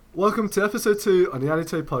Welcome to episode 2 on the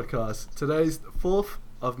AniTAY podcast. Today's the 4th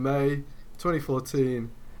of May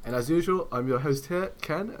 2014, and as usual, I'm your host here,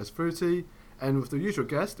 Ken, as Fruity, and with the usual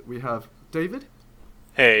guest, we have David.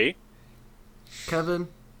 Hey. Kevin.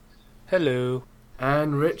 Hello.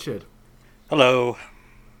 And Richard. Hello.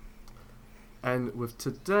 And with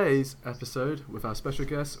today's episode, with our special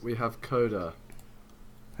guest, we have Coda.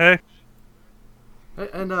 Hey.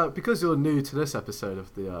 And because you're new to this episode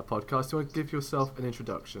of the podcast, do you want to give yourself an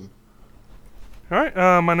introduction? Alright,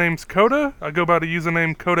 my name's Coda. I go by the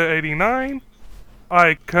username Coda89.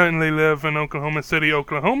 I currently live in Oklahoma City,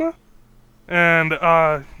 Oklahoma. And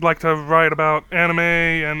I like to write about anime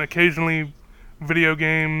and occasionally video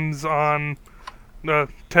games on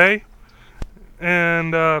Tay.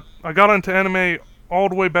 And I got into anime all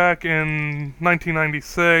the way back in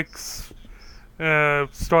 1996.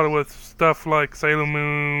 Started with stuff like Sailor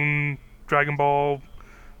Moon, Dragon Ball,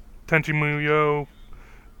 Tenchi Muyo,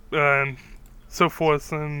 and so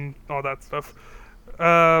forth, and all that stuff.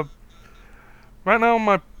 Right now,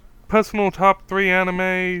 my personal top 3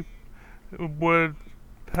 anime would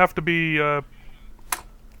have to be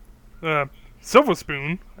Silver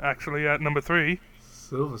Spoon, actually, at number 3.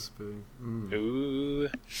 Silver Spoon. Ooh.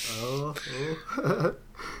 Oh.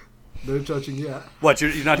 No judging yet. What,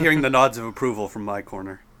 you're not hearing the nods of approval from my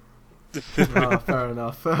corner? Fair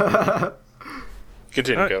enough.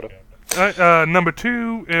 Continue, Coda. Number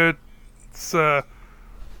 2, it's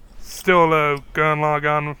still a Gurren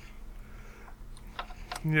Lagann.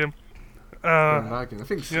 Yeah. I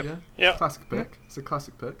think Yep. yeah. Yep. Classic pick. It's a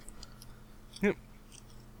classic pick. Yep.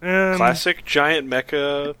 And Classic giant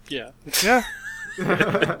mecha. Yeah. Yeah.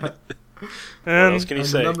 What and else can you And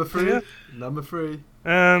say? Number 3. Yeah. Number 3.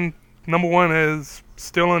 and number 1 is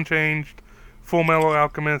still unchanged. Full Metal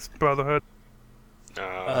Alchemist Brotherhood.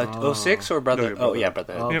 06 or Brother? No, Oh, yeah,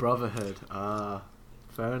 Brotherhood. Oh, Yep. Brotherhood.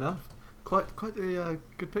 Fair enough. Quite the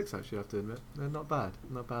good picks, actually, I have to admit. They're not bad.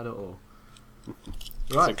 Not bad at all.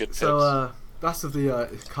 Right, good so that's of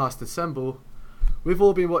the cast assemble. We've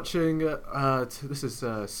all been watching, this is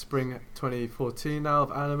spring 2014 now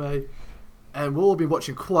of anime, and we've all been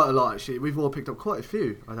watching quite a lot, actually. We've all picked up quite a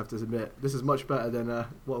few, I'd have to admit. This is much better than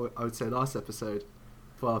what I would say last episode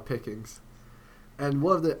for our pickings. And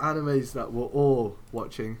one of the animes that we're all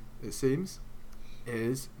watching, it seems,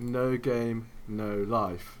 is No Game, No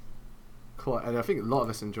Life. And I think a lot of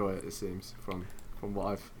us enjoy it seems, from what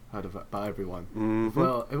I've heard of it by everyone. Mm-hmm.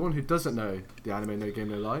 Well, everyone who doesn't know the anime No Game,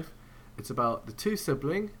 No Life, it's about the two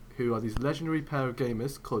siblings who are these legendary pair of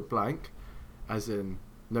gamers called Blank, as in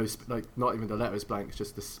not even the letter is blank, it's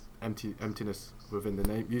just this emptiness within the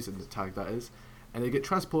name, using the tag that is, and they get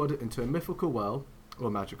transported into a mythical world, or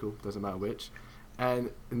magical, doesn't matter which, and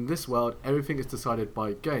in this world everything is decided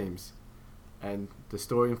by games, and the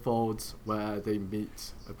story unfolds where they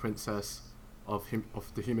meet a princess of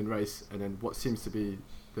the human race, and then what seems to be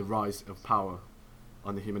the rise of power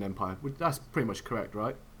on the human empire. That's pretty much correct,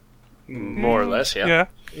 right? More or less, yeah. Yeah.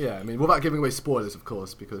 Yeah, I mean, without giving away spoilers, of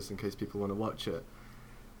course, because in case people want to watch it.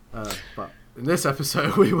 But in this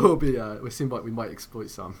episode, we will be. We seem like we might exploit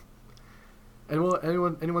some.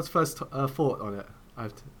 Anyone's first thought on it?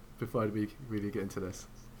 Before we really get into this.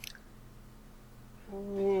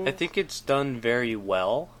 I think it's done very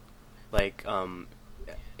well. Like,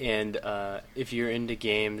 and if you're into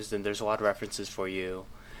games, then there's a lot of references for you.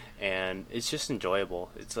 And it's just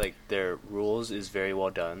enjoyable. It's like their rules is very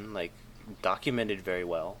well done, like documented very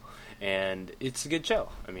well, and it's a good show.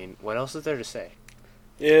 I mean, what else is there to say?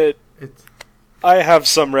 I have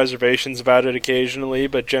some reservations about it occasionally,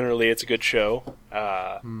 but generally it's a good show.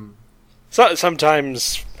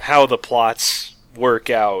 Sometimes how the plots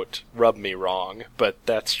work out rub me wrong, but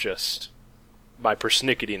that's just my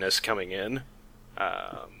persnicketyness coming in.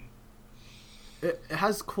 It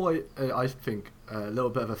has quite, I think, a little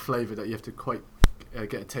bit of a flavour that you have to quite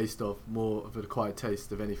get a taste of, more of an acquired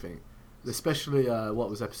taste of anything. Especially what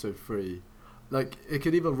was episode 3. Like, it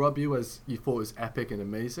could either rub you as you thought it was epic and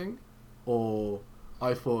amazing, or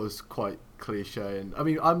I thought it was quite cliche. And I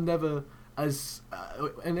mean, I'm never as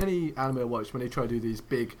in any anime I watch, when they try to do these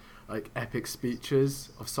big, like, epic speeches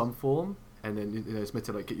of some form, and then it's meant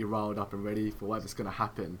to like get you riled up and ready for whatever's going to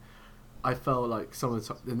happen. I felt like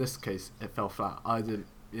in this case, it fell flat. I didn't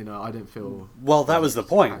feel. Well, that was the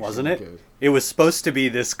point, wasn't it? Good. It was supposed to be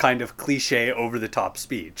this kind of cliche, over-the-top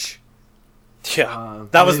speech. Yeah.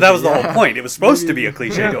 That was the yeah. whole point. It was supposed to be a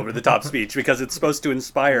Maybe. cliche, over-the-top speech because it's supposed to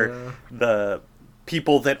inspire the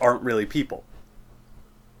people that aren't really people.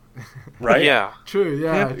 Right? Yeah. True,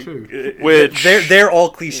 yeah, true. Which they're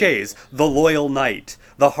all cliches. The loyal knight,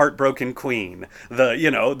 the heartbroken queen,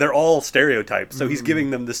 they're all stereotypes. So he's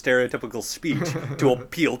giving them the stereotypical speech to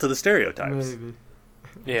appeal to the stereotypes. Maybe.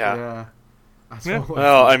 Yeah. That's Yeah. what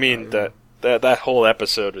Well, I think mean, about it, that whole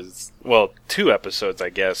episode is, well, 2 episodes, I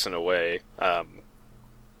guess, in a way.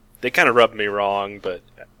 They kind of rubbed me wrong, but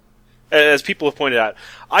as people have pointed out,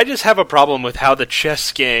 I just have a problem with how the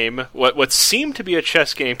chess game, what seemed to be a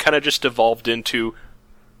chess game, kind of just evolved into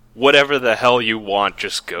whatever the hell you want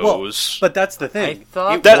just goes. But that's the thing. I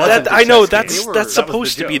thought It wasn't that a I know chess game. that's That was the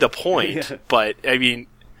supposed to be the joke. point, Yeah. but I mean,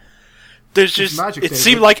 there's just magic, it David.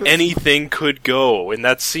 seemed like anything could go, and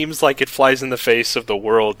that seems like it flies in the face of the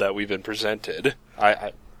world that we've been presented.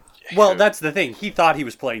 Well, that's the thing. He thought he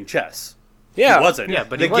was playing chess. Yeah, He wasn't. Yeah,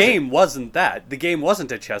 but the he wasn't. game wasn't that. The game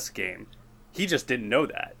wasn't a chess game. He just didn't know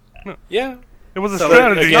that. yeah. It was a So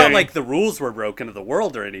strategy it's not game. like the rules were broken of the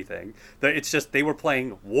world or anything. It's just they were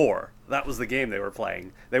playing war. That was the game they were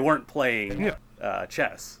playing. They weren't playing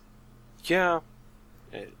chess. Yeah.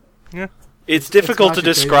 Yeah. It's difficult to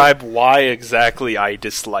magic, describe why exactly I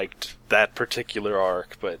disliked that particular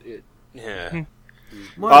arc, but yeah.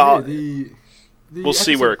 Well, the we'll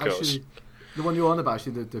see where it episode goes. actually- the one you're on about,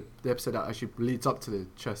 actually, the episode that actually leads up to the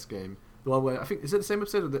chess game. The one where, I think, is it the same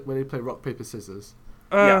episode where they play rock, paper, scissors?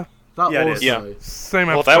 Yeah. That Yeah, it also, is. Yeah. Same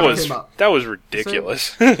Well, episode. that was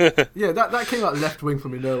ridiculous. yeah, that came out left wing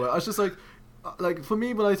from me nowhere. I was just like for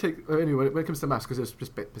me when I take anyway when it comes to maths, because it's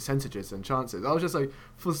just percentages and chances, I was just like,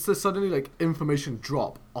 for suddenly like information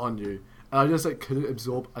drop on you, and I just like couldn't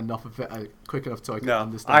absorb enough of it quick enough so I could No,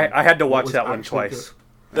 understand. I had to what watch was that one actually twice.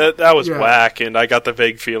 That was Yeah. whack, and I got the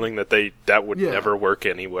vague feeling that would Yeah. never work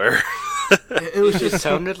anywhere. It was It just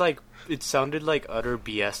sounded like utter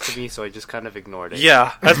BS to me, so I just kind of ignored it.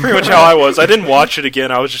 Yeah, that's pretty much how I was. I didn't watch it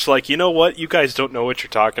again. I was just like, you know what? You guys don't know what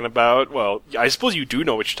you're talking about. Well, I suppose you do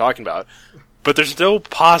know what you're talking about, but there's no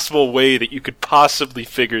possible way that you could possibly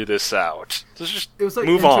figure this out. Just it was like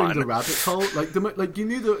move entering on. the rabbit hole. Like you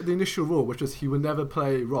knew the initial rule, which was he would never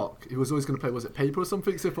play rock. He was always going to play, was it paper or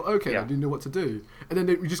something? So I thought, okay, Yeah. I didn't know what to do. And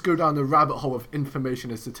then we just go down the rabbit hole of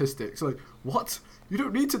information and statistics. Like, what? You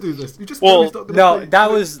don't need to do this. You just know Well, he's not gonna No, play.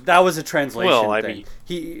 that was a translation Well, I thing.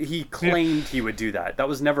 mean- He claimed he would do that. That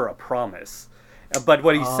was never a promise. But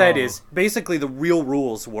what he said is basically the real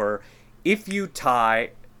rules were if we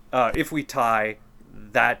tie,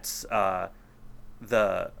 that's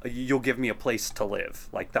you'll give me a place to live.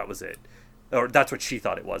 Like that was it, or that's what she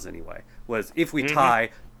thought it was anyway. Was if we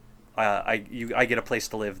tie, I get a place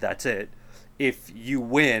to live. That's it. If you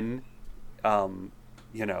win,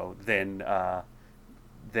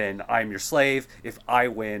 then I'm your slave. If I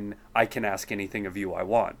win, I can ask anything of you I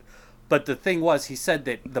want. But the thing was, he said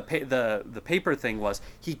that the paper thing was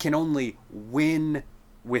he can only win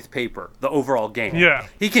with paper the overall game. Yeah.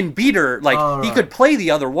 He can beat her, like he right. could play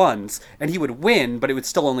the other ones and he would win, but it would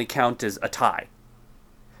still only count as a tie.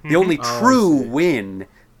 The only I true see. win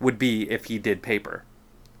would be if he did paper.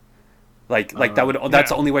 Like that's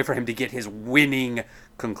the only way for him to get his winning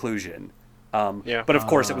conclusion. Yeah. But of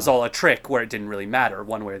course, it was all a trick where it didn't really matter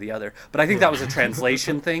one way or the other. But I think that was a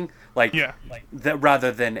translation thing, Yeah. that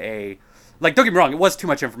rather than a like. Don't get me wrong, it was too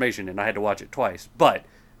much information, and I had to watch it twice. But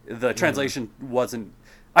the translation wasn't.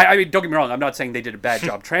 I mean, don't get me wrong. I'm not saying they did a bad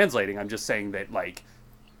job translating. I'm just saying that like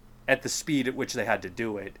at the speed at which they had to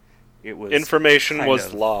do it, it was Information kind was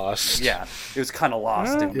of- lost. Yeah, it was kind of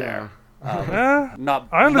lost in Yeah. there. Not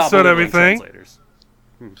I understood not belittling everything. Translators.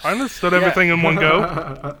 I understood everything in one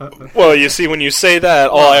go. Well, you see, when you say that,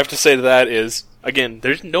 all I have to say to that is, again,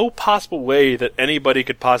 there's no possible way that anybody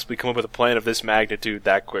could possibly come up with a plan of this magnitude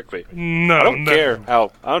that quickly. No, I don't no. care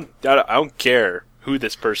how. I don't care who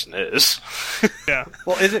this person is. Yeah.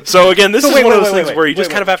 Well, is it So again, this So is wait, one of wait, those wait, things wait, where you wait, just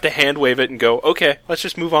wait. kind of have to hand wave it and go, okay, let's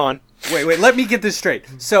just move on. Wait, let me get this straight.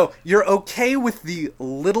 So, you're okay with the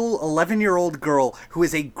little 11-year-old girl who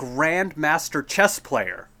is a grandmaster chess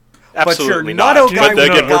player. Absolutely but you're not not. okay But with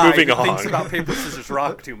again, the we're guy moving who on. thinks about paper, scissors,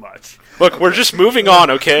 rock too much. Look, we're just moving on,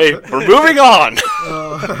 okay? We're moving on.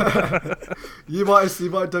 You might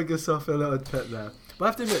have dug yourself a little pit there. But I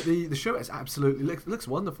have to admit, the show is absolutely looks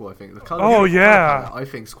wonderful. I think the color. Oh, yeah. palette, I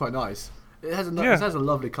think is quite nice. It has Yeah. it has a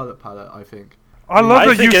lovely color palette. I think. I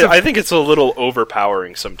love the use of... I think it's a little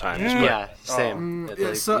overpowering sometimes. Yeah. But Yeah, same. yeah,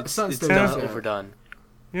 Like, certain it's stages, kinda yeah. overdone.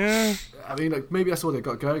 Yeah. I mean, like maybe that's what they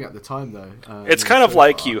got going at the time, though. It's kind of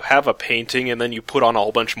like you have a painting and then you put on a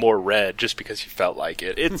whole bunch more red just because you felt like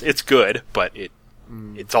it. It's good, but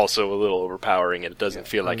it's also a little overpowering and it doesn't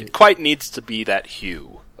feel like it quite needs to be that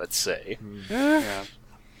hue, let's say. Yeah.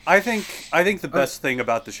 I think the best thing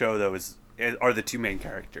about the show, though, are the two main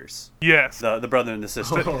characters. Yes. The brother and the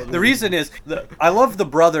sister. Oh, The reason is I love the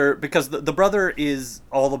brother because the brother is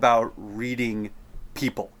all about reading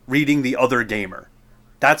people, reading the other gamer.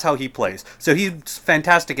 That's how he plays. So he's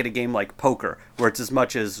fantastic at a game like poker, where it's as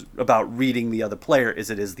much as about reading the other player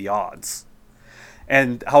as it is the odds.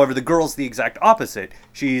 And however, the girl's the exact opposite.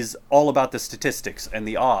 She's all about the statistics and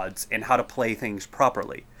the odds and how to play things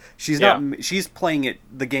properly. She's not. She's playing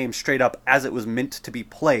the game straight up as it was meant to be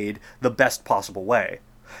played, the best possible way.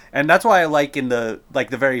 And that's why I like in the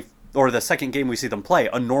second game we see them play,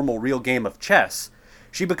 a normal real game of chess,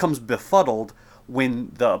 she becomes befuddled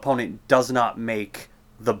when the opponent does not make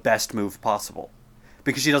the best move possible,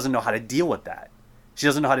 because she doesn't know how to deal with that. She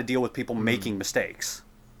doesn't know how to deal with people making mistakes.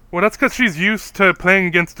 Well, that's because she's used to playing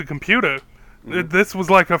against a computer. This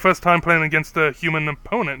was like her first time playing against a human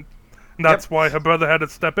opponent. And that's why her brother had to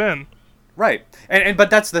step in. Right,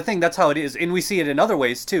 but that's the thing. That's how it is, and we see it in other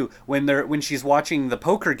ways too. When she's watching the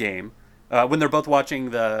poker game, when they're both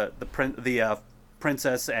watching the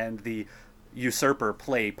princess and the usurper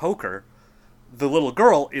play poker, the little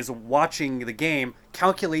girl is watching the game,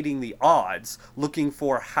 calculating the odds, looking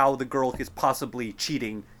for how the girl is possibly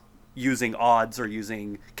cheating, using odds or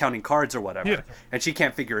counting cards or whatever, and she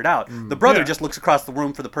can't figure it out. The brother just looks across the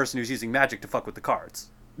room for the person who's using magic to fuck with the cards.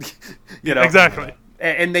 You know, exactly.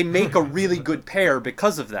 And they make a really good pair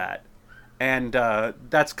because of that. And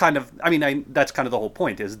that's kind of, that's kind of the whole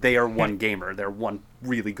point, is they are one gamer. They're one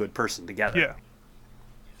really good person together. Yeah.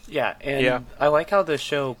 Yeah, and I like how the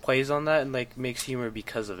show plays on that and like makes humor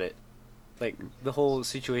because of it. Like the whole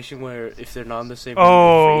situation where if they're not in the same room,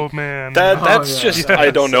 oh man, that's just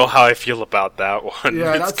I don't know how I feel about that one.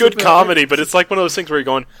 Yeah, it's good comedy, but it's like one of those things where you're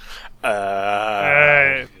going,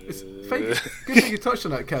 It's good thing you touched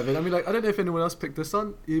on that, Kevin. I mean, like, I don't know if anyone else picked this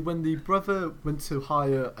on. When the brother went to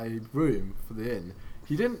hire a room for the inn,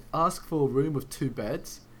 he didn't ask for a room with 2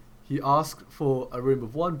 beds. He asked for a room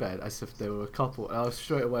with 1 bed, as if they were a couple. And I was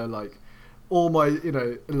straight away like, all my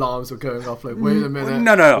alarms were going off. Like, wait a minute,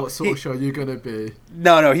 no. What sort of show are you gonna be?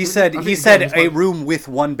 No. He said a room with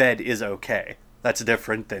 1 bed is okay. That's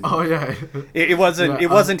different than. Oh yeah. It wasn't. It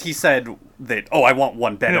wasn't. He said that. Oh, I want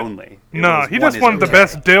 1 bed only. No, he just wanted the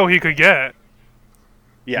best deal he could get.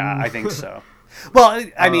 Yeah, I think so. Well,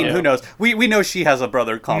 I mean, who knows? We know she has a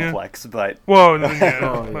brother complex, but well,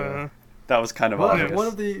 that was kind of obvious. One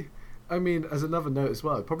of the. I mean, as another note as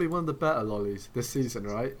well, probably one of the better lollies this season,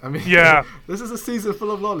 right? I mean, this is a season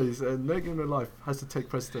full of lollies, and No Game No Life has to take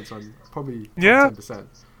precedence on probably 10%.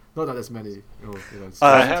 Not that there's many.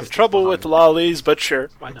 I have trouble with lollies, but sure,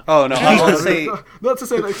 why not? Oh no, I want to say not to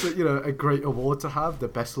say that it's a great award to have, the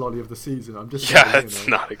best lolly of the season. I'm just saying, it's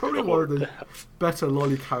not a probably one of the better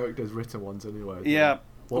lolly characters written ones anyway. Yeah.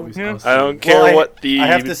 I don't care I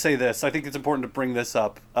have to say this. I think it's important to bring this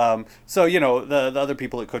up. So the other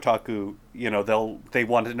people at Kotaku, they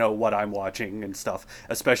want to know what I'm watching and stuff.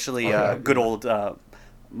 Especially good old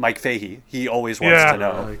Mike Fahey. He always wants to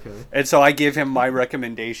know. Okay. And so I gave him my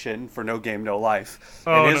recommendation for No Game No Life,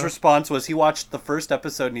 and his response was he watched the first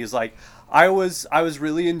episode and he's like, I was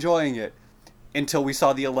really enjoying it until we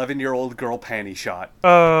saw the 11-year-old girl panty shot.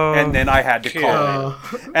 And then I had to call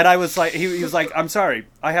it. And I was like, he was like, I'm sorry,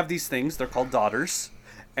 I have these things, they're called daughters,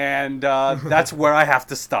 and that's where I have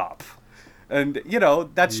to stop. And,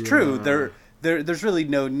 that's true. There's really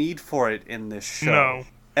no need for it in this show.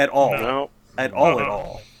 At all. No. At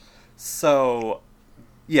all. So,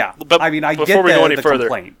 yeah. But I mean, I get the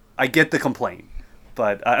complaint. I get the complaint.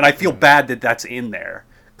 But, and I feel bad that that's in there.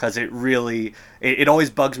 Because it really, it always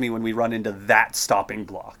bugs me when we run into that stopping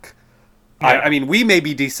block. Yeah. I mean, we may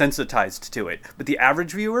be desensitized to it, but the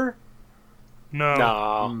average viewer?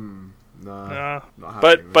 No. No.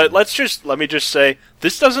 But let me just say,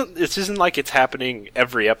 this isn't like it's happening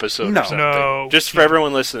every episode or something. No. Just for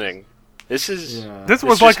everyone listening. This was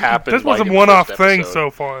a one-off thing so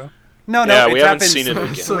far. No, we haven't seen it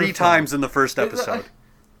again. 3 times in the first episode.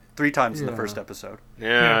 3 times in the first episode.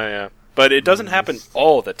 Yeah. But it doesn't happen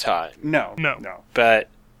all the time. No. But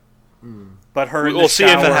her in the shower, we'll see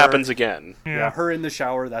if it happens again. Yeah, her in the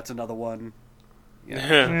shower, that's another one.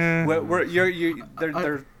 Yeah.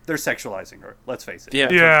 They're sexualizing her, let's face it. Yeah.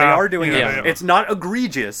 They are doing it. Yeah. It's not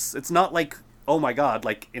egregious. It's not like, oh my god,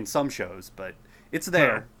 like in some shows, but it's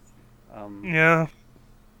there. Yeah.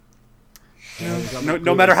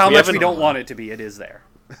 No matter how much we don't want it to be, it is there.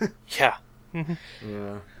 Yeah.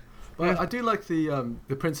 Yeah. Well, I do like the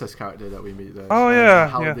princess character that we meet there. Oh yeah.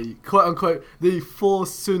 How the quote unquote the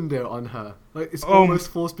forced tsundere on her, like it's almost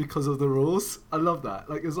forced because of the rules. I love that.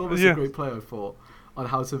 Like it's almost a great play for on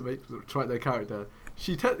how to write their character.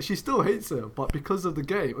 She still hates him, but because of the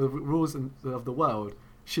game, of the rules of the world,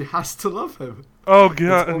 she has to love him. Oh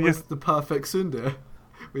god, it's almost the perfect tsundere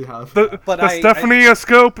we have. The Stephanie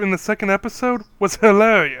scope in the second episode was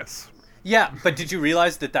hilarious. Yeah, but did you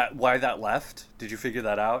realize that why that left? Did you figure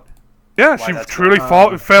that out? Yeah, Why she that's truly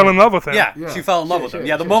not- fell in love with him. Yeah, Yeah. she fell in love with him.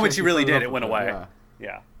 Yeah, the moment she really fell in did, love it went with away. him,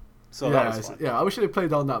 Yeah. So yeah, that was fun. I wish they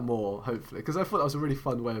played on that more, hopefully, because I thought that was a really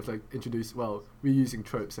fun way of like reusing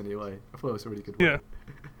tropes anyway. I thought it was a really good way. Yeah.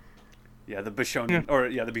 Yeah, the Bishonen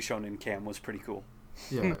the Bishonen cam was pretty cool.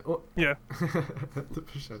 Yeah. Yeah. The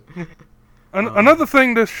push-up. Another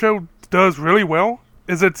thing this show does really well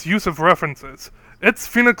is its use of references. Its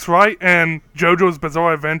Phoenix Wright and JoJo's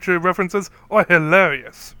Bizarre Adventure references are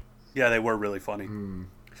hilarious. Yeah, they were really funny.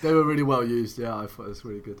 They were really well used. Yeah, I thought it was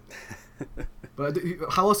really good. But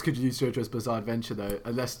how else could you use JoJo's Bizarre Adventure though,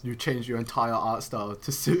 unless you change your entire art style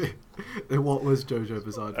to suit it? What was JoJo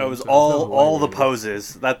Bizarre Adventure? It was There's no all way, the really.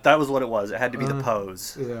 poses. That was what it was. It had to be the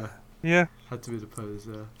pose. Yeah, Yeah. had to be the pose.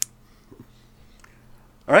 Yeah.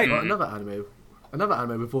 All right. Well, another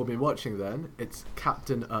anime we've all been watching. Then it's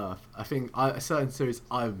Captain Earth. I think a certain series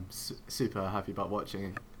I'm super happy about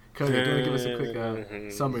watching. Cody, do you want to give us a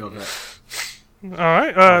quick summary of it? All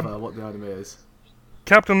right. Of what the anime is.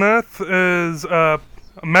 Captain Earth is a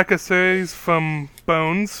mecha series from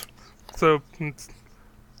Bones, so it's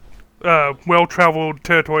well-traveled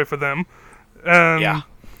territory for them. And Yeah.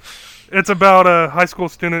 it's about a high school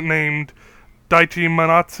student named Daichi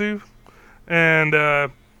Manatsu,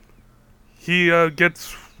 and he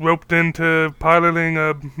gets roped into piloting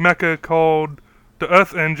a mecha called the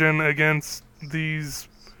Earth Engine against these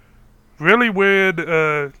really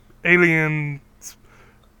weird aliens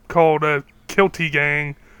called a Kilty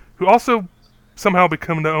Gang, who also somehow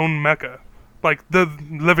become their own mecha, like the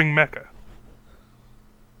living mecha.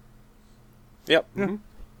 Yep.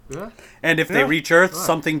 Yeah. And if they Yeah. reach Earth,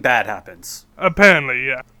 something bad happens. Apparently,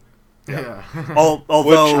 yeah. Yeah.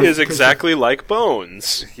 Although, Which is exactly like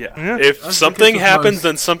Bones. yeah. Yeah. If That's something because of happens, Bones.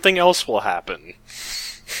 then something else will happen.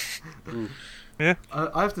 Yeah.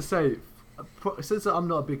 I have to say, since I'm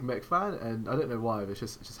not a big mech fan, and I don't know why, but it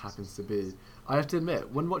just happens to be. I have to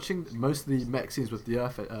admit, when watching most of the mech scenes with the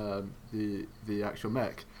Earth, the actual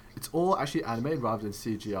mech, it's all actually animated rather than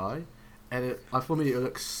CGI, and for me it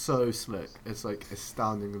looks so slick. It's like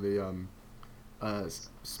astoundingly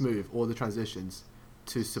smooth. All the transitions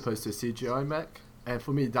supposed to a CGI mech, and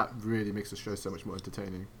for me that really makes the show so much more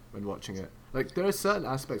entertaining when watching it. Like there are certain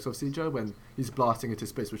aspects of CGI when he's blasting into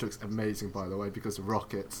space, which looks amazing by the way, because of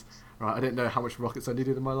rockets. Right, I didn't know how much rockets I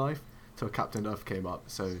needed in my life till Captain Earth came up,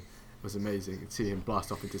 so it was amazing to see him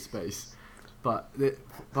blast off into space. But Yeah,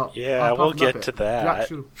 apart we'll from get bit, to that.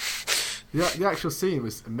 The actual scene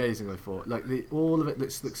was amazing. I thought, like all of it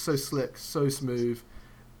looks so slick, so smooth.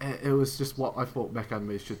 It was just what I thought mech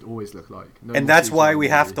anime should always look like. No And more that's why CGI we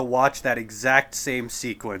have really. to watch that exact same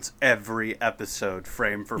sequence every episode,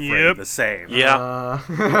 frame for frame, Yep. the same. Yeah,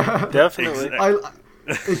 definitely.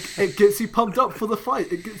 It gets you pumped up for the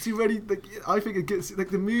fight. It gets you ready. Like, I think it gets like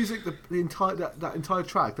the music, the entire that entire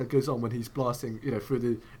track that goes on when he's blasting,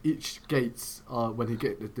 through each gates. When he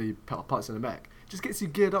get the parts of the mech, just gets you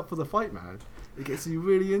geared up for the fight, man. It gets you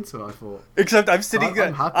really into it. I thought. Except I'm sitting.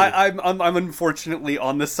 I'm happy. I'm unfortunately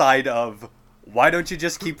on the side of why don't you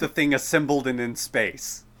just keep the thing assembled and in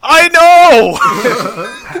space? I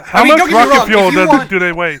know. How mean, much don't get me rocket wrong, fuel if you do, want- do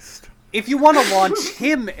they waste? If you want to launch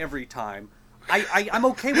him every time, I'm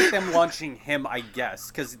okay with them launching him, I guess,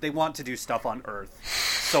 because they want to do stuff on Earth.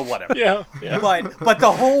 So whatever. Yeah. But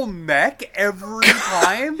the whole mech every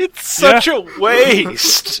time. It's such a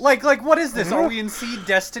waste. Like what is this? Are we in Seed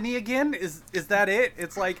Destiny again? Is that it?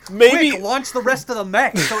 It's like Maybe- quick, launch the rest of the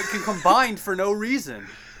mech so it can combine for no reason.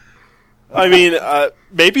 I mean,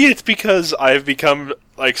 maybe it's because I've become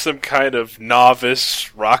like some kind of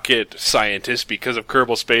novice rocket scientist because of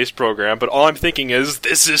Kerbal Space Program, but all I'm thinking is,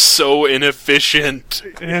 this is so inefficient.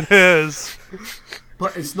 It is.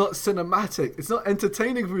 But it's not cinematic. It's not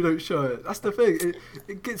entertaining if we don't show it. That's the thing.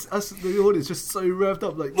 It gets us, the audience, just so revved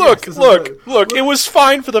up. Like, Look, yes, look, it was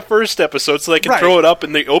fine for the first episode, so they could Right. throw it up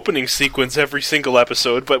in the opening sequence every single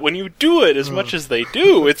episode, but when you do it as much as they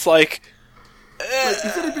do, it's like...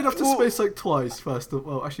 He's only been up to space like twice.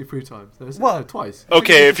 Actually 3 times. Well, twice.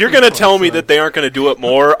 Okay, if you're gonna tell me that they aren't gonna do it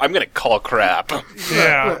more, I'm gonna call crap.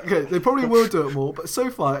 Yeah. Okay, they probably will do it more. But so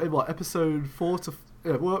far, in episode 4 to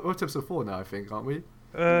we're up to episode 4 now, I think, aren't we?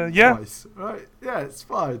 Yeah. Twice, right? Yeah, it's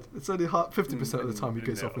fine. It's only 50% of the time he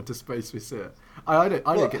goes off into space we see it. I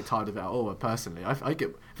don't get tired of it at all personally. I get,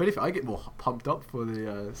 if anything, I get more pumped up for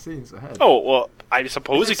the scenes ahead. Oh, well, I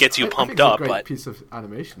suppose it gets you I think pumped it's a up, great but... piece of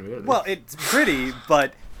animation, really. Well, it's pretty,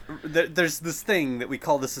 but there's this thing that we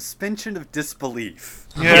call the suspension of disbelief.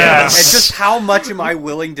 Yes. And just how much am I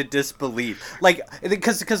willing to disbelieve? Like,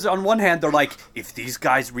 because on one hand, they're like, if these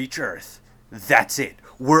guys reach Earth, that's it.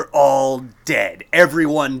 we're all dead.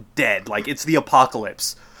 Everyone dead. Like, it's the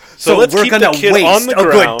apocalypse. So let's we're keep gonna the kid waste on the a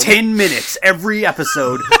good ground. 10 minutes every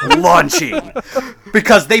episode launching.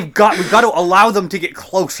 Because we've got to allow them to get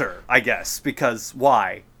closer, I guess. Because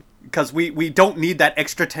why? Because we don't need that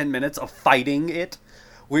extra 10 minutes of fighting it.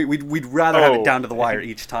 We'd rather have it down to the wire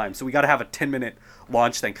each time. So we got to have a 10-minute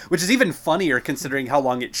launch thing, which is even funnier considering how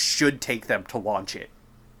long it should take them to launch it.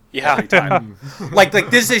 Yeah. Every time. like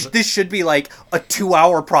this should be like a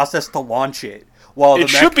 2-hour process to launch it. While It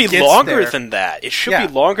should be longer than that. It should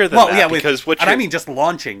be longer than that. Because and I mean just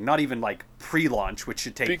launching, not even like pre-launch, which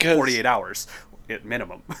should take 48 hours at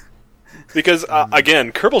minimum. Because,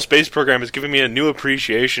 again, Kerbal Space Program has given me a new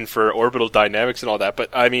appreciation for orbital dynamics and all that, but,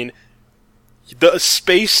 I mean, the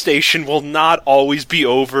space station will not always be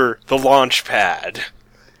over the launch pad.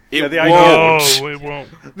 It won't. Oh, it won't.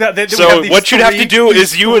 So what you'd have to do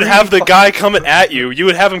is you would have the guy coming at you. You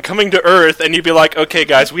would have him coming to Earth, and you'd be like, "Okay,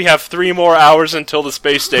 guys, we have 3 more hours until the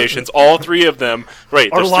space stations. All 3 of them,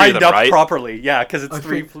 right? Are There's 3 of lined them, up right? properly, yeah, because it's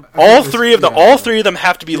three. All 3 of them. All 3 of them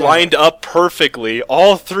have to be lined up perfectly.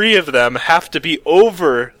 All 3 of them have to be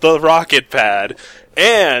over the rocket pad,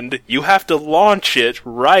 and you have to launch it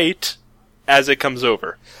right as it comes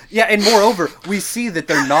over. Yeah, and moreover, we see that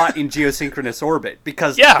they're not in geosynchronous orbit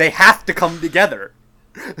because Yeah. they have to come together.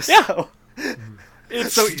 Yeah.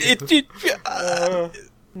 So,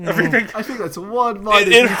 everything. I think that's one minor It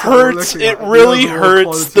detail we're hurts. looking It at, the really overall hurts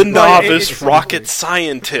quality. the novice it's rocket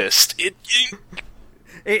scientist.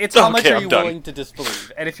 It's how much Okay, are I'm you done. willing to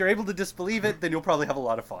disbelieve? And if you're able to disbelieve it, then you'll probably have a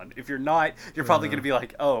lot of fun. If you're not, you're probably going to be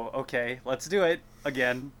like, oh, okay, let's do it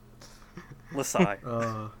again.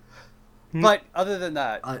 Lasai. But other than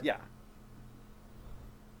that, yeah.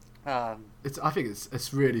 I think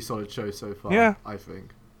it's really solid show so far. Yeah. I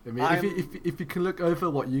think. I mean, if you can look over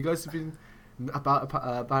what you guys have been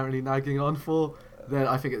apparently nagging on for, then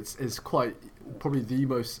I think it's quite probably the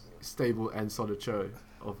most stable and solid show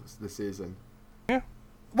of the season. Yeah.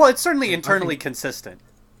 Well, it's certainly internally consistent.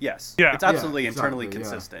 Yes. Yeah. It's absolutely Yeah, internally exactly,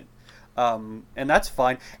 consistent. And that's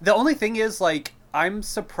fine. The only thing is, like, I'm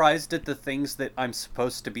surprised at the things that I'm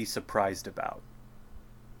supposed to be surprised about.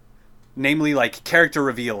 Namely, like, character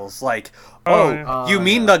reveals. Like, you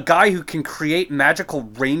mean the guy who can create magical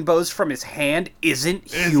rainbows from his hand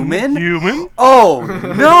isn't human? Human? Oh,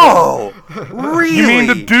 no! Really? You mean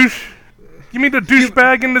the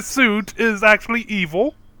douchebag in the suit is actually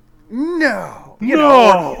evil? No.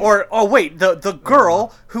 No. Or wait, the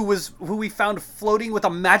girl who we found floating with a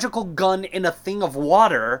magical gun in a thing of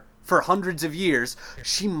water for hundreds of years,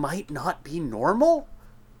 she might not be normal?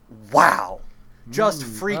 Wow. Just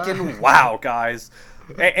freaking wow, guys.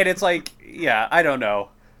 And it's like, yeah, I don't know.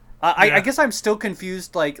 I guess I'm still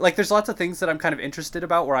confused. Like there's lots of things that I'm kind of interested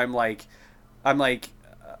about where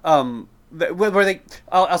where they,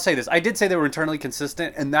 I'll say this. I did say they were internally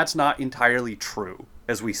consistent, and that's not entirely true,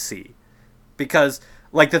 as we see. Because,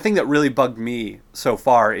 like, the thing that really bugged me so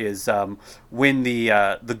far is when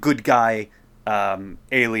the good guy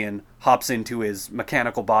alien hops into his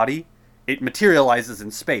mechanical body, it materializes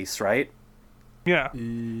in space, right? Yeah.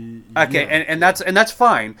 Okay, and that's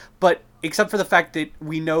fine, but except for the fact that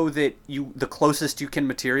we know that the closest you can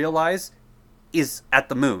materialize is at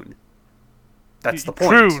the moon. That's the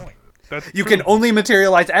point. True. You can only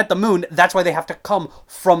materialize at the moon. That's why they have to come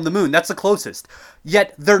from the moon. That's the closest.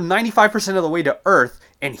 Yet they're 95% of the way to Earth,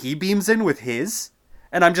 and he beams in with his.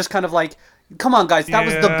 And I'm just kind of like, come on, guys. That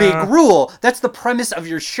was the big rule. That's the premise of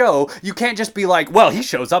your show. You can't just be like, well, he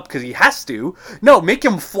shows up because he has to. No, make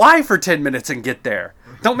him fly for 10 minutes and get there.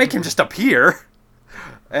 Don't make him just appear.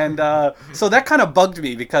 And so that kind of bugged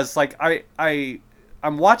me because, like,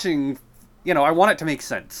 I'm watching, I want it to make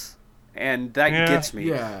sense. And that gets me.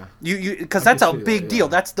 Yeah. Because that's a big deal.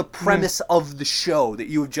 That's the premise of the show that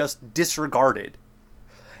you have just disregarded.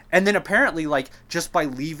 And then apparently, like, just by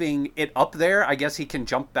leaving it up there, I guess he can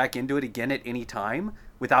jump back into it again at any time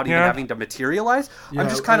without even having to materialize. I'm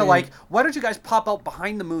just kind of like, why don't you guys pop out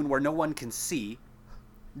behind the moon where no one can see,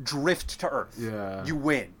 drift to Earth? Yeah. You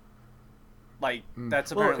win. Like,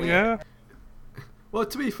 that's apparently... Well,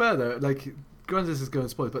 to be fair, though, like... Granted, this is going to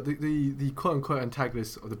spoil, but the quote-unquote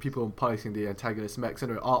antagonists, or the people piloting the antagonist mechs,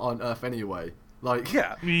 are on Earth anyway. Like,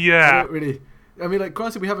 Yeah. I don't really... I mean, like,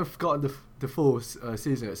 granted, we haven't gotten the full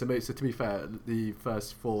season yet, so to be fair, the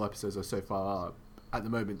first 4 episodes or so far at the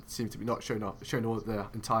moment seem to be not showing all their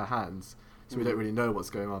entire hands, so we don't really know what's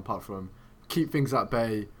going on apart from keep things at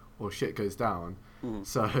bay or shit goes down.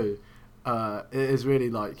 So it is really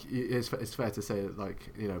like it's fair to say that, like,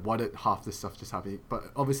 why don't half this stuff just happen? But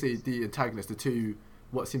obviously the antagonists, the two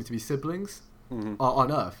what seem to be siblings,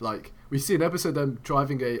 on Earth. Like, we see an episode of them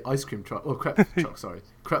driving a ice cream truck, or crepe truck, sorry,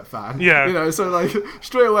 crepe van. Yeah. You know, so like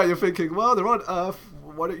straight away you're thinking, well, they're on Earth.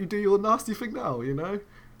 Why don't you do your nasty thing now? You know,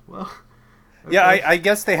 well. Okay. Yeah, I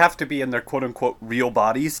guess they have to be in their quote-unquote real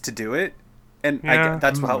bodies to do it. And Yeah.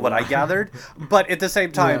 that's what I gathered. But at the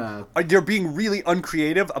same time, you're being really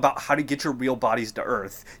uncreative about how to get your real bodies to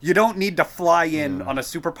Earth. You don't need to fly in on a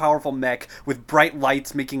super powerful mech with bright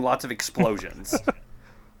lights making lots of explosions.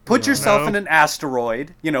 Put yourself in an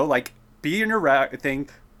asteroid, you know, like, be in your thing,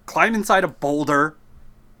 climb inside a boulder,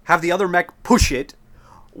 have the other mech push it,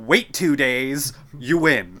 wait 2 days, you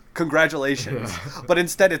win. Congratulations. Yeah. But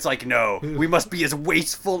instead it's like, no, we must be as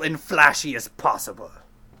wasteful and flashy as possible.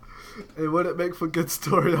 It wouldn't make for good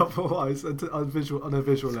story otherwise, on a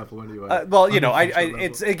visual level anyway. Well, you know,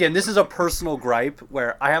 it's again, this is a personal gripe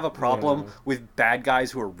where I have a problem with bad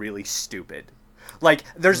guys who are really stupid. Like,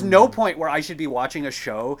 there's no point where I should be watching a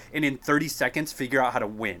show and in 30 seconds figure out how to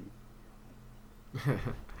win.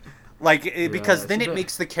 Like, because then it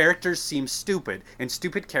makes the characters seem stupid, and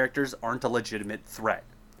stupid characters aren't a legitimate threat.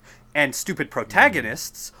 And stupid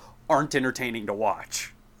protagonists aren't entertaining to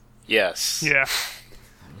watch. Yes. Yeah.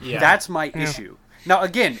 Yeah. That's my issue. Now,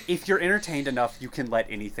 again, if you're entertained enough, you can let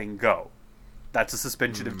anything go. That's a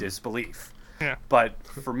suspension of disbelief. Yeah. But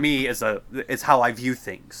for me, is how I view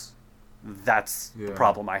things. That's the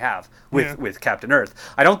problem I have with Captain Earth.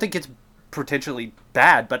 I don't think it's potentially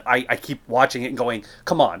bad, but I keep watching it and going,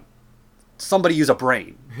 come on, somebody use a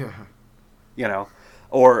brain. Yeah. You know?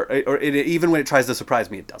 Or even when it tries to surprise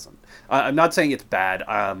me, it doesn't. I'm not saying it's bad.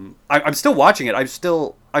 I'm still watching it.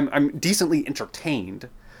 I'm decently entertained,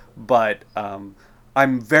 but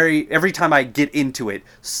every time I get into it,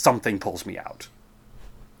 something pulls me out.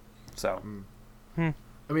 So, I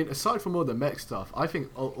mean, aside from all the mech stuff, I think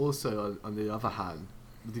also on the other hand,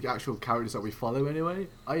 the actual characters that we follow anyway.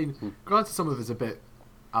 I mean, granted, some of it is a bit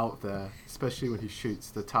out there, especially when he shoots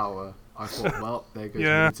the tower. I thought, well, there goes.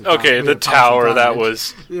 Yeah. Okay, the tower, that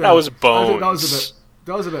was bones.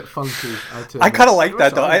 That was a bit funky. I kind of like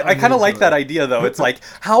that though. I kind of like that idea though. It's like,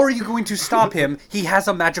 how are you going to stop him? He has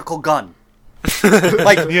a magical gun.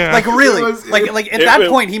 Like really, at that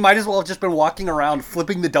point he might as well have just been walking around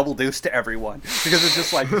flipping the double deuce to everyone, because it's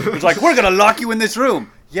just like we're gonna lock you in this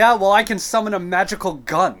room. Yeah, well, I can summon a magical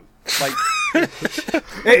gun. Like,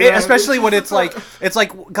 especially when it's like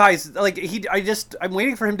guys, like I'm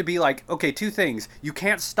waiting for him to be like, okay, two things: you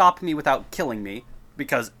can't stop me without killing me,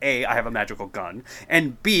 because A, I have a magical gun,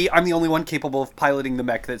 and B, I'm the only one capable of piloting the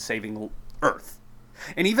mech that's saving Earth.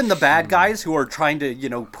 And even the bad guys who are trying to, you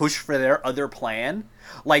know, push for their other plan,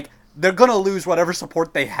 like, they're gonna lose whatever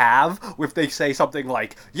support they have if they say something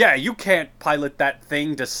like, yeah, you can't pilot that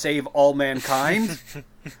thing to save all mankind.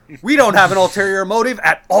 We don't have an ulterior motive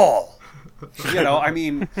at all. You know, I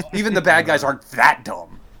mean, even the bad guys aren't that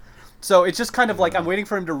dumb. So it's just kind of like, I'm waiting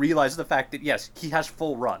for him to realize the fact that, yes, he has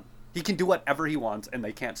full run. He can do whatever he wants, and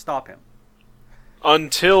they can't stop him.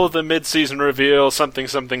 Until the mid-season reveal, something,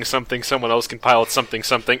 someone else can pilot something.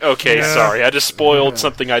 Okay, sorry, I just spoiled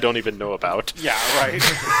something I don't even know about. Yeah, right.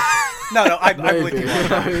 No, I'm with you on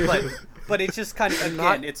that. But it's just kind of,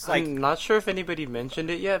 again, it's like... I'm not sure if anybody mentioned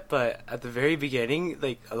it yet, but at the very beginning,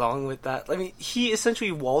 like, along with that, I mean, he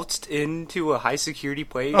essentially waltzed into a high-security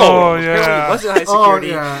place. Oh, yeah. Apparently it wasn't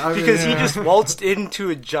high-security, because he just waltzed into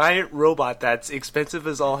a giant robot that's expensive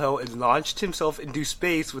as all hell and launched himself into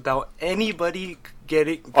space without anybody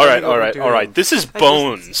getting... All right. This is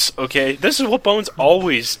Bones, okay? This is what Bones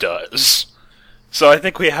always does. So I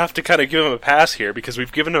think we have to kind of give him a pass here, because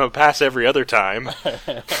we've given him a pass every other time.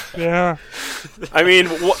 Yeah. I mean,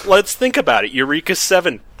 let's think about it. Eureka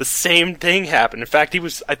 7, the same thing happened. In fact,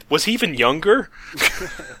 was he even younger?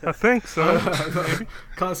 I think so.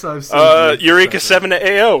 Can't say I've seen Eureka 7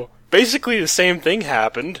 to AO. Basically the same thing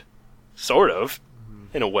happened. Sort of.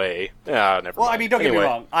 In a way. Never mind. Well, I mean, don't get me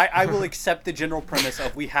wrong. I will accept the general premise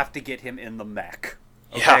of we have to get him in the mech.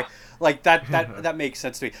 Okay? Yeah. Like, that makes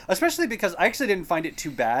sense to me. Especially because I actually didn't find it too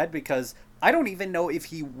bad, because I don't even know if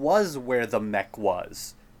he was where the mech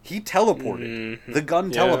was. He teleported. The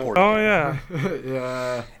gun teleported. Oh, yeah.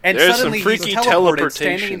 Yeah. And There's suddenly some freaky he's teleported, teleportation.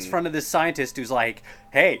 standing in front of this scientist who's like,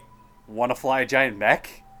 hey, want to fly a giant mech?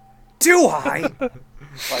 Do I?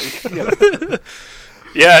 Like, you know.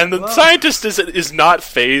 Yeah, and the scientist is not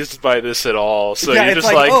phased by this at all. So yeah, you're it's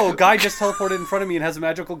just like, oh, guy just teleported in front of me and has a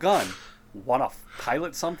magical gun. Want to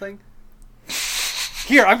pilot something?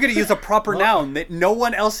 Here, I'm going to use a proper noun that no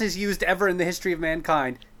one else has used ever in the history of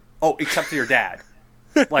mankind. Oh, except for your dad.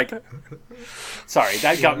 Like, sorry,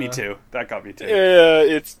 that got me too. That got me too.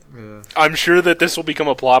 Yeah, Yeah. I'm sure that this will become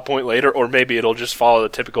a plot point later, or maybe it'll just follow the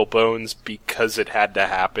typical Bones because it had to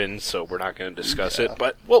happen, so we're not going to discuss it.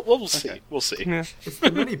 But we'll see. Okay. We'll see. Yeah. It's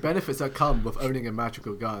the many benefits that come with owning a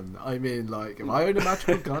magical gun. I mean, like, if I own a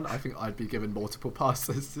magical gun, I think I'd be given multiple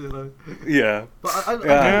passes, you know. Yeah. But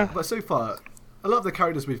Yeah. but so far, a lot of the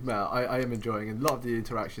characters we've met, I am enjoying, and a lot of the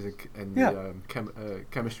interactions and Yeah. the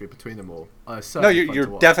chemistry between them all. Are No, certainly fun you're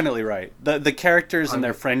to watch. definitely right. The characters and I'm-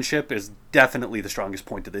 their friendship is definitely the strongest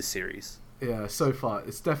point of this series. Yeah, so far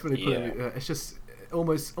it's definitely putting. It's just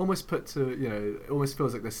almost put to, you know. It almost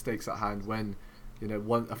feels like there's stakes at hand when, you know,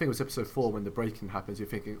 I think it was episode 4 when the break-in happens. You're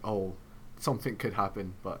thinking, oh, something could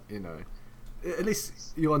happen, but you know, at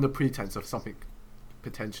least you're on the pretense of something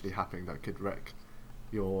potentially happening that could wreck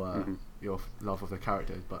your your love of the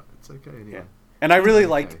characters. But it's okay anyway. Yeah. And I really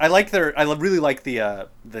Okay. really like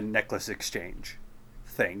the necklace exchange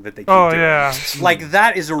thing that they keep Oh doing. yeah. Like,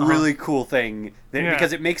 that is a really cool thing Yeah.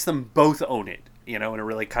 because it makes them both own it, you know, in a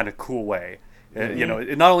really kind of cool way. You know,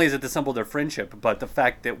 not only is it the symbol of their friendship, but the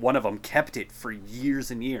fact that one of them kept it for years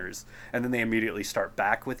and years, and then they immediately start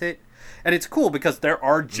back with it. And it's cool because there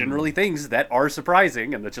are generally things that are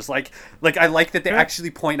surprising, and it's just like I like that they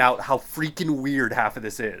actually point out how freaking weird half of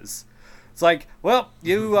this is. It's like, well,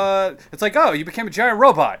 it's like, oh, you became a giant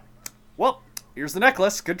robot. Well, here's the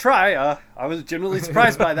necklace. Good try. I was genuinely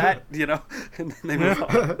surprised by that, you know. And then they move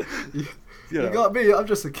on. You got me. I'm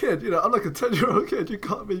just a kid. You know, I'm like a 10-year-old kid. You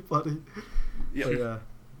got me, buddy. Yeah. But yeah,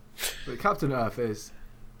 but Captain Earth is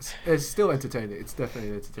still entertaining. It's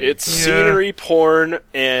definitely entertaining. It's scenery, porn,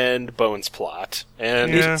 and Bones plot,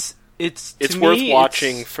 and Yeah. It's it's to worth me,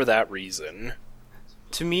 watching for that reason.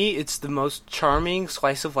 To me, it's the most charming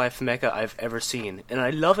slice of life mecha I've ever seen, and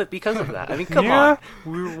I love it because of that. I mean, come Yeah. on,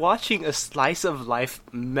 we're watching a slice of life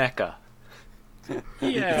mecha.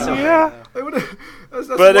 Yeah.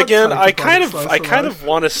 But again, I kind of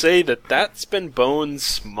want to say that that's been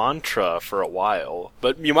Bones' mantra for a while.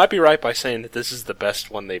 But you might be right by saying that this is the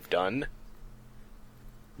best one they've done.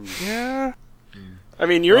 Yeah. I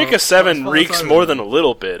mean, Eureka 7 as far as reeks I more remember. than a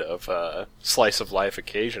little bit of slice of life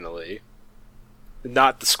occasionally.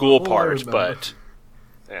 Not the school All I part, remember. but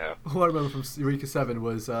yeah. All I remember from Eureka 7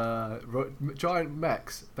 was giant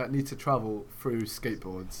mechs that need to travel through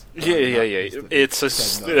skateboards. Yeah. It's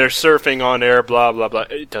said no. they're surfing on air, blah blah blah.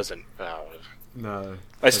 It doesn't. No.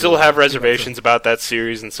 I still have reservations about that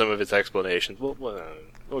series and some of its explanations.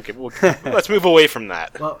 Okay, let's move away from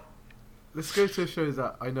that. Well, let's go to a show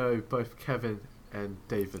that I know both Kevin and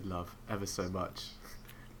David love ever so much.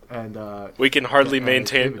 And We can hardly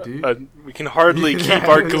maintain. David, do you? We can hardly keep Yeah,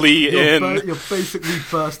 our glee you're in. you're basically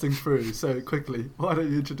bursting through so quickly. Why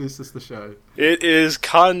don't you introduce us to the show? It is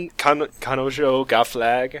Kanojo ga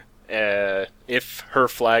flag. If her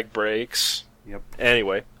flag breaks. Yep.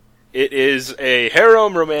 Anyway, it is a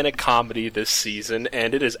harem romantic comedy this season,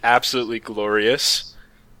 and it is absolutely glorious.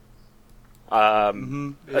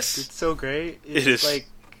 It's so great. It is. like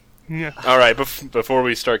Yeah. All right, before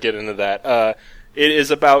we start getting into that, it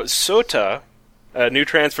is about Sota, a new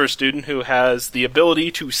transfer student who has the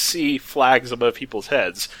ability to see flags above people's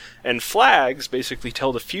heads. And flags basically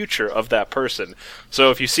tell the future of that person.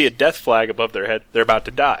 So if you see a death flag above their head, they're about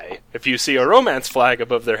to die. If you see a romance flag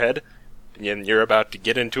above their head, then you're about to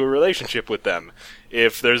get into a relationship with them.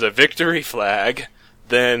 If there's a victory flag,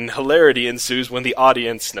 then hilarity ensues when the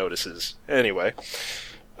audience notices. Anyway,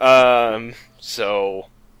 so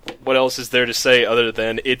what else is there to say other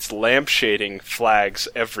than it's lampshading flags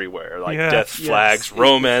everywhere, like Yeah. death Yes, flags, it's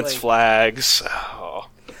romance like- flags. Oh.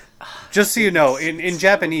 Just so you know, in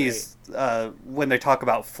Japanese, when they talk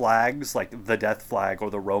about flags, like the death flag or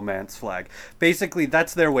the romance flag, basically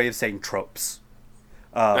that's their way of saying tropes.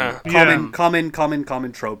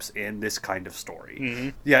 Common tropes in this kind of story. Mm-hmm.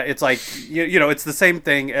 Yeah, it's like, you know, it's the same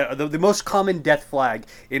thing. The most common death flag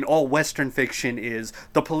in all Western fiction is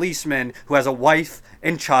the policeman who has a wife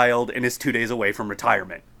and child and is 2 days away from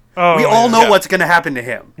retirement. Oh, We all yeah. know what's going to happen to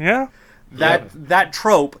him. Yeah. That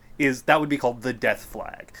trope that would be called the death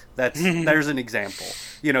flag. There's an example.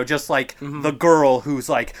 You know, just like the girl who's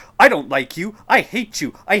like, I don't like you, I hate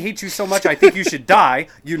you so much, I think you should die.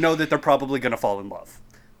 You know that they're probably gonna fall in love.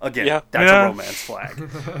 Again, Yeah. that's Yeah. a romance flag.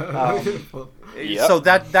 Yep. So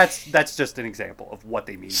that's just an example of what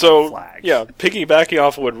they mean by So, flags. yeah, piggybacking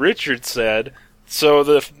off of what Richard said,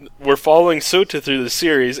 so we're following Sota through the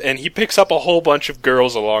series, and he picks up a whole bunch of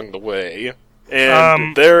girls along the way,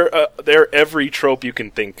 and they're every trope you can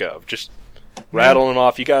think of. Just rattle them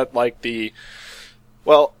off. You got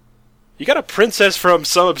you got a princess from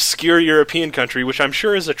some obscure European country, which I'm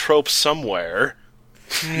sure is a trope somewhere.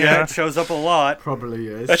 Yeah, it shows up a lot. Probably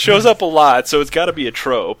is. That shows up a lot, so it's got to be a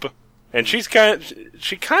trope. And she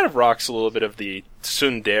kind of rocks a little bit of the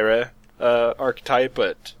tsundere archetype,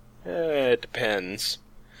 but it depends.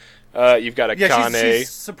 You've got a Kane. She's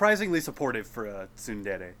surprisingly supportive for a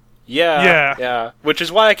tsundere. Yeah. Which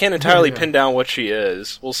is why I can't entirely pin down what she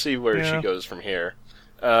is. We'll see where she goes from here.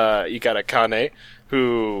 You got a Kane,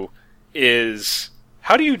 who is...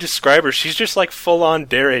 How do you describe her? She's just like full-on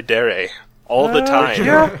dere all the time.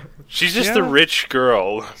 Yeah. She's just the rich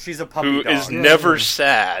girl. She's a puppy who dog. is never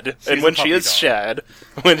sad. She's And when a she puppy is dog.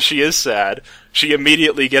 sad, she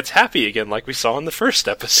immediately gets happy again, like we saw in the first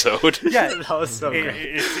episode. Yeah, That was so great.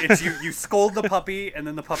 it's you scold the puppy, and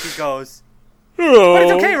then the puppy goes, Oh, "But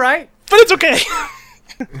it's okay, right?" But it's okay.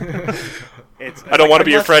 It's I don't want to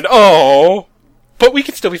be your friend. Oh, but we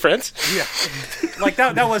can still be friends. Yeah, like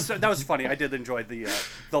that was funny. I did enjoy the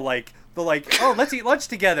oh, let's eat lunch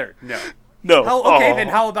together. No. Okay, Aw. then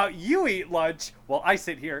how about you eat lunch while I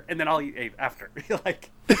sit here and then I'll eat after. like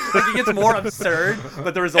it gets more absurd,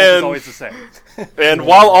 but the result is always the same. And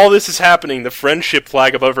while all this is happening, the friendship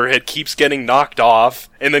flag above her head keeps getting knocked off,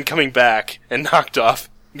 and then coming back, and knocked off,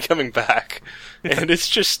 and coming back. And it's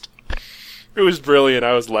just... It was brilliant.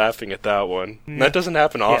 I was laughing at that one. That doesn't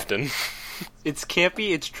happen often. It's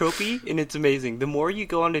campy, it's tropey, and it's amazing. The more you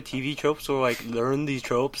go on to TV tropes or like learn these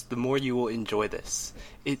tropes, the more you will enjoy this.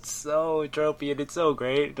 It's so tropey and it's so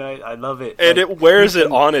great. And I love it. And Like, it wears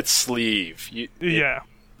it on its sleeve. It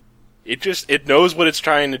knows what it's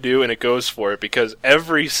trying to do, and it goes for it, because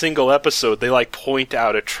every single episode they like point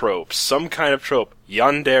out a trope, some kind of trope.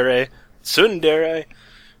 Yandere, tsundere,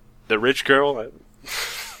 the rich girl, and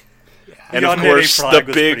of Yandere course flag the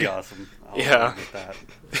was big pretty awesome. I'll yeah. admit that.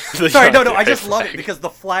 the Sorry, no, I Yandere just love it flag. because the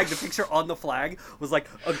picture on the flag was like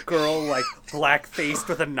a girl like black faced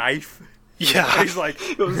with a knife. Yeah. And he's like,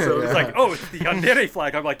 it's like, oh, it's the Yandere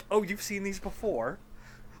flag. I'm like, oh, you've seen these before.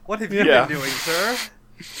 What have you Yeah. been doing, sir?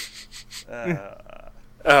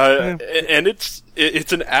 And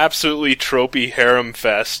it's an absolutely tropey harem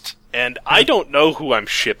fest, and I don't know who I'm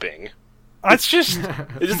shipping. It's just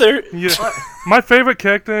is there? Yeah. My favorite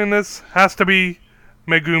character in this has to be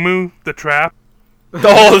Megumu, the trap.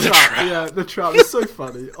 Oh, the trap. Yeah, the trap is so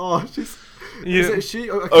funny. Oh, she's... Yeah. Is it she?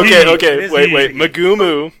 Oh, Okay, It is wait, he.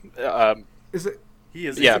 Megumu. Is it... He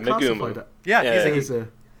is. Yeah, is it classified Megumu. as- Yeah, Yeah, he's a he. Is a...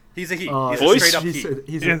 He's a he. Oh, He's Voice- a straight up he's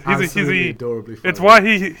he. he's Yeah, absolutely he. adorably funny. It's why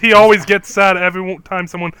he always gets sad every time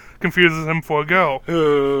someone confuses him for a girl.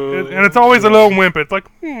 And it's always a little whimper. It's like,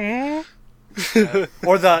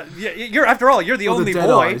 Or you're after all, you're the Or the only dead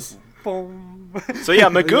boy. eyes. Boom. So yeah,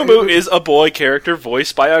 Megumu is a boy character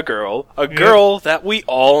voiced by a girl that we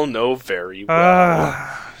all know very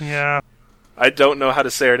well. yeah. I don't know how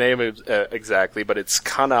to say her name exactly, but it's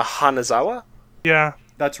Kana Hanazawa. Yeah.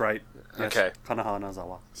 That's right. Yes. Okay.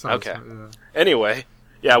 Kanahanazawa. Sounds Okay. like, yeah. Anyway,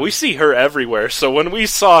 yeah, we see her everywhere. So when we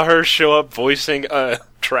saw her show up voicing a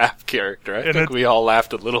trap character, I think we all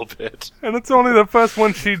laughed a little bit. And it's only the first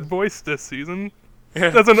one she voiced this season.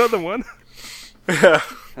 There's another one.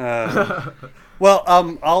 Well,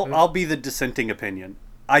 I'll be the dissenting opinion.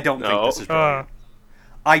 I don't think this is brilliant.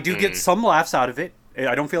 I do get some laughs out of it.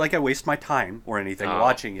 I don't feel like I waste my time or anything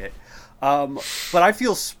watching it. But I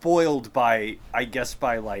feel spoiled by like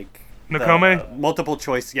Nokome? the multiple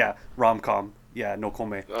choice, rom-com,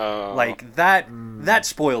 Nokome. Like that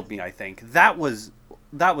spoiled me. I think that was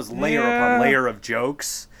layer upon layer of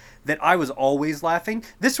jokes that I was always laughing.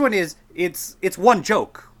 This one it's one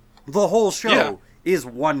joke. The whole show is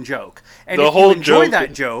one joke, and The if whole you enjoy joke-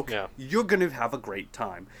 that joke, yeah. you're gonna have a great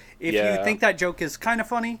time. If Yeah. you think that joke is kind of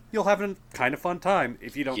funny, you'll have a kind of fun time.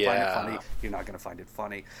 If you don't find it Yeah. funny, you're not gonna find it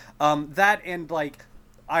funny. That and like,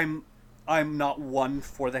 I'm not one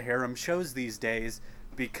for the harem shows these days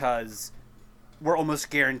because we're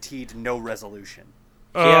almost guaranteed no resolution.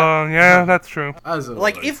 Yeah, that's true. As always.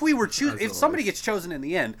 Like if we were if always. somebody gets chosen in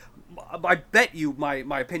the end, I bet you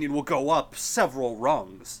my opinion will go up several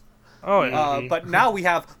rungs. Oh, yeah. But now we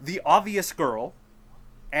have the obvious girl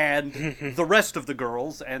and the rest of the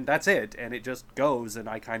girls, and that's it. And it just goes, and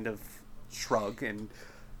I kind of shrug and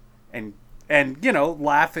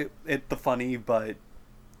laugh at the funny, but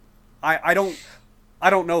I don't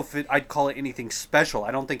know if I'd call it anything special. I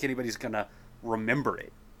don't think anybody's gonna remember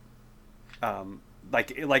it.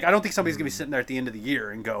 Like I don't think somebody's gonna be sitting there at the end of the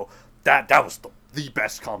year and go, that was the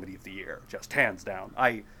best comedy of the year, just hands down.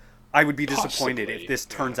 I would be disappointed Possibly, if this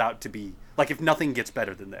turns out to be like, if nothing gets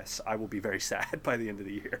better than this. I will be very sad by the end of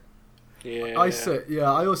the year. Yeah.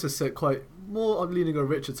 I also sit quite more. I'm leaning on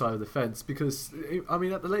Richard's side of the fence because I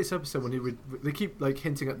mean, at the latest episode when they keep like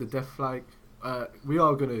hinting at the death flag we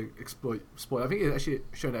are going to spoil. I think it actually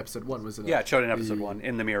shown in episode 1, wasn't it? Yeah, it showed in episode 1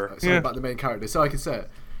 in the mirror. Sorry about the main character. So I can say it.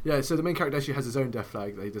 Yeah, so the main character actually has his own death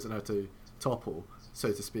flag that he doesn't have to topple,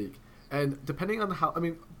 so to speak. And depending on how, I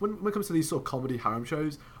mean, when it comes to these sort of comedy harem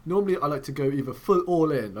shows, normally I like to go either full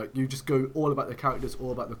all in, like you just go all about the characters,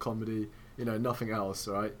 all about the comedy, nothing else,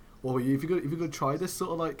 right? Or if you're going to try this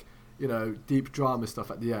sort of like, deep drama stuff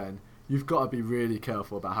at the end, you've got to be really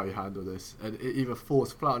careful about how you handle this. And it either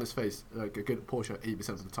falls flat on its face, like a good portion, 8%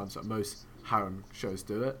 of the time, so most harem shows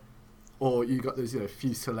do it. Or you got those,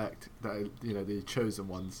 few select, that the chosen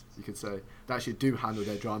ones, you could say, that actually do handle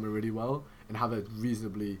their drama really well and have a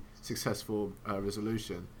reasonably successful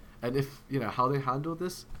resolution. And if, how they handle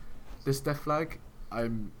this death flag,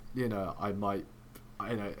 again,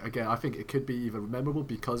 I think it could be either memorable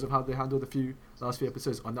because of how they handled the last few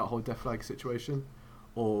episodes on that whole death flag situation,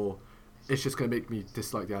 or it's just going to make me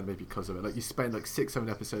dislike the anime because of it. Like, you spend like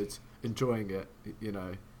 6-7 episodes enjoying it,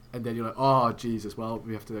 and then you're like, oh Jesus, well,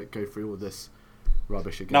 we have to go through all this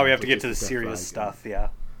rubbish again. Now we have to get to the serious stuff. Yeah,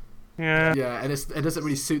 Yeah. and it doesn't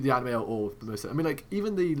really suit the anime at all. I mean, like,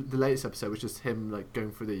 even the latest episode was just him like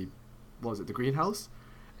going through the greenhouse,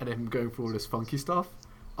 and him going through all this funky stuff.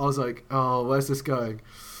 I was like, oh, where's this going?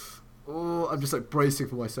 Oh, I'm just like bracing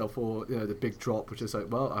for myself for the big drop, which is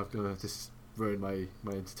like, well, I'm gonna just ruin my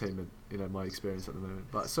entertainment, my experience at the moment.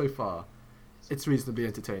 But so far, it's reasonably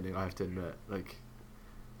entertaining. I have to admit, like,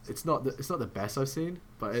 it's not the best I've seen,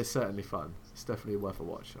 but it's certainly fun. It's definitely worth a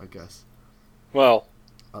watch, I guess. Well,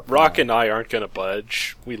 Rock and I aren't going to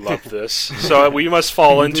budge. We love this. So we must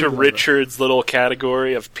fall into Richard's little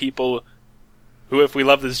category of people who, if we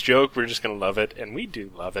love this joke, we're just going to love it. And we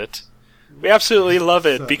do love it. We absolutely love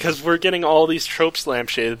it because we're getting all these tropes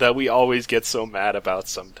lampshaded that we always get so mad about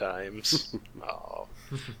sometimes. Oh,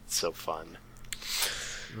 it's so fun.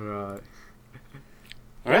 Right.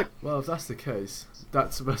 All right. Well, if that's the case,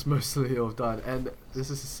 that's mostly all done. And this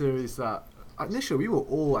is a series that initially we were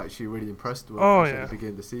all actually really impressed with at the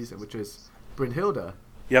beginning of the season, which is Brynhilde.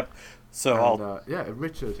 Yep. So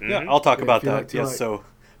Richard. Yeah, I'll talk about that. Like Yes. So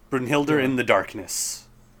Brynhilde in the darkness.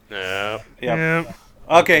 Yeah. Yep.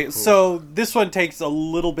 Okay, so this one takes a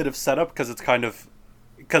little bit of setup because it's kind of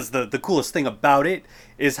the coolest thing about it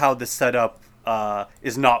is how the setup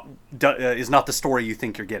is not the story you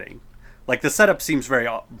think you're getting. Like, the setup seems very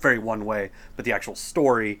very one way, but the actual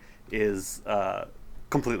story is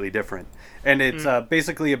completely different. And it's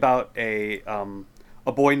basically about a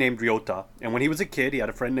boy named Ryota. And when he was a kid, he had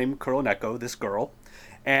a friend named Kuroneko, this girl,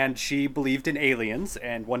 and she believed in aliens.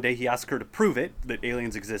 And one day he asked her to prove it, that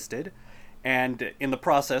aliens existed. And in the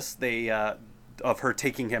process, of her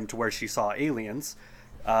taking him to where she saw aliens,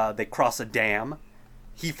 they cross a dam.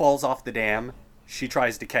 He falls off the dam. She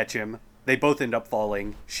tries to catch him. They both end up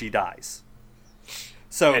falling. She dies.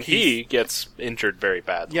 So and he gets injured very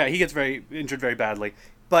badly. Yeah, he gets injured very badly.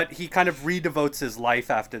 But he kind of redevotes his life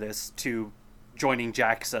after this to joining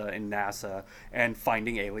JAXA and NASA and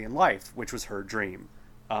finding alien life, which was her dream.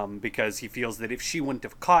 Because he feels that if she wouldn't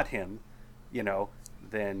have caught him,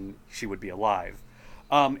 then she would be alive.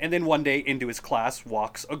 And then one day into his class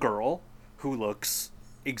walks a girl who looks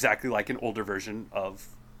exactly like an older version of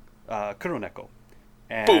Kuroneko.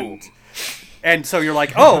 Boom. And so you're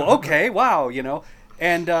like, oh, okay, wow,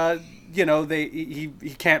 And,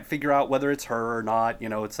 he can't figure out whether it's her or not.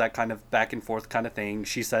 It's that kind of back and forth kind of thing.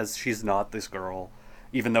 She says she's not this girl,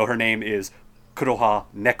 even though her name is Kuroha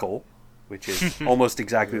Neko, which is almost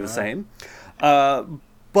exactly the same.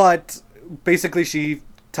 But basically she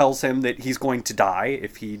tells him that he's going to die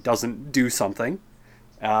if he doesn't do something.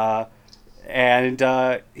 And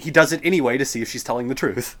he does it anyway to see if she's telling the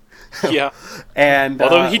truth. Yeah. And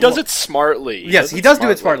although he does it smartly. Yes, he does do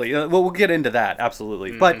it smartly. We'll get into that,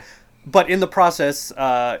 absolutely. Mm. But in the process,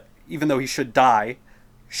 even though he should die,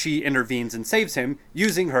 she intervenes and saves him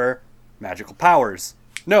using her magical powers.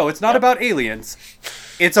 No, it's not about aliens.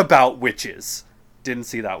 It's about witches. Didn't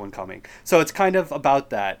see that one coming. So it's kind of about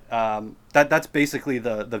that. That's basically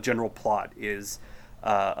the general plot is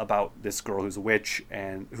about this girl who's a witch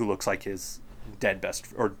and who looks like his dead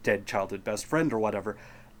childhood best friend or whatever.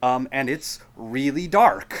 And it's really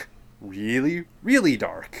dark, really, really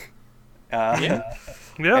dark. Yeah.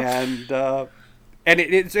 And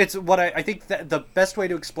it's what I think that the best way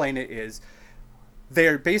to explain it is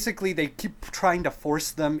they keep trying to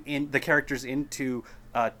force the characters into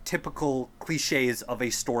typical cliches of a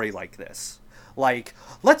story like this. Like,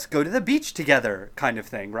 let's go to the beach together kind of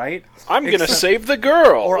thing, right? I'm going to save the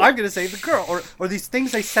girl. Or I'm going to save the girl. Or these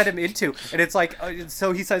things they set him into. And it's like,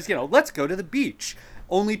 so he says, let's go to the beach.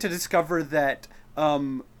 Only to discover that,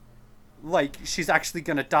 she's actually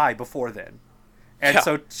going to die before then. And Yeah.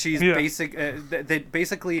 so she's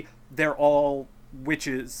basically they're all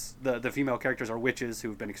witches. The female characters are witches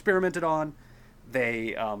who've been experimented on.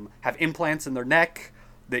 They have implants in their neck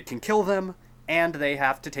that can kill them, and they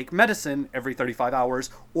have to take medicine every 35 hours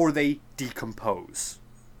or they decompose.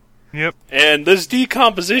 Yep. And this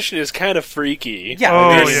decomposition is kind of freaky. Yeah,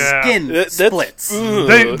 Oh, their yeah. skin splits.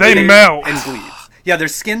 They melt. And bleeds. Yeah, their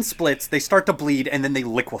skin splits, they start to bleed, and then they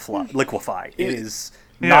liquefy. It is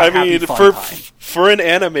not I happy mean, fun time. for an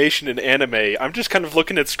animation in anime, I'm just kind of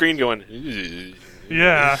looking at the screen going, "Ugh."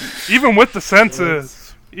 Yeah. Even with the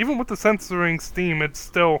censors, even with the censoring steam, it's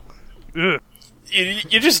still. Ugh.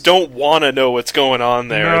 You just don't want to know what's going on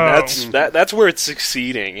there. No. And that's where it's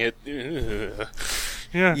succeeding. Ugh.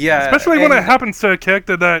 Yeah. Yeah, Especially when it and- happens to a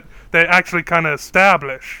character that they actually kind of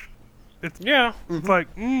establish. Yeah. It's like,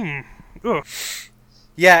 ugh.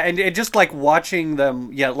 Yeah, and it just like watching them.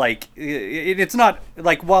 Yeah, like it's not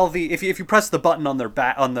like while if you press the button on their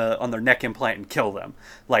on their neck implant and kill them,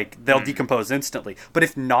 like they'll decompose instantly. But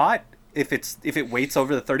if not, if it waits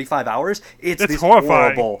over the 35 hours, it's this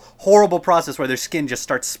horrifying. horrible process where their skin just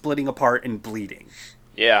starts splitting apart and bleeding.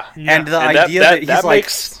 Yeah. And the And idea that he's that like,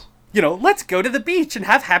 makes... let's go to the beach and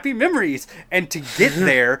have happy memories. And to get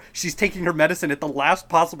there, she's taking her medicine at the last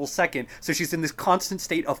possible second, so she's in this constant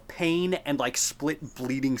state of pain and like split,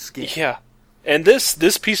 bleeding skin. Yeah. And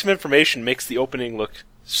this piece of information makes the opening look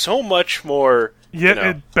so much more... Yeah,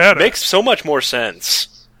 it better. Makes so much more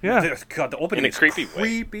sense. Yeah. God, the opening In a is creepy way.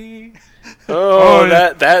 creepy. Oh,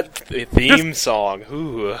 yeah. that theme song.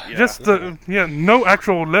 Ooh. Just no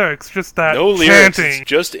actual lyrics, just that No lyrics, chanting. it's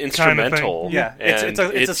just kind of instrumental. thing. Yeah, And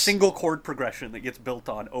it's a single chord progression that gets built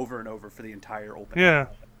on over and over for the entire opening. Yeah,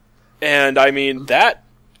 And I mean, that,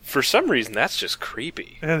 for some reason, that's just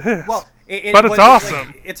creepy. it is. Well, But it's awesome.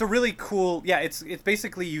 Like, it's a really cool. Yeah, it's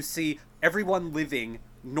basically you see everyone living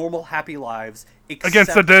normal, happy lives except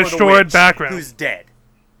Against the for the destroyed witch background. who's dead.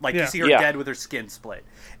 Like Yeah. you see her Yeah. dead with her skin split,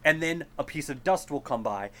 and then a piece of dust will come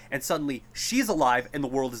by, and suddenly she's alive, and the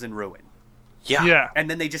world is in ruin. yeah. And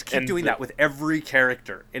then they just keep And doing the- that with every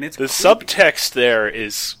character, and it's The creepy. subtext there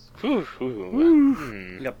is...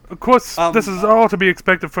 Yep. Of course, this is uh, all to be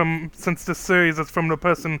expected since this series is from the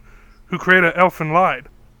person who created Elf and Lied.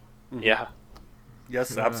 Yeah.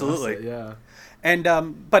 Yes, Yeah, absolutely. that's it, yeah.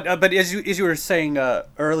 And but as you were saying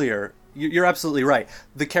earlier, you're absolutely right.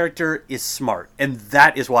 The character is smart, and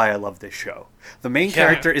that is why I love this show. The main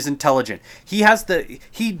character is intelligent. He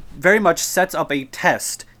very much sets up a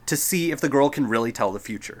test to see if the girl can really tell the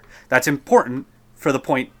future. That's important for the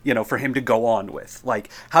point, for him to go on with. Like,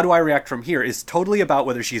 how do I react from here is totally about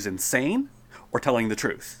whether she's insane or telling the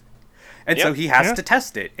truth. And so Yep. he has Yeah. to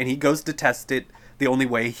test it, and he goes to test it the only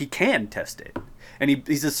way he can test it. And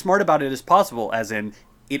he's as smart about it as possible, as in,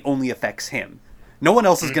 it only affects him. No one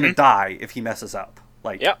else is going to die if he messes up.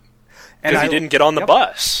 Like, Yep. and Because he didn't get on the yep,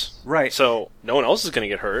 bus. Right. So no one else is going to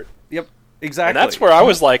get hurt. Yep, exactly. And that's where I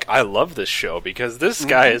was like, I love this show, because this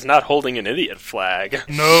guy is not holding an idiot flag.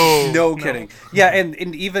 No kidding. Yeah, and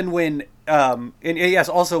even when, and yes,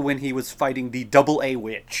 also when he was fighting the Double A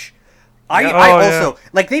Witch. I Oh, also,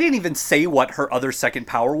 like, they didn't even say what her other second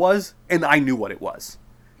power was, and I knew what it was.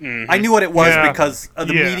 I knew what it was Yeah. because of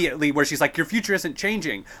Yeah. immediately where she's like, your future isn't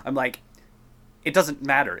changing. I'm like, it doesn't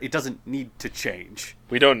matter. It doesn't need to change.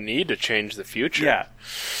 We don't need to change the future. Yeah.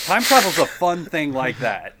 Time travel's a fun thing like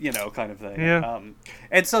that, kind of thing. Yeah.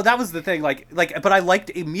 And so that was the thing, but I liked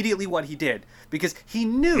immediately what he did, because he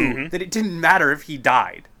knew that it didn't matter if he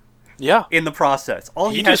died Yeah. in the process. All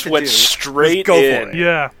he, He had just to went do straight was go in. for it.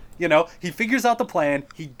 Yeah. He figures out the plan,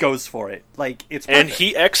 he goes for it. Like, it's And perfect.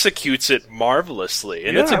 he executes it marvelously,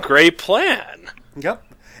 and it's a Yeah. great plan. Yep.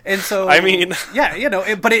 And so I mean- yeah,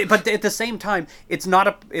 but at the same time, it's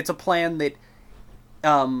a plan that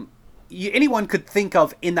anyone could think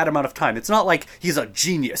of in that amount of time. It's not like he's a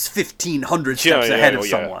genius 1,500 steps ahead of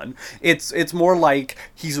someone. It's more like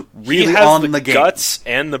he's really He has on the game. guts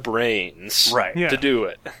and the brains Right. Yeah. to do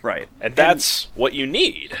it. Right. And that's what you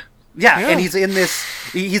need. Yeah, Yeah. and he's in this.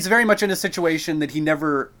 He's very much in a situation that he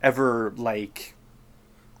never ever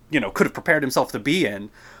could have prepared himself to be in,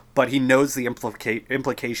 but he knows the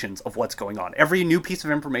implications of what's going on. Every new piece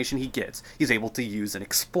of information he gets, he's able to use and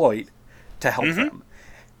exploit to help them.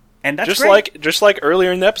 And that's great. Just like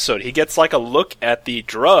earlier in the episode, he gets like a look at the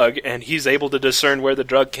drug, and he's able to discern where the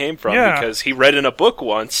drug came from Yeah. because he read in a book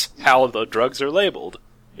once how the drugs are labeled.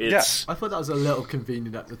 It's I thought that was a little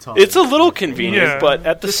convenient at the time. it's a little convenient, Yeah. but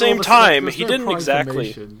at the Just same all of a sudden, time, there's he no didn't prior exactly.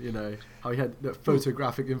 information, you know, how he had that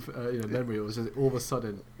photographic memory. It was just, all of a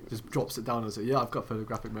sudden just drops it down and says, "Yeah, I've got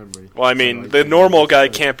photographic memory." Well, I So, mean, like, the you know, normal guy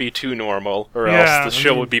so- can't be too normal, or Yeah. else the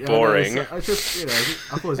show would be boring. I just, you know, I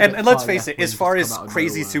thought it was a And, bit and let's far face left it, when as it far just as come out of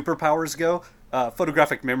crazy nowhere. superpowers go,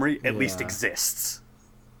 photographic memory at least Yeah. exists.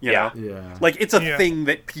 You Yeah. know? Yeah. Like, it's a Yeah. thing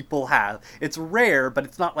that people have. It's rare, but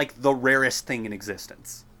it's not like the rarest thing in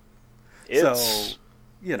existence. It's So,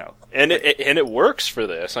 you know. and it works for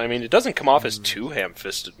this. I mean, it doesn't come off as too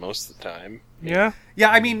ham-fisted most of the time. Yeah. Yeah,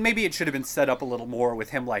 I mean, maybe it should have been set up a little more with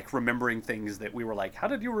him, like, remembering things that we were like, how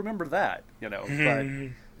did you remember that? You know, but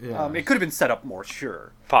Yeah. it could have been set up more,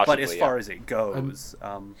 sure. Possibly, but as yeah. far as it goes,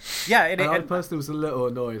 yeah, And I and personally was a little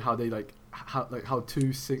annoyed how they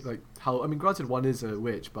I mean, granted one is a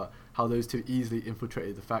witch, but how those two easily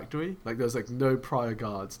infiltrated the factory. Like there was like no prior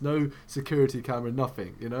guards, no security camera,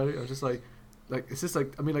 nothing. You know, I was just like it's just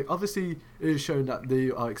like, I mean, like obviously it is shown that they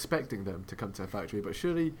are expecting them to come to a factory, but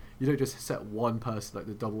surely you don't just set one person, like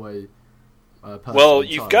the double A person. Well,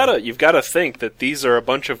 inside. you've gotta think that these are a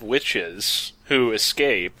bunch of witches who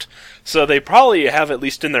escaped, so they probably have at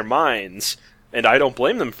least in their minds, and I don't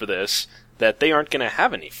blame them for this, that they aren't gonna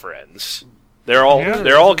have any friends. They're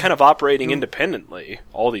all kind of operating independently.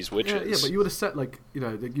 All these witches. Yeah, but you would have set like, you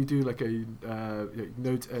know, like you do like a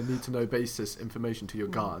need to know basis information to your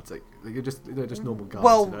guards. Like they're just normal guards.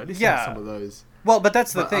 Well, you know? At least yeah. some of those. well, but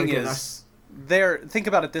that's the But thing again, is, think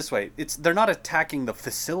about it this way: they're not attacking the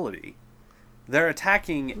facility; they're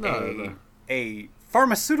attacking No. a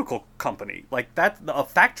pharmaceutical company, like a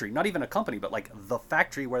factory, not even a company, but like the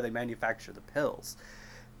factory where they manufacture the pills.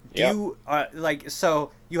 Yep.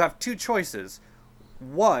 So you have two choices.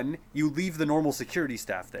 One, you leave the normal security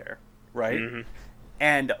staff there, right? Mm-hmm.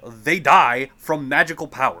 And they die from magical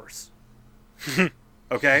powers.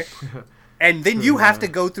 Okay? And then you have to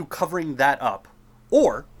go through covering that up.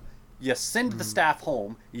 Or you send the staff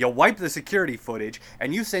home, you wipe the security footage,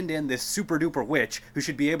 and you send in this super duper witch who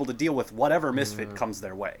should be able to deal with whatever misfit comes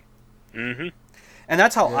their way. Mm-hmm. And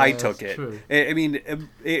that's how I that's took it. true. I mean,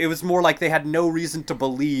 it was more like they had no reason to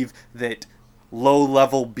believe that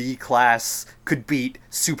low-level B-class could beat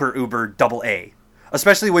super uber double A.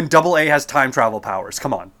 Especially when double A has time travel powers.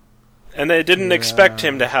 Come on. And they didn't expect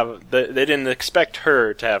him to have. They didn't expect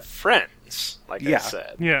her to have friends, like I Yeah.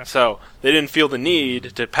 said. Yeah. So they didn't feel the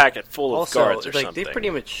need to pack it full of Also, guards or like something. they pretty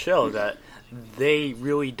much show that they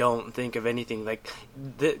really don't think of anything. Like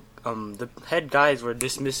the head guys were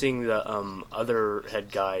dismissing the other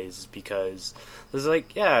head guys because it was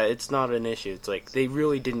like, yeah, it's not an issue. It's like they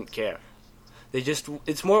really didn't care.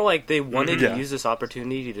 It's more like they wanted Yeah. to use this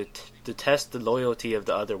opportunity to test the loyalty of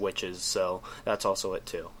the other witches. So that's also it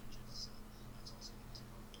too.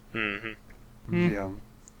 Mm-hmm. Yeah.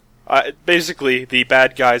 Basically, the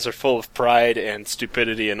bad guys are full of pride and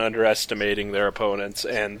stupidity and underestimating their opponents,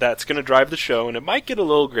 and that's going to drive the show, and it might get a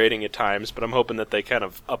little grating at times, but I'm hoping that they kind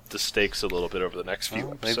of up the stakes a little bit over the next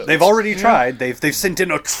few episodes. They've already tried. They've sent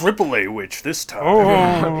in a AAA witch this time.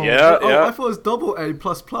 Oh. Yeah, Oh, yeah. I thought it was double A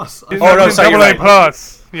plus plus. It's Oh, no, double sorry, you're A right.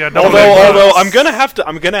 plus. Yeah, double A plus. Although I'm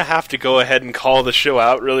gonna have to go ahead and call the show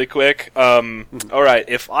out really quick. All right,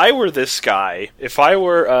 if I were this guy, if I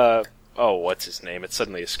were what's his name? It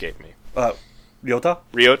suddenly escaped me. Ryota?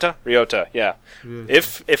 Ryota, yeah.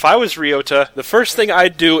 If I was Ryota, the first thing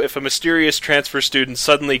I'd do if a mysterious transfer student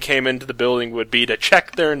suddenly came into the building would be to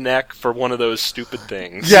check their neck for one of those stupid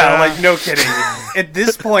things. Yeah, like, no kidding. At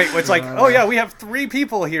this point, it's like, oh yeah, we have 3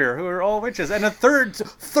 people here who are all witches, and a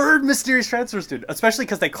third mysterious transfer student, especially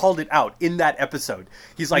because they called it out in that episode.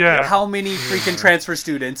 He's like, Yeah. how many freaking transfer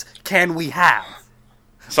students can we have?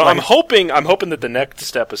 So I'm hoping that the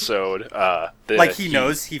next episode, He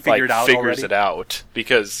knows, he figured out figures already. it out,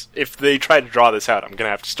 because if they try to draw this out, I'm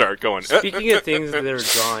gonna have to start going. Speaking of things that are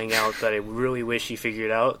drawing out that I really wish he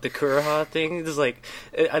figured out, the Kuroha thing is like,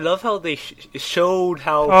 I love how they showed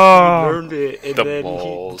how he learned it, and The then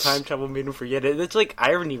moles. time travel made him forget it. It's like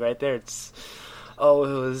irony right there. It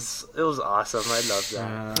was awesome. I love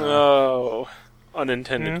that. Oh,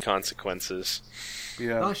 unintended consequences.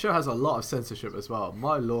 Yeah. That show has a lot of censorship as well.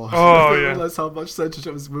 My lord. Oh, I didn't yeah. realize how much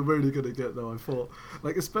censorship we're really going to get, though, I thought.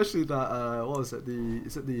 Like, especially that, what was it?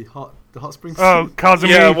 Is it the hot spring Oh, scene? Kazumi.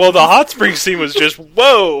 Yeah, well, the hot spring scene was just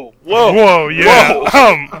whoa, Whoa, yeah. whoa.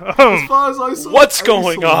 As far as I saw, What's I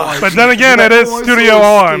only going saw on? one. But then again, it is All I Studio saw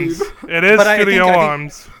was Arms. Steve. It is But I Studio think-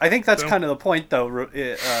 Arms. I think that's So- kind of the point, though,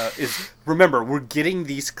 is remember, we're getting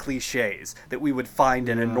these cliches that we would find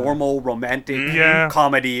in a normal romantic Yeah.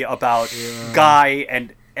 comedy about guy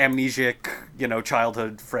and amnesiac,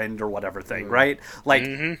 childhood friend or whatever thing, right? Like,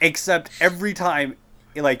 except every time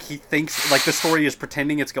like he thinks like the story is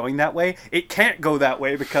pretending it's going that way, it can't go that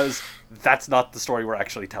way because that's not the story we're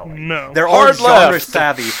actually telling. No. They're all Hard genre left.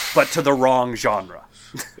 savvy, but to the wrong genre.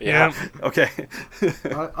 Yeah. Okay.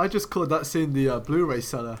 I just called that scene the Blu-ray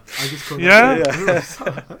seller. I just called Yeah. that the Blu-ray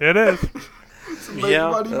seller. It is. Make Yeah.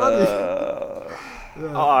 money.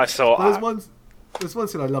 So But there's one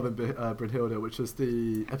scene I love in Brynhilde, which is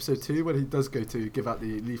the episode 2 when he does go to give out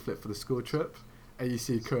the leaflet for the school trip, and you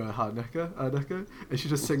see Kura Haneke, and she's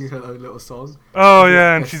just singing her own little song. Oh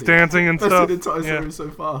yeah, and Best she's scene. dancing and Best stuff. scene entire Yeah. series so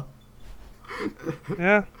far.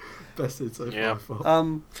 Yeah. Best scene so Yeah. far.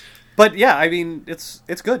 But yeah, I mean, it's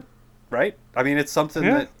good, right? I mean, it's something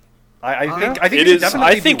Yeah. that I think it you should is. definitely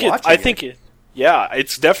I think be it. watching I think it. Yeah,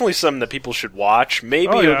 it's definitely something that people should watch. Maybe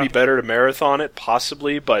Oh, it would yeah. be better to marathon it,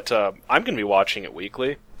 possibly, but I'm going to be watching it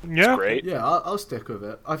weekly. Yeah. It's great. Yeah, I'll stick with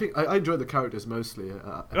it. I think I enjoy the characters mostly. If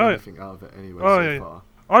yeah. anything out of it anyway Oh, so yeah. far.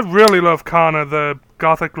 I really love Kana, the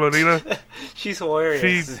gothic Lolita. She's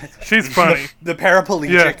hilarious. She's funny. the paraplegic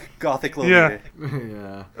Yeah. gothic Lolita.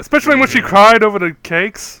 Yeah. Especially when she cried over the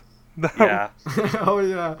cakes. Yeah. Oh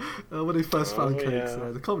yeah. When he first found cakes, yeah.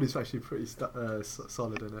 the comedy's actually pretty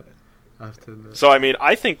solid in it. I have to admit. So I mean,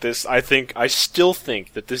 I still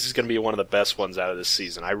think that this is going to be one of the best ones out of this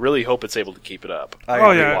season. I really hope it's able to keep it up. I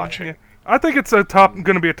Oh agree. yeah, watching. yeah. I think it's going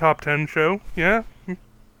to be a top 10 show. Yeah.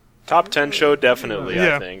 Top 10 show, definitely.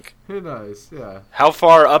 Yeah. I think. Who knows? Yeah. How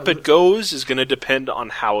far up it goes is going to depend on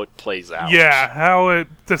how it plays out. Yeah, how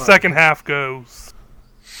the second half goes.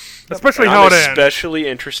 Especially And how I'm it ends. especially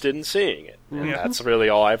interested in seeing it. And Yeah. that's really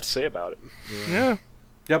all I have to say about it. Yeah.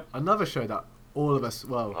 Another show that all of us,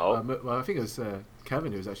 Oh. I think it was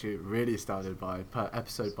Kevin who was actually really astounded by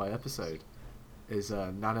episode, is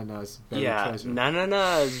Nanana's Buried Yeah, Treasure.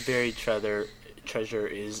 Nanana's Buried Treasure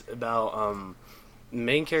is about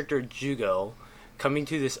main character Jugo coming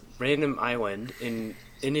to this random island. In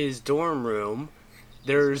his dorm room,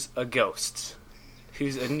 there's a ghost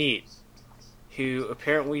who's a NEET who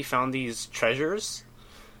apparently found these treasures.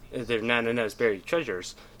 They're Nanana's buried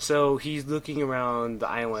treasures. So he's looking around the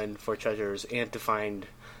island for treasures and to find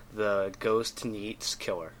the ghost NEET's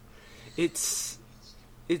killer. It's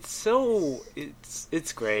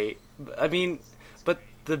great. I mean, but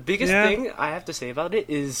the biggest Yeah. thing I have to say about it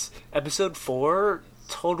is episode 4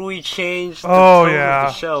 totally changed the Oh, tone yeah.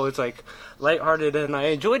 of the show. It's like lighthearted, and I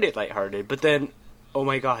enjoyed it lighthearted. But then, oh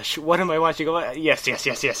my gosh, what am I watching? Oh, yes.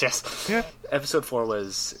 Yeah. Episode 4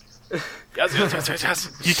 was. Yes.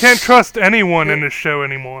 You can't trust anyone in this show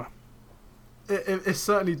anymore. It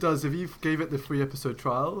certainly does. If you gave it the 3-episode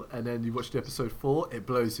trial and then you watched the episode 4, it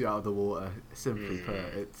blows you out of the water. Simply put,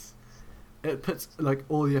 it puts like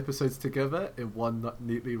all the episodes together in one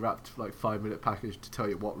neatly wrapped like 5-minute package to tell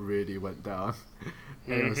you what really went down.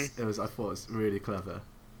 It was I thought it was really clever.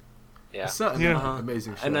 Yeah. It's certainly Yeah. an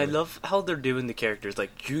amazing show. And I love how they're doing the characters.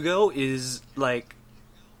 Like, Jugo is like.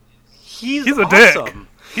 He's a awesome. dick.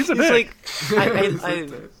 He's a He's dick. like, He's a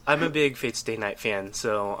dick. I'm a big Fate Stay Night fan,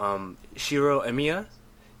 so Shiro Emiya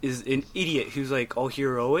is an idiot who's like all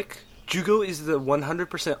heroic. Jugo is the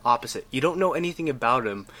 100% opposite. You don't know anything about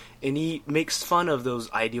him, and he makes fun of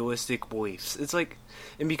those idealistic beliefs. It's like,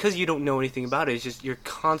 and because you don't know anything about it, it's just you're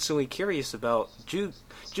constantly curious about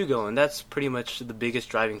Jugo, and that's pretty much the biggest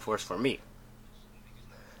driving force for me.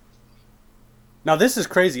 Now this is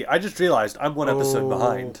crazy. I just realized I'm one episode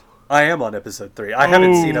behind. I am on episode 3. I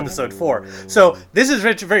haven't seen episode 4. So this is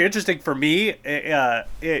very interesting for me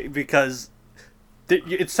because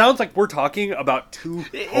it sounds like we're talking about two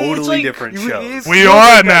totally different shows. We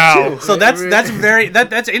are now. So that's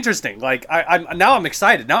interesting. Like I'm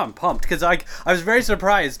excited. Now I'm pumped because I was very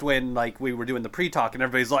surprised when like we were doing the pre-talk and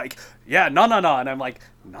everybody's like, yeah, no, and I'm like,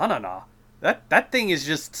 no. That thing is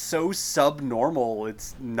just so subnormal.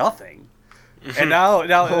 It's nothing. And now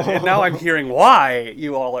I'm hearing why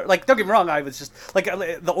you all are like. Don't get me wrong. I was just like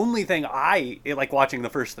the only thing I like watching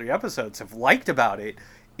the first 3 episodes have liked about it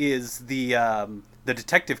is the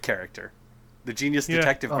detective character, the genius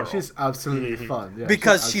detective girl. Oh, she's absolutely fun. Yeah,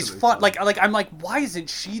 Because she's fun. absolutely Like I'm like, why isn't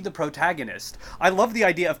she the protagonist? I love the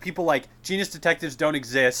idea of people like genius detectives don't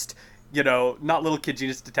exist. You know, not little kid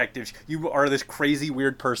genius detectives. You are this crazy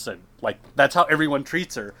weird person. Like that's how everyone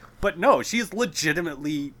treats her. But no, she's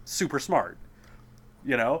legitimately super smart.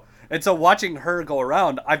 You know? And so watching her go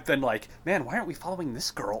around, I've been like, man, why aren't we following this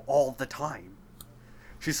girl all the time?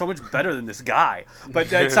 She's so much better than this guy.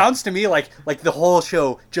 But it sounds to me like the whole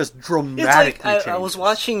show just dramatically It's like I changes. was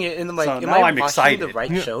watching it and I'm like, So am now I I'm watching excited. the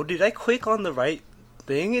right show? Did I click on the right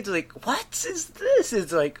thing? It's like, what is this?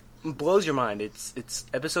 It's like blows your mind. It's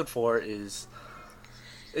episode 4 is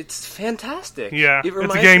it's fantastic. Yeah, it it's a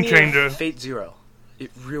reminds game me changer. of Fate Zero. It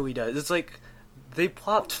really does. It's like They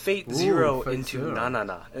plopped Fate Ooh, Zero Fate into Zero. Na Na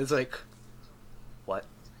Na. It's like, what?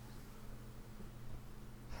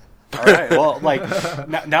 All right. Well, like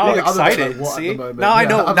now I'm Yeah, I'm like, excited. what at See, the moment? now I Yeah,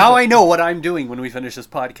 know. I'm Now like- I know what I'm doing when we finish this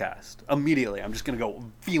podcast. Immediately, I'm just gonna go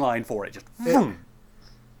beeline for it. Just boom.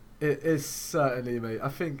 It is certainly, mate. I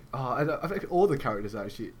think I think all the characters are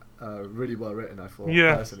actually really well written. I thought,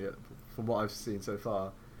 Yeah. personally, from what I've seen so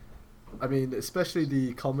far. I mean, especially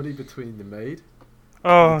the comedy between the maid,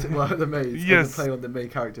 Oh, the maids, yes. and the play on the main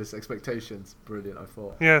character's expectations. Brilliant, I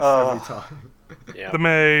thought. yes. Every time. Yeah. The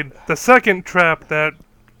maid. The second trap that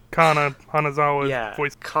Kana Hanazawa Yeah,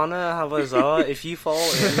 voiced. Kana Hawazawa, if you follow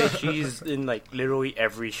anime, she's in like literally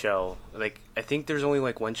every show. Like, I think there's only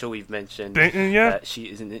like one show we've mentioned Yeah. that she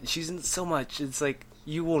isn't in. She's in so much. It's like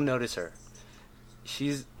you will notice her.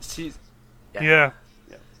 She's Yeah.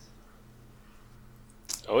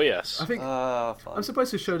 Oh yes. I think Fun. I'm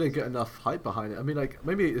surprised the show didn't get enough hype behind it. I mean, like,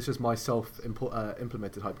 maybe it's just my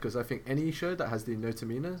implemented hype, because I think any show that has the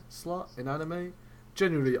Notamina slot in anime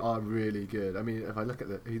generally are really good. I mean, if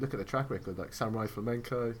you look at the track record, like Samurai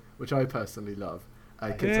Flamenco, which I personally love,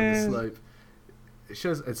 Kids on the Yeah. Slope, it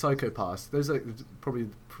shows, and Psycho Pass. Those are probably,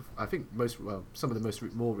 I think, some of the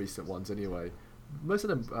more recent ones anyway. Most of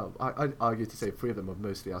them, I'd argue to say 3 of them are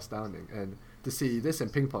mostly outstanding, and to see this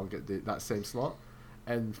and Ping Pong get that same slot.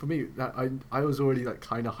 And for me, I was already like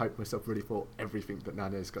kind of hyped myself really for everything that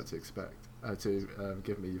Nana's got to expect to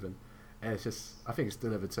give me even, and it's just, I think it's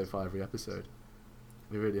delivered so far every episode.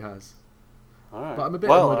 It really has. All right. But I'm a bit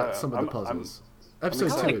Well, annoyed at some of the I'm- puzzles. Episode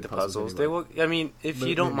excited. I 2 like had the puzzles. They anyway. look. I mean, if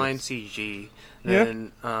you don't mind Limits. CG, Yeah.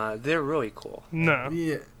 then they're really cool. No.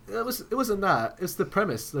 Yeah, it wasn't that. It's the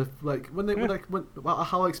premise. Like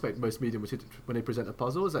how I expect most medium when they present a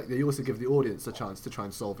puzzle is like they also give the audience a chance to try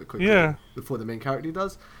and solve it quickly Yeah. before the main character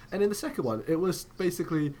does. And in the second one, it was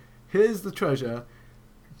basically, here's the treasure,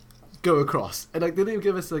 go across, and like they didn't even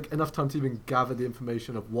give us like enough time to even gather the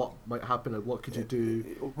information of what might happen and what could you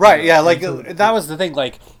do. Right, yeah, like until- that was the thing.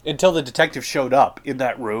 Like until the detective showed up in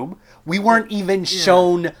that room, we weren't even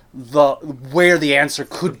shown where the answer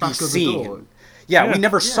could be back of the seen. door. Yeah, Yeah. we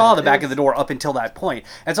never saw the it back was- of the door up until that point,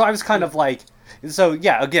 and so I was kind of like, so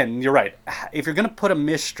yeah, again, you're right. If you're gonna put a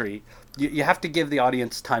mystery, you have to give the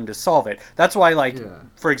audience time to solve it. That's why, like, Yeah.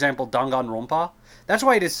 for example, Danganronpa. That's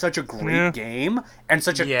why it is such a great Yeah. game and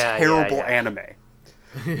such a Yeah, terrible yeah. anime.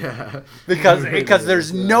 Yeah, Because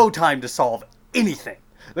there's yeah. no time to solve anything.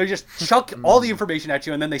 They just chuck all the information at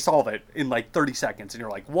you and then they solve it in like 30 seconds and you're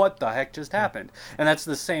like, what the heck just happened? And that's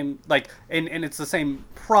the same, like, and it's the same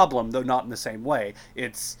problem, though not in the same way.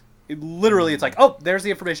 It's like, oh, there's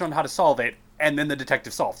the information on how to solve it, and then the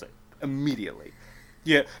detective solves it immediately.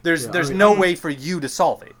 Yeah, there's Yeah, I mean- no way for you to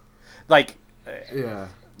solve it. Like, yeah.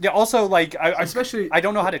 yeah, also, like, Especially- I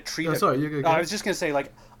don't know how to treat Oh, it. sorry, you go. I was just going to say,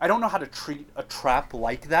 like, I don't know how to treat a trap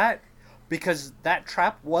like that, because that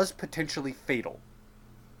trap was potentially fatal.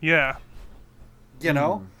 Yeah. You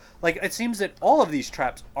know? Like, it seems that all of these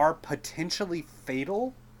traps are potentially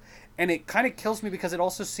fatal, and it kind of kills me because it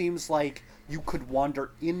also seems like you could wander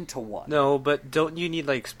into one. No, but don't you need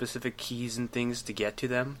like specific keys and things to get to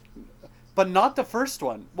them? But not the first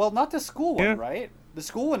one. Well, not the school one, Yeah. right? The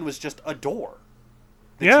school one was just a door.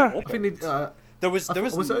 that Yeah. you I think opened. There was it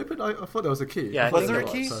open? I thought there was a key. Yeah, I I thought think there was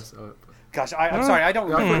a key? first, Gosh, I'm sorry, I don't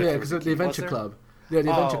Yeah, I remember. thought, if yeah, there because was a the key, was Adventure there? Club. Yeah, the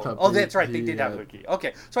Adventure Club. Oh, that's right. They the, did have a key.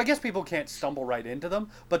 Okay, so I guess people can't stumble right into them.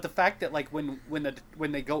 But the fact that like when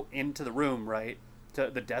they go into the room, right, to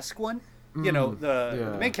the desk one, you know,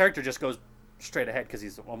 the main character just goes straight ahead because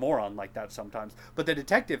he's a moron like that sometimes. But the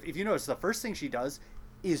detective, if you notice, the first thing she does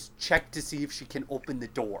is check to see if she can open the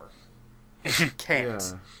door, and she can't.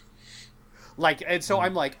 Yeah. Like, and so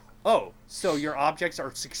I'm like, oh, so your objects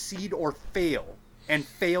are succeed or fail, and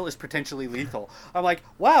fail is potentially lethal. I'm like,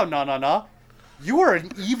 wow, no. You were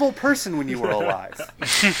an evil person when you were alive.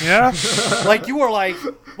 Yeah. Like, you were like,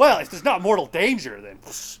 well, if there's not mortal danger, then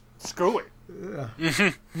screw it.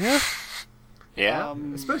 Yeah. Yeah.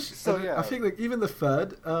 Especially, So, yeah. I think like even the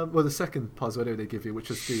third, the second puzzle they gave you, which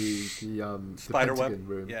was the Spider Pentagon web.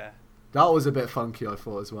 room. Yeah. That was a bit funky, I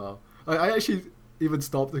thought as well. I actually even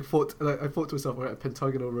stopped. I thought to myself, we're at a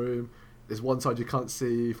pentagonal room. There's one side you can't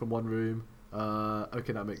see from one room.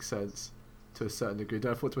 Okay, that makes sense to a certain degree.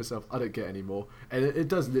 Then I thought to myself, I don't get any more. And it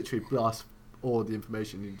does literally blast all the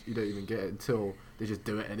information. You don't even get it until they just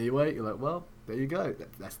do it anyway. You're like, well, there you go.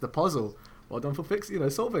 That's the puzzle. Well done for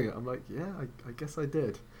solving it. I'm like, yeah, I guess I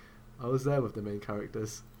did. I was there with the main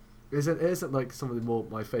characters. It isn't like some of the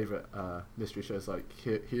my favourite mystery shows like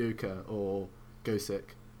Hyuka or Gosek.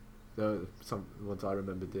 They're some ones I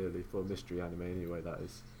remember dearly for mystery anime anyway, that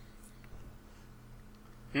is.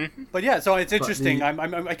 But yeah, so it's interesting.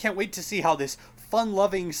 the- I can't wait to see how this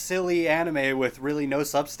fun-loving, silly anime with really no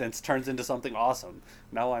substance turns into something awesome.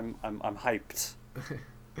 Now I'm hyped.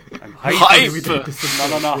 I'm hyped. Hype! We don't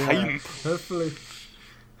disappoint. No, Yeah. hype.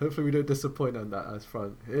 Hopefully we don't disappoint on that as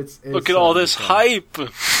front. It's Look at all this certainly hype.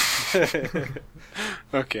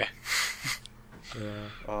 Okay. fun.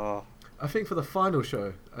 Yeah. I think for the final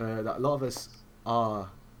show that a lot of us are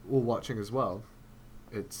all watching as well,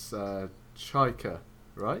 it's Chaika,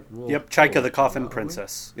 right? Yep, Chaika the Coffin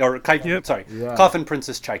Princess. Or sorry, Yeah. Coffin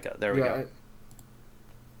Princess Chaika. There we Yeah, go.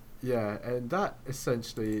 yeah, and that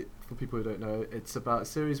essentially, for people who don't know, it's about a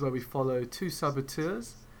series where we follow two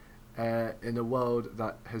saboteurs in a world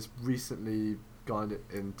that has recently gone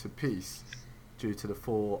into peace due to the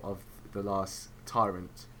fall of the last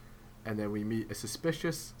tyrant. And then we meet a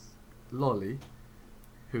suspicious lolly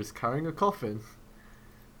who's carrying a coffin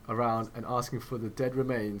around and asking for the dead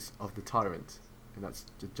remains of the tyrant. And that's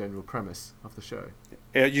the general premise of the show.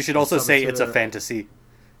 You should also say it's a saboteur- fantasy,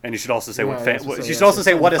 and you should also say Yeah, what. that's what You I'm should saying, also yeah,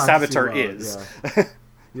 say it's what a in a fantasy saboteur world, is.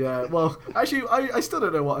 Yeah, well, actually, I still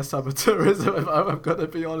don't know what a saboteur is. If I'm gonna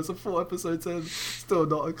be honest, I'm 4 episodes in, still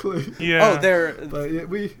not a clue. Yeah. Oh, they're But yeah,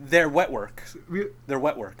 they're wetworks. we They're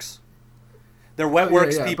wetworks. They're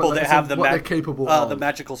wetworks yeah, people but that as have in the what they're capable of. the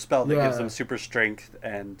magical spell that gives Yeah. them super strength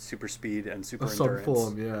and super speed and super of some endurance.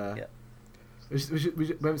 form, yeah. Yeah. We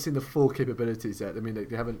haven't seen the full capabilities yet. I mean,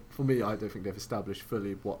 they haven't. For me, I don't think they've established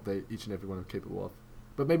fully what each and every one are capable of.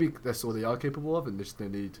 But maybe that's all they are capable of, and there's no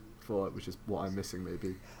need for it, which is what I'm missing,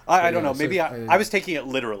 maybe. I But don't yeah, know. so, Maybe I was taking it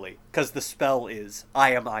literally because the spell is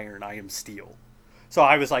I am iron, I am steel. So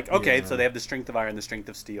I was like, okay, Yeah. so they have the strength of iron, the strength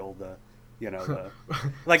of steel, the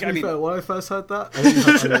like To I be mean, fair, when I first heard that, I only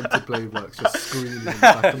had Unlimited Blade Works just screaming in the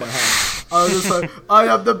back of my head. I was just like, I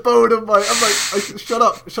am the bone of my... I'm like, shut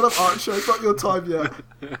up, Archer, it's not your time yet.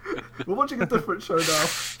 We're watching a different show now.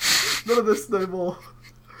 None of this no more.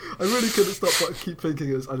 I really couldn't stop but keep thinking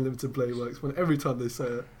it was Unlimited Blade Works when every time they say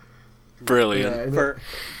it. Brilliant. Yeah, and for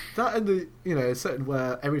that and the, a certain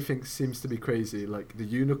where everything seems to be crazy, like the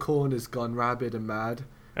unicorn has gone rabid and mad.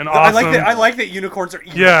 And I awesome. like that unicorns are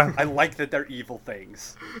evil. Yeah. I like that they're evil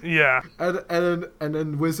things. Yeah. And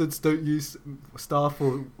then wizards don't use staff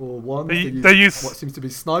or wands. They use what seems to be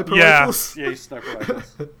sniper Yeah. rifles. Yeah, you sniper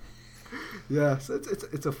rifles. Yeah, so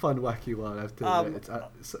it's a fun, wacky one. I have to admit.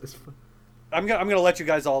 It's fun. I'm gonna let you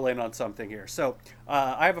guys all in on something here. So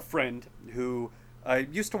I have a friend who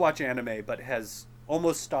used to watch anime, but has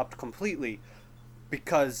almost stopped completely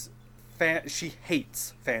because she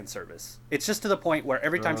hates fan service. It's just to the point where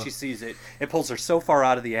every time she sees it, it pulls her so far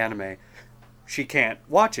out of the anime, she can't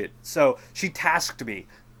watch it. So she tasked me,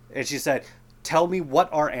 and she said, "Tell me what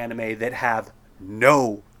are anime that have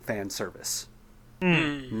no fan service."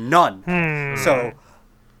 None. So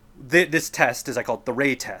this test is, I call it the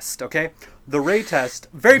Ray test. Okay, the Ray test.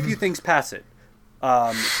 Very few things pass it.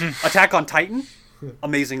 Attack on Titan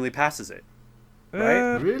amazingly passes it.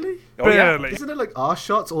 Right? Really? Oh yeah. barely. Isn't it like R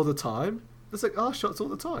shots all the time? There's like R shots all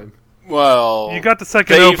the time. Well, You got the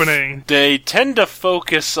second opening. They tend to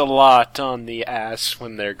focus a lot on the ass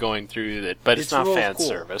when they're going through it, but it's not real fan cool.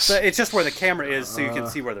 service. But it's just where the camera is, so you can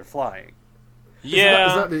see where they're flying. Yeah,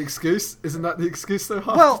 Is that the excuse? Isn't that the excuse though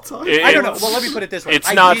half Well, the time? I don't know. Well, let me put it this way: It's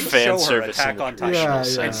I not did fan show her service in Attack the on Titan, Yeah,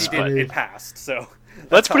 traditional yeah. and she sense, did. but It passed. So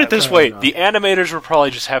let's put it this fair way: enough. the animators were probably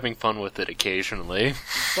just having fun with it occasionally.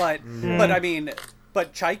 But I mean,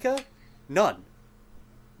 but Chaika, none.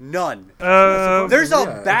 There's a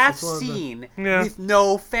Yeah, bath it's one of the- scene Yeah. with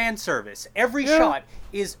no fan service. Every Yeah. shot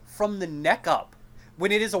is from the neck up.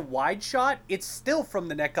 When it is a wide shot, it's still from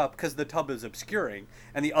the neck up because the tub is obscuring.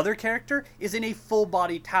 And the other character is in a full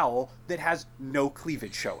body towel that has no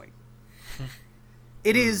cleavage showing.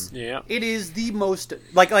 It is Yeah. it is the most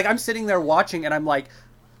like I'm sitting there watching and I'm like,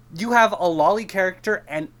 you have a lolly character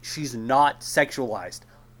and she's not sexualized.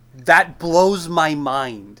 That blows my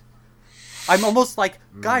mind. I'm almost like,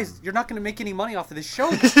 guys, you're not going to make any money off of this show.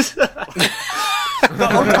 The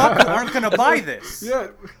otaku aren't going to buy this. Yeah.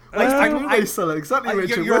 Like, I sell it exactly,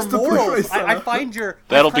 Richard. your Where's the morals. Blu-ray seller? I find your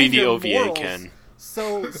That'll I find be the your OVA, morals Ken.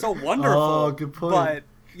 So wonderful. Oh, good point. But at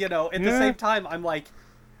the Yeah. same time, I'm like,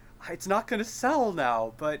 it's not going to sell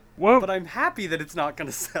now. But Well- I'm happy that it's not going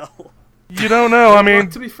to sell. You don't know. I mean,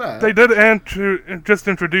 to be fair, they did just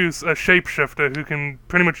introduce a shapeshifter who can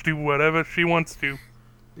pretty much do whatever she wants to.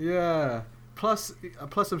 yeah. Plus,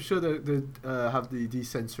 I'm sure they have the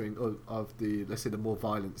decensoring of the, let's say, the more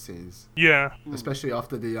violent scenes, Yeah. especially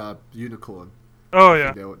after the unicorn. Oh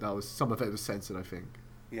yeah. That was some of it was censored. I think.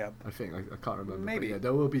 Yeah. I can't remember. Maybe. But yeah,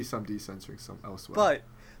 there will be some decensoring some elsewhere. But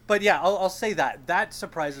But yeah, I'll say that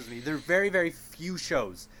surprises me. There are very, very few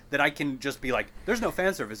shows that I can just be like, there's no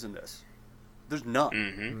fan service in this. There's none.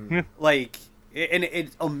 Mm-hmm. Yeah. Like, and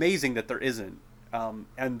it's amazing that there isn't.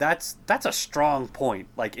 And that's a strong point,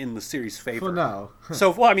 like, in the series' favor. For now.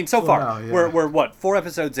 So far, now, yeah. we're what, 4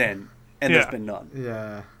 episodes in, and Yeah. there's been none.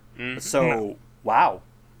 Yeah. So, wow.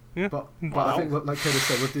 Yeah. But I think, like Kayla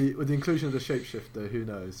said, with the inclusion of the shapeshifter, who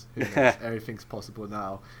knows? Who knows? Everything's possible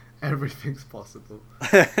now. Everything's possible.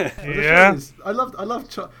 But the Yeah. thing is,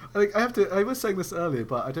 I was saying this earlier,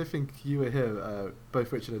 but I don't think you were here,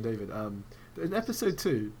 both Richard and David. In episode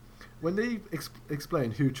 2, when they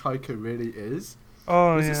explain who Chaika really is,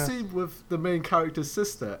 Oh, there's yeah. a scene with the main character's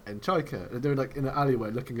sister and Chaika, and they're like in an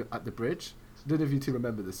alleyway looking at the bridge. I don't know if you two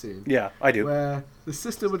remember the scene. Yeah, I do. Where the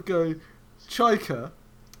sister would go, Chaika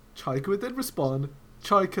would then respond,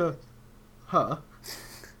 Chaika, her,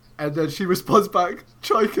 and then she responds back,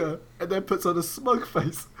 Chaika, and then puts on a smug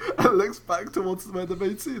face and looks back towards where the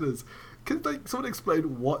main scene is. Can someone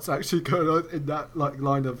explain what's actually going on in that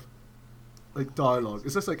line of dialogue?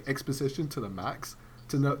 Is this exposition to the max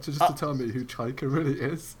to tell me who Chaika really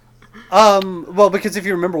is? Well, because if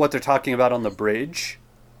you remember what they're talking about on the bridge,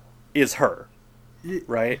 is her,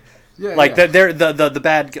 right? Yeah, like yeah. they're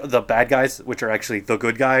the bad guys, which are actually the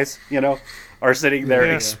good guys, are sitting there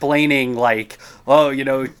Yeah. explaining like,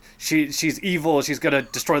 oh, she's evil, she's gonna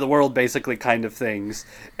destroy the world, basically, kind of things,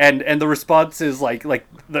 and the response is like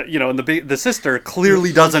and the sister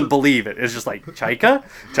clearly doesn't believe it. It's just like,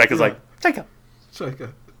 Chaika's like, Chaika.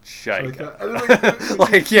 And then,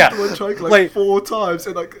 Like, yeah, Chaika 4 times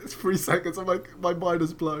in 3 seconds. I'm like, my mind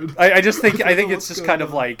is blown. I just think I don't know it's what's just going kind of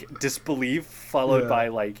on. like disbelief followed Yeah.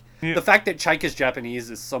 by the fact that Chaika's Japanese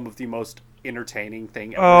is some of the most entertaining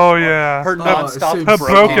thing ever. Oh, yeah. Her it nonstop seems Her so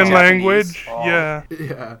broken Japanese. language. Oh. Yeah.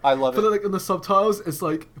 Yeah, I love but it. in the subtitles, it's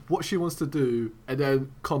like what she wants to do, and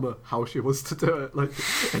then how she wants to do it. Like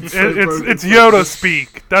it's It's Yoda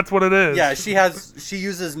speak. That's what it is. Yeah, she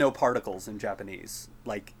uses no particles in Japanese.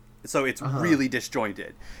 So it's really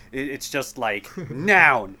disjointed. It's just like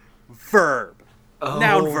noun, verb,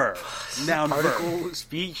 noun, verb, noun, verb. Particle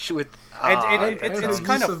speech with. And it's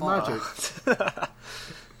kind of magic.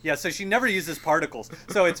 Yeah, so she never uses particles.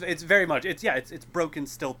 So it's very much it's broken,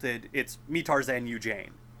 stilted. It's me Tarzan, you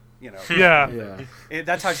Jane. Yeah. Yeah,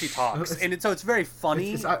 That's how she talks, and so it's very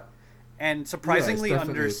funny and surprisingly Yeah, it's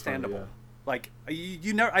definitely understandable. funny, Like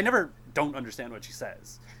I never don't understand what she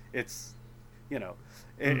says. It's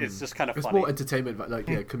it's just kind of it's funny. more entertainment,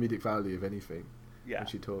 comedic value if anything. Yeah. When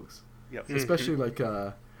she talks, Yep. especially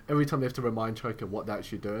every time they have to remind Chaika what they're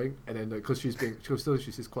actually doing, and then because she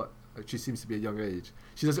seems to be a young age,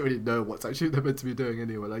 she doesn't really know what's actually they're meant to be doing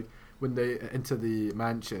anyway. Like when they enter the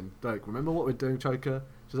mansion, they're like, remember what we're doing, Chaika?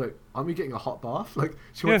 She's like, aren't we getting a hot bath? Like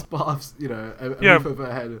she wants baths, a roof over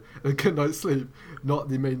her head and a good night's sleep, not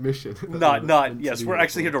the main mission. Yes, we're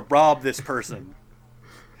actually here to rob this person.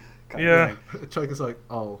 Kind of Yeah. thing. Chaika's like,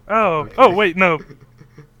 Oh. okay. Oh, wait, no.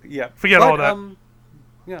 Yeah. Forget all that.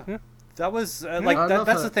 Yeah. That was I love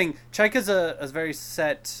that's her. the thing. Chaika's a very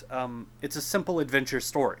set. It's a simple adventure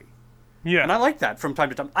story, Yeah. and I like that from time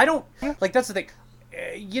to time. I don't like. That's the thing.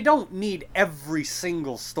 You don't need every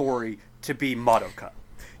single story to be Madoka.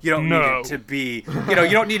 You don't need it to be. You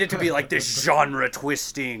don't need it to be like this genre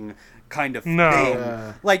twisting kind of No. thing.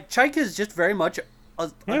 Yeah. Like Chaika is just very much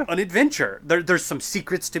an adventure. There's some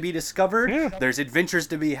secrets to be discovered. Yeah. There's adventures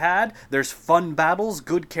to be had. There's fun battles,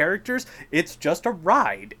 good characters. It's just a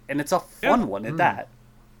ride, and it's a fun one at that.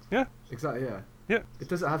 Yeah. Exactly, yeah. Yeah. It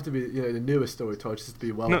doesn't have to be, the newest story told, just to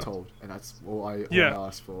be well told, and that's all I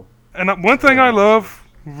ask for. And one thing I love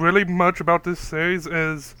really much about this series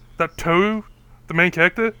is that Toru, the main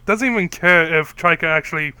character, doesn't even care if Chaika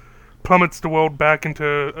actually plummets the world back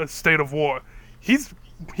into a state of war. He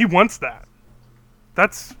wants that.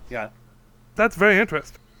 That's very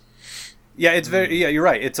interesting. Yeah, it's very. Yeah, you're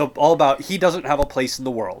right. It's all about he doesn't have a place in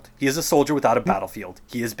the world. He is a soldier without a battlefield.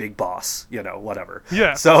 He is big boss. Whatever.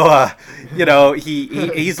 Yeah. So,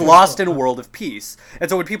 he's lost in a world of peace. And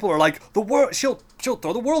so when people are like, the world, she'll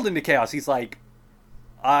throw the world into chaos. He's like,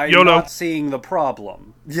 I'm YOLO. not seeing the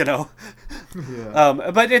problem. Yeah.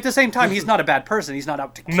 But at the same time, he's not a bad person. He's not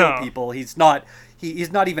out to kill people. He's not.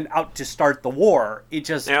 He's not even out to start the war. It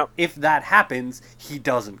just if that happens, he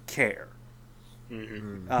doesn't care.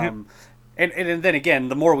 And then again,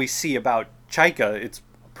 the more we see about Chaika, it's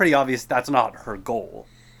pretty obvious that's not her goal.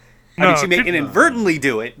 I mean, she may inadvertently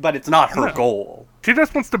do it, but it's not her goal. She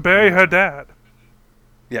just wants to bury her dad.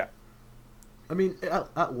 Yeah. I mean,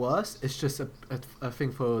 at worst, it's just a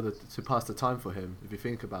thing to pass the time for him, if you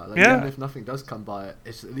think about it. Like, even if nothing does come by it,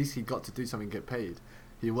 it's at least he got to do something and get paid.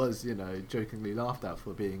 he was, jokingly laughed at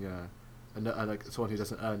for being like someone who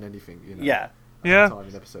doesn't earn anything, Yeah. Yeah. Time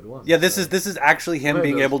in episode 1. Yeah, this so. is actually him Wait,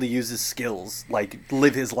 being no. able to use his skills, like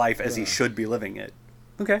live his life as he should be living it.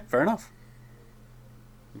 Okay, fair enough.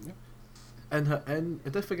 And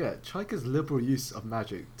don't forget, Chaika's liberal use of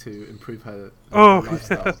magic to improve her Oh,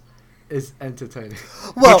 lifestyle is entertaining.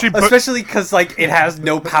 Well, she put- especially because like it has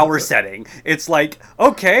no power setting. It's like,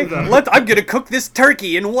 okay, I'm gonna cook this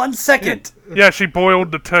turkey in 1 second, Yeah, she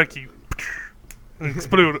boiled the turkey. And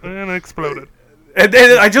exploded. And it exploded. and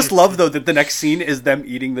then I just love though that the next scene is them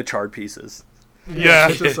eating the charred pieces. Yeah.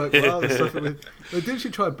 It's just like, wow, there's stuff in it. Like, didn't she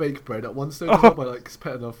try and bake bread at one stage as well by like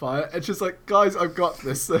setting on fire? And she's like, guys, I've got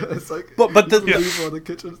this. It's like, But the- leave her in the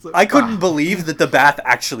kitchen. It's like, I couldn't believe that the bath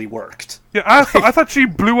actually worked. Yeah, I thought she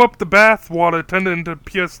blew up the bath water, turned it into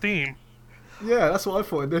pure steam. Yeah, that's what I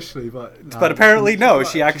thought initially, but But apparently, no, right.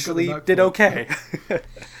 she She's got the actually knack did for it. okay.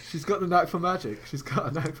 She's got the knack for magic. She's got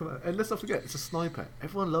a knack for magic. And let's not forget, it's a sniper.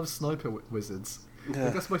 Everyone loves sniper wizards.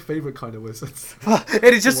 Like, that's my favorite kind of wizards.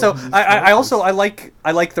 It is just so. I also I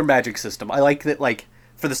like their magic system. I like that like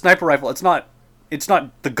for the sniper rifle, it's not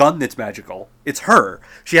the gun that's magical. It's her.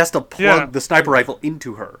 She has to plug the sniper rifle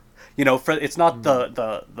into her. It's not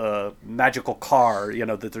the magical car,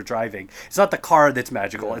 that they're driving. It's not the car that's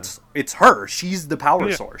magical. Yeah. It's her. She's the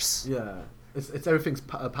power source. Yeah. It's everything's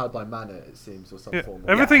powered by mana, it seems, or some Yeah, form of...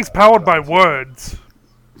 everything's powered by words.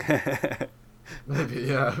 Maybe,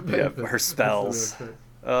 yeah. Maybe. Yeah, her spells.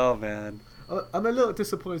 Oh man. I'm a little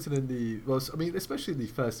disappointed in the... Well, I mean, especially the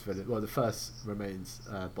first villain. Well, the first Remains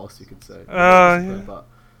boss, you could say. Yeah. But,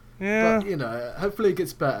 Yeah. hopefully it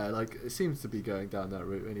gets better. Like, it seems to be going down that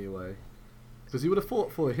route anyway. Because you would have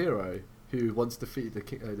fought for a hero who once defeated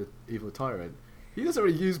the evil tyrant. He doesn't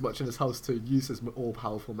really use much in his house to use his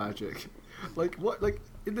all-powerful magic. Like, what? Like,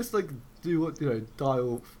 in this, like,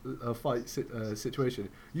 dial fight situation,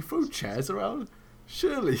 you throw chairs around?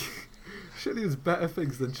 Surely there's better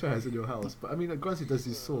things than chairs in your house. But, I mean, granted, he does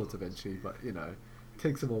use swords eventually, but, it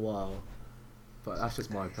takes him a while. But that's just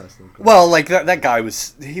my personal... Well, like that guy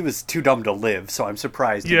was too dumb to live, so I'm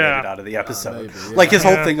surprised he made it out of the episode. maybe, yeah. Like his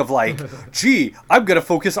whole thing of like, gee, I'm gonna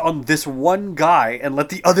focus on this one guy and let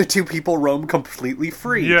the other two people roam completely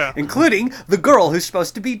free, including the girl who's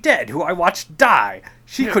supposed to be dead, who I watched die.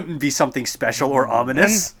 She couldn't be something special or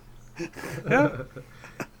ominous. Yeah.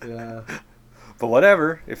 Yeah. But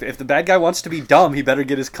whatever. If the bad guy wants to be dumb, he better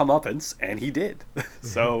get his comeuppance, and he did.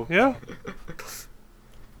 So Yeah.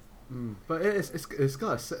 But has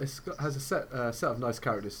a set of nice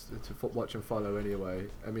characters to watch and follow anyway.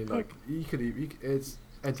 I mean, like it's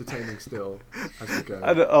entertaining still as we go.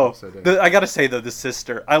 I gotta say though, the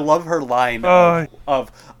sister, I love her line of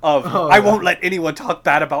Oh, I won't let anyone talk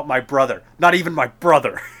bad about my brother, not even my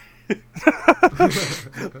brother.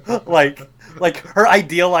 like her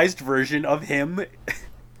idealized version of him.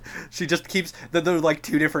 She just keeps that they're like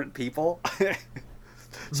two different people.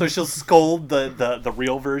 So she'll scold the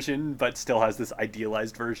real version, but still has this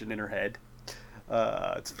idealized version in her head.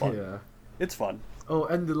 It's fun. Yeah. It's fun. Oh,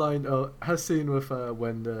 and the line. Oh, her scene with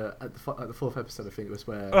when at the fourth episode, I think it was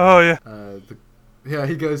where. Oh, yeah.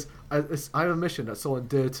 He goes. I have a mission that's someone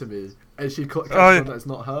dear to me, and she catches yeah. on that's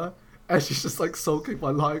not her, and she's just like sulking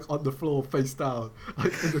by lying on the floor face down,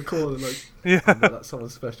 like in the corner, like I'm not that someone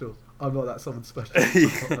special. I'm not that someone special.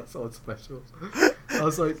 I'm not that someone special. I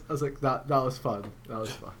was like that was fun. That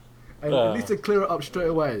was fun. And at least they clear it up straight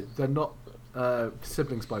away. They're not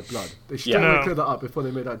siblings by blood. They straight away clear that up before they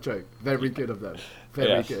made that joke. Very good of them.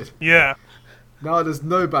 Very good. Yeah. Now there's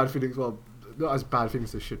no bad feelings. Well, not as bad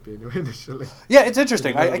things as should be anyway initially. Yeah, it's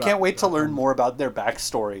interesting. I can't wait to learn more about their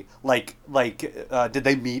backstory. Like, did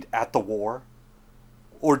they meet at the war?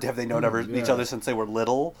 Or have they known each other since they were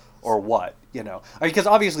little? Or what? Because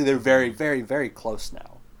obviously they're very, very, very close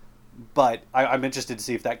now. But I'm interested to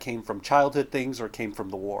see if that came from childhood things or came from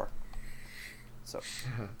the war. So.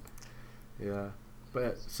 Yeah.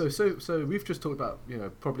 But so we've just talked about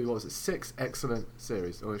probably what was it 6 excellent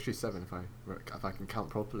series, or actually 7 if I can count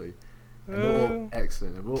properly. And they're all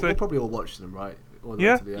excellent. And we'll probably all watch them, right? All the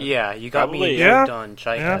way to the end. Yeah, you got Probably. me Yeah. hooked on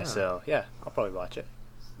Chaika, Yeah. so yeah, I'll probably watch it.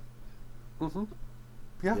 Mm-hmm.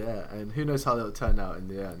 Yeah, and who knows how that'll turn out in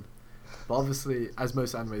the end. But obviously, as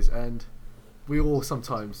most animes end, we all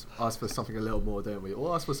sometimes ask for something a little more, don't we?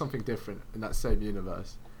 Or ask for something different in that same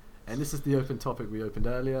universe. And this is the open topic we opened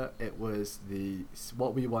earlier. It was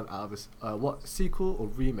what we want out of this, what sequel or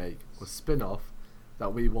remake or spin-off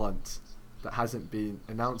that we want that hasn't been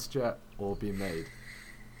announced yet or been made.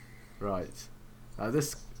 Right.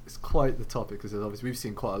 This is quite the topic because obviously we've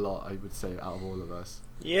seen quite a lot, I would say, out of all of us.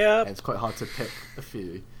 Yeah. And it's quite hard to pick a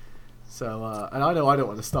few. So, and I know I don't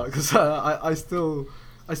want to start because I still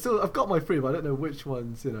I've got my three, but I don't know which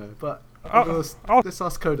ones, But let's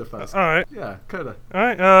ask Coda first. All right. Yeah, Coda. All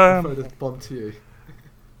right. I'll throw the bomb to you.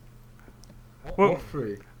 Well, what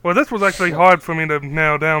three? Well, this was actually hard for me to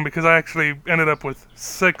nail down because I actually ended up with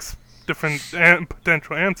 6 different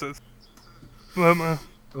potential answers. But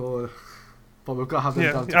we've got to have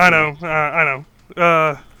them down to I know.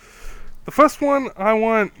 The first one I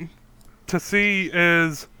want to see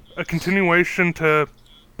is a continuation to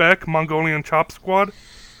Beck, Mongolian Chop Squad,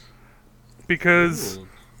 because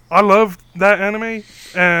I loved that anime,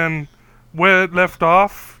 and where it left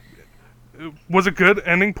off was a good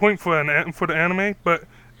ending point for the anime, but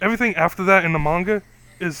everything after that in the manga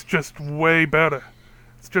is just way better.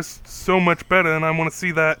 It's just so much better, and I want to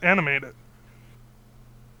see that animated.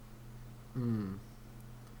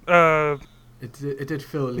 It did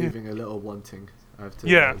feel leaving a little wanting. I have to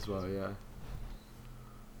Yeah. as well. Yeah.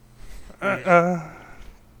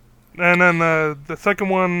 And then the second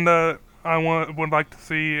one that I would like to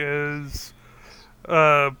see is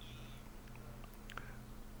a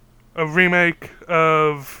remake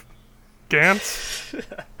of Gantz,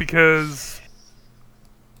 because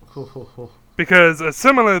a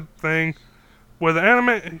similar thing where the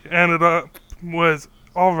anime ended up was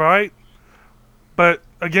alright, but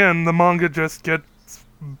again the manga just gets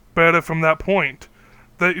better from that point.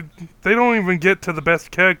 They don't even get to the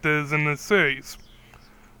best characters in the series.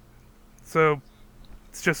 So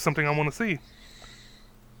it's just something I want to see.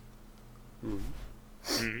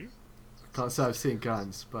 Can't say I've seen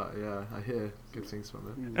Gans, but yeah, I hear good things from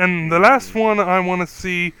it. And the last one I want to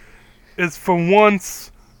see is, for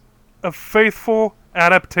once, a faithful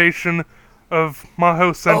adaptation of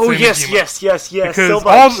Maho Sensei Oh yes, Negima. yes.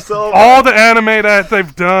 Because So all the anime that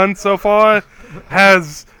they've done so far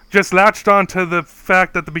has just latched on to the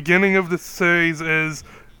fact that the beginning of the series is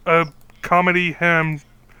a comedy hymn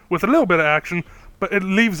with a little bit of action, but it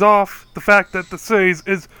leaves off the fact that the series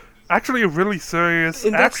is actually a really serious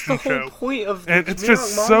and that's action the whole show. point of the And it's Mirror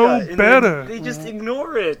just manga, so and better. They just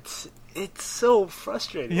ignore it. It's so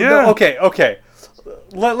frustrating. Yeah. No, okay.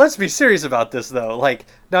 Let's be serious about this, though. Like,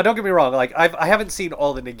 now, don't get me wrong. Like, I haven't seen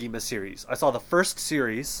all the Negima series. I saw the first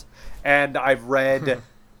series, and I've read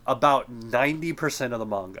about 90% of the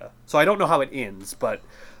manga. So I don't know how it ends, but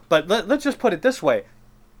let's just put it this way: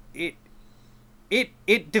 it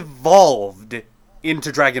devolved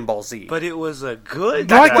into Dragon Ball Z. But it was a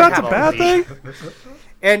good. Like, what that's a bad happened. thing?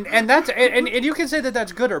 And that's and you can say that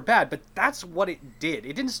that's good or bad, but that's what it did.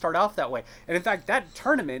 It didn't start off that way, and in fact, that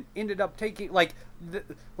tournament ended up taking like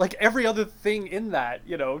every other thing in that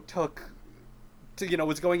was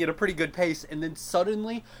going at a pretty good pace, and then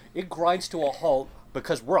suddenly it grinds to a halt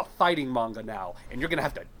because we're a fighting manga now, and you're gonna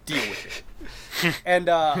have to deal with it. And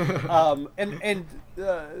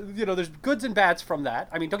there's goods and bads from that.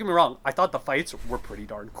 I mean, don't get me wrong. I thought the fights were pretty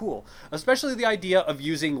darn cool, especially the idea of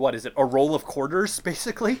using a roll of quarters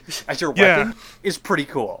basically as your weapon is pretty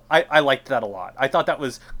cool. I liked that a lot. I thought that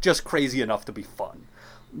was just crazy enough to be fun.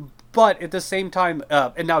 But at the same time,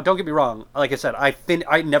 and now don't get me wrong. Like I said, I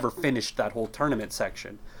never finished that whole tournament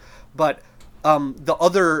section, but the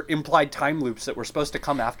other implied time loops that were supposed to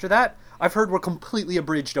come after that, I've heard were completely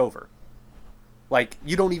abridged over. Like,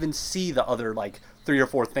 you don't even see the other, 3 or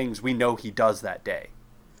 4 things we know he does that day.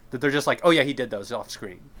 That they're just like, oh yeah, he did those off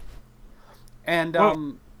screen. And,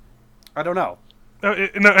 I don't know.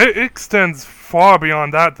 It extends far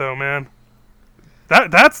beyond that, though, man.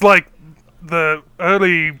 That's like the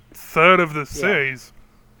early third of the series.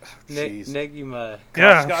 Negima.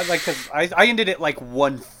 Yeah. God, 'cause I ended at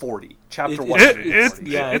 140. Chapter 1.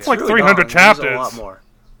 It's like really 300 long. chapters. There's a lot more.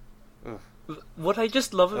 What I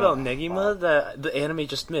just love about Negima that the anime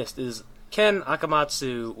just missed is Ken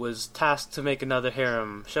Akamatsu was tasked to make another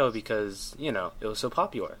harem show because, it was so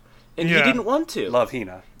popular. And he didn't want to. Love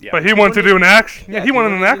Hina. Yeah. But he wanted to do an action. Yeah, he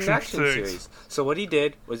wanted an an action series. So what he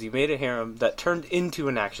did was he made a harem that turned into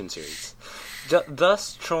an action series,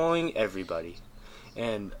 thus trolling everybody.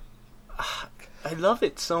 And I love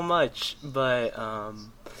it so much. But I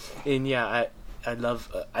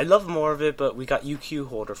love more of it. But we got UQ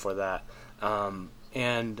Holder for that. And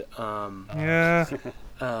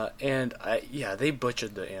they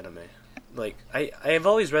butchered the anime. Like, I have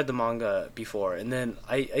always read the manga before, and then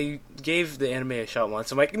I gave the anime a shot once.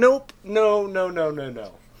 I'm like, nope, no.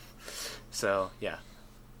 So, yeah.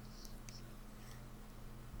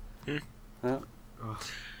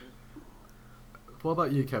 What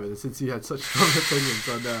about you, Kevin? Since you had such strong opinions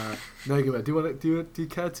on Negima, do you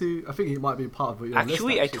care to? I think it might be part of your list.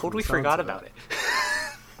 Actually, I totally forgot about it.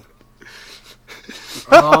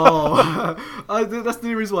 Oh, that's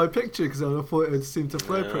the reason why I picked you, because I thought it would seem to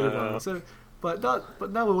flow pretty well. So, But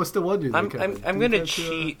now we're still wondering. I'm Kevin, I'm do you gonna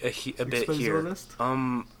care to, cheat a bit expose your here. list?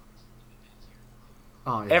 Oh,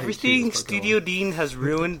 I hate Everything cheaters, but go Studio on. Dean has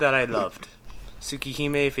ruined that I loved.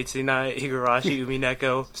 Tsukihime, Fitsunai, Higurashi,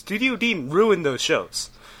 Umineko. Studio Dean ruined those shows.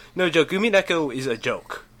 No joke, Umineko is a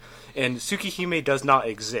joke. And Tsukihime does not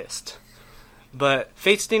exist. But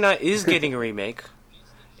Fate's Stay Night is getting a remake.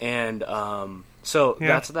 And, so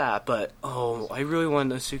that's that. But, I really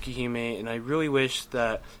want a Tsukihime, and I really wish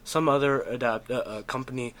that some other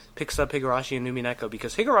company picks up Higurashi and Umineko,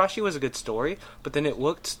 because Higurashi was a good story, but then it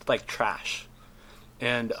looked like trash.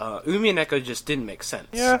 And Umineko just didn't make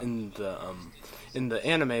sense in the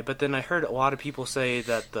anime. But then I heard a lot of people say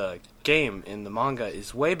that the game in the manga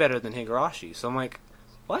is way better than Higurashi. So I'm like,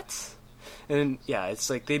 what? And yeah, it's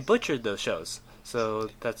like they butchered those shows. So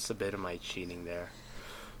that's a bit of my cheating there.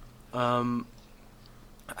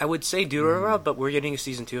 I would say Durara, but we're getting a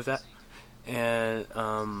season 2 of that. And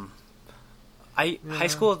High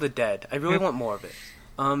School of the Dead. I really want more of it.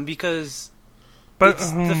 Because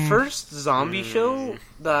it's the first zombie show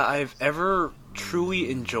that I've ever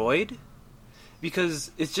truly enjoyed,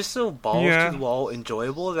 because it's just so balls to the wall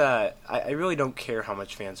enjoyable that I really don't care how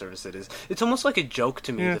much fan service it is. It's almost like a joke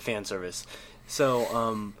to me, the fan service.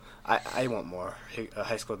 So I want more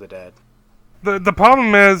High School of the Dead. The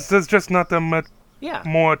problem is there's just not that much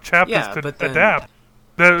more chapters to but then, adapt.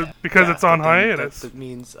 Because it's on hiatus. That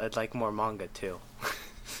means I'd like more manga too.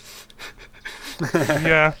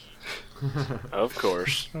 Yeah. Of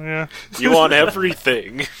course. Yeah. You want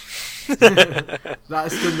everything.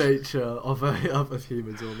 That's the nature of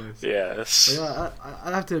humans, almost. Yes. But yeah,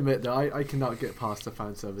 I have to admit that I cannot get past the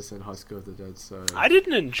fan service in High School of the Dead. So I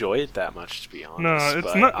didn't enjoy it that much, to be honest. No, it's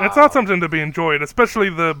but, not. It's not something to be enjoyed,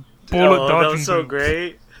 especially the bullet dodging. That was so boots.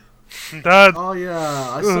 great. Oh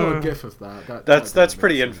yeah, I saw a gif of that. That's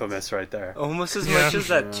pretty infamous right there. Almost as much as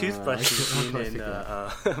that Yeah, toothbrush scene in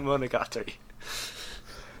Monogatari.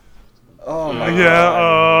 Oh my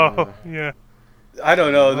Yeah. Yeah. I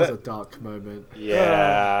don't know. That was a dark moment.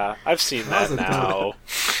 Yeah, I've seen that now.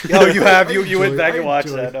 Oh, you have you went back I and watched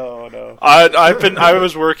enjoyed that? Oh no. I've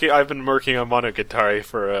been working on Monogatari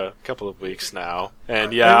for a couple of weeks now,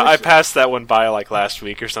 and I passed that one by like last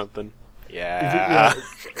week or something. Yeah.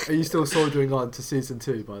 Are you still soldiering on to season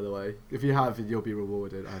 2? By the way, if you have, you'll be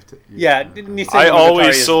rewarded. I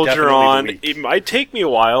always soldier on. It might take me a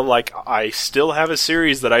while. Like, I still have a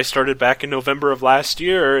series that I started back in November of last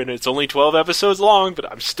year, and it's only 12 episodes long, but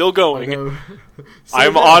I'm still going.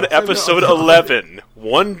 I'm on episode 11.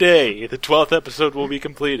 One day, the 12th episode will be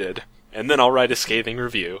completed, and then I'll write a scathing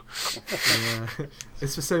review.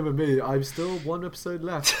 It's the same with me. I'm still one episode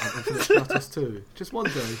left. I'm finished Stratos 2. Just one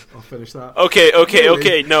day, I'll finish that.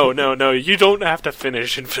 Okay. No. You don't have to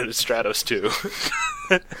finish Infinite Stratos 2.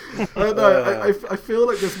 I feel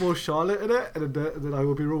like there's more Charlotte in it, and then I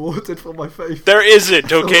will be rewarded for my faith. There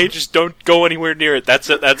isn't, okay? Just don't go anywhere near it. That's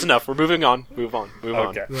it. That's enough. We're moving on. Move on.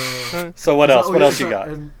 So what else? What else you got?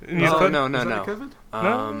 No. Kevin?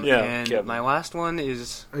 And my last one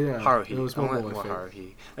is Haruhi. There was I one want more, I think.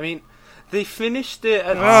 Haruhi. I mean, they finished it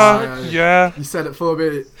at Yeah. You said it for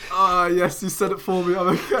me. Yes, you said it for me. I'm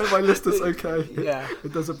okay. My list is okay. Yeah.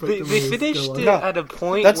 It doesn't break They the rules. finished Go it on. at a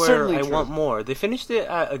point That's where certainly I true. want more. They finished it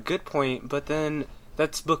at a good point, but then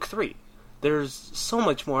that's book 3. There's so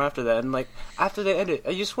much more after that, and like after they edit,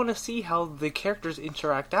 I just want to see how the characters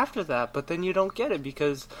interact after that. But then you don't get it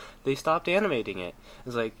because they stopped animating it.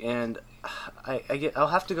 It's like, and I'll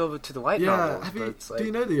have to go to the light novels. Have but you, it's like, do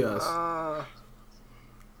you know the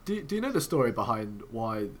do you know the story behind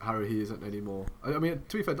why Haruhi isn't anymore? I mean,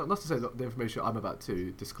 to be fair, not to say that the information I'm about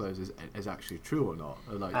to disclose is actually true or not.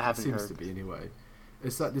 Or like, I haven't it seems heard. to be anyway.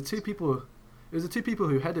 It's that the two people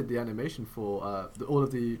who headed the animation for all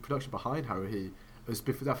of the production behind Haruhi. It was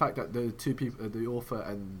the fact that the two people, the author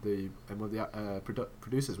and one of the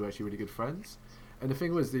producers, were actually really good friends. And the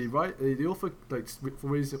thing was, the author, like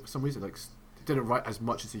for some reason, like didn't write as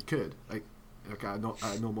much as he could, like at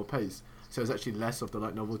a normal pace. So it was actually less of the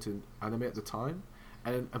light novel to anime at the time.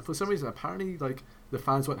 And for some reason, apparently, like the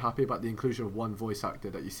fans weren't happy about the inclusion of one voice actor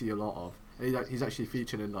that you see a lot of. And he's actually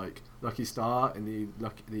featured in like Lucky Star and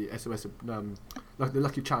the SOS like the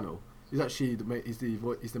Lucky Channel. He's actually he's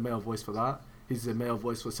the male voice for that. He's the male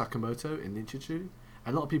voice for Sakamoto in Ninjachu.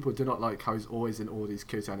 And a lot of people do not like how he's always in all these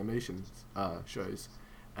Kyoto animation shows.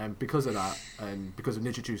 And because of that, and because of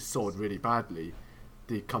Ninjachu sold really badly,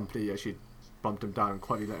 the company actually bumped him down and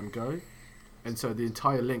quietly let him go. And so the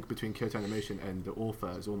entire link between Kyoto Animation and the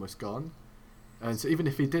author is almost gone. And so even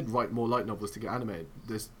if he did write more light novels to get animated,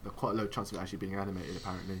 there's quite a low chance of it actually being animated,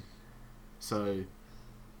 apparently. So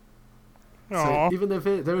So Aw. even though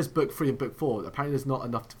there is book 3 and book 4, apparently there's not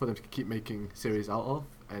enough for them to keep making series out of,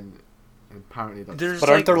 and apparently that's... There's But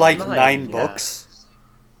aren't there like 9 yeah. books?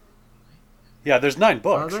 Yeah, there's 9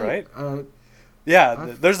 books, right? Yeah, I-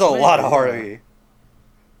 there's a lot of maybe,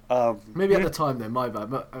 Haruhi. Maybe at the time then, my bad.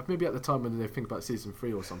 But maybe at the time when they think about season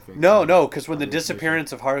 3 or something. No, because when the That'd be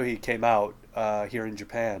disappearance of Haruhi came out here in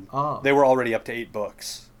Japan, Ah. they were already up to 8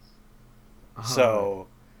 books. Ah. So,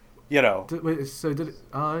 you know, So did it...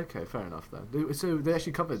 Oh, okay, fair enough then. So they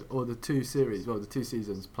actually covered all the 2 series, well, the 2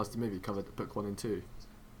 seasons, plus the movie covered book 1 and 2.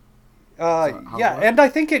 how it yeah, works? and I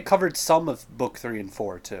think it covered some of book 3 and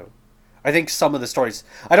 4 too. I think some of the stories.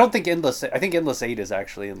 I don't think Endless. I think Endless 8 is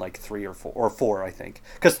actually in like 3 or 4, or 4. I think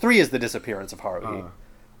because 3 is the disappearance of Haruhi.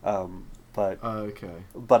 But Okay.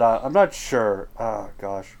 I'm not sure. Oh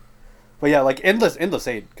gosh, but yeah, like Endless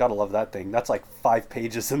 8. Gotta love that thing. That's like 5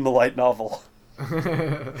 pages in the light novel.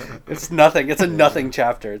 It's nothing. It's a nothing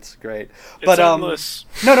chapter. It's great. But It's endless.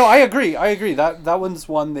 No, I agree. That one's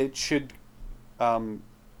one that should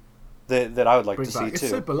that I would like Bring to back. see It's too.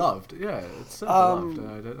 so beloved. Yeah, it's so beloved.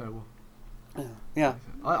 I don't know. Yeah.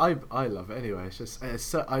 I love it anyway. It's just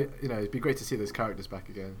it'd be great to see those characters back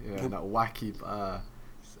again. You know, in that wacky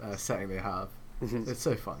setting they have. It's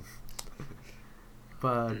so fun.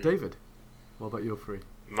 But David, what about your 3?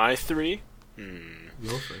 My 3?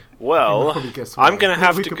 Your 3. Well, I'm gonna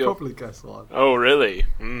have we to could go. probably guess one. Oh, really?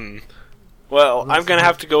 Well, Let's I'm gonna see.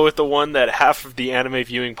 have to go with the one that half of the anime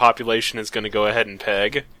viewing population is gonna go ahead and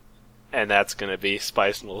peg, and that's gonna be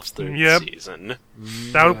Spice and Wolf's 3rd Yep. season.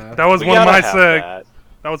 That was We one of gotta my have six. that.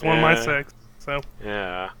 That was one of my Yeah. 6. So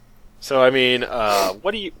Yeah. So I mean,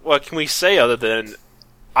 what can we say other than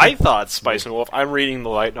I thought Spice and Wolf. I'm reading the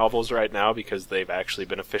light novels right now because they've actually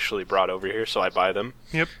been officially brought over here, so I buy them.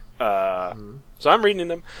 yep. So I'm reading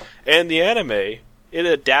them, and the anime, it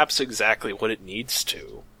adapts exactly what it needs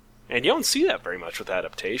to, and you don't see that very much with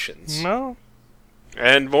adaptations. No.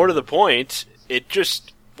 And more to the point, it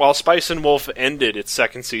just, while Spice and Wolf ended its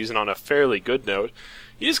 2nd season on a fairly good note,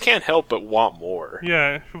 you just can't help but want more.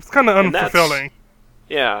 Yeah, it was kind of And that's- unfulfilling.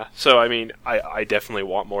 Yeah, so I mean, I definitely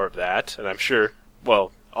want more of that, and I'm sure,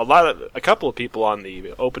 well, a couple of people on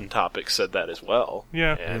the open topic said that as well.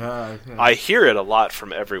 Yeah. And Yeah. I hear it a lot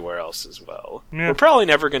from everywhere else as well. Yeah. We're probably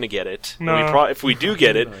never going to get it. And No. if we do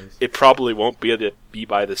get it, Who knows? it probably won't be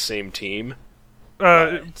by the same team.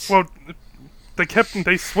 Well,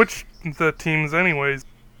 they switched the teams anyways.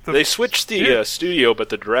 They switched the Yeah. studio, but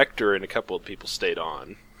the director and a couple of people stayed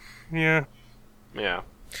on. Yeah. Yeah.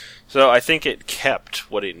 So I think it kept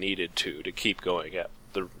what it needed to keep going at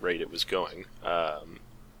the rate it was going.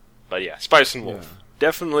 But yeah, Spice and Wolf. Yeah.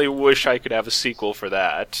 Definitely wish I could have a sequel for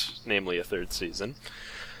that, namely a 3rd season.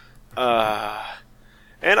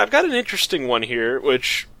 And I've got an interesting one here,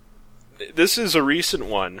 which this is a recent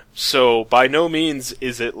one, so by no means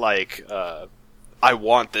is it like I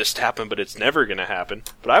want this to happen, but it's never going to happen.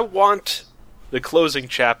 But I want the closing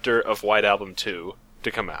chapter of White Album 2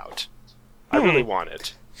 to come out. I really want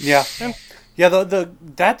it. Yeah. Yeah,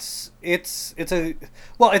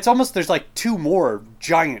 it's almost there's like 2 more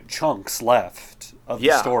giant chunks left of the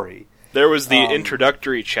Yeah. story. There was the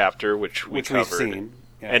introductory chapter, which we Which covered. we've seen.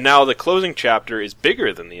 Yeah. And now the closing chapter is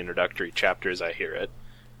bigger than the introductory chapter as I hear it.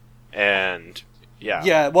 And,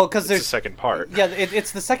 yeah. well, because It's there's the second part. Yeah,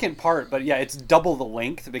 it's the second part, but yeah, it's double the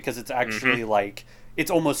length because it's actually Mm-hmm. like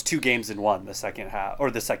it's almost 2 games in one. The second half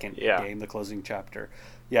or the second Yeah. game, the closing chapter.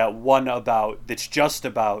 Yeah, one that's just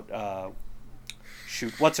about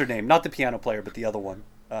shoot, what's her name? Not the piano player, but the other one.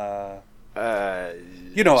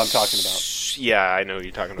 You know what I'm talking about. Yeah, I know who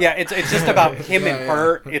you're talking about. Yeah, it's just about him and Yeah.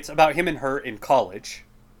 her. It's about him and her in college,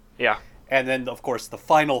 Yeah. and then of course the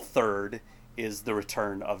final third is the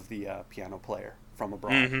return of the piano player from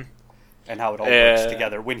abroad, Mm-hmm. and how it all works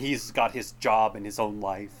together when he's got his job and his own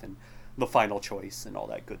life and the final choice and all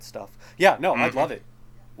that good stuff. Yeah, no, I'd love it.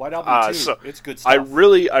 White Album 2, so it's good stuff. I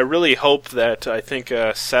really hope that I think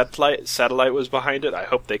Satellite was behind it. I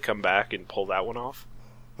hope they come back and pull that one off.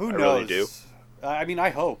 Who I knows? really do. I mean, I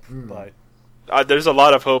hope, but There's a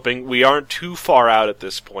lot of hoping. We aren't too far out at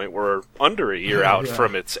this point. We're under a year out Yeah.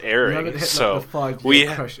 from its We airing, haven't hit so like, the 5 we.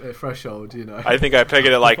 year threshold, you know. I think I peg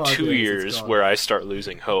it at like 5 2 years, it's years gone. where I start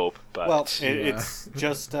losing hope. But well, it's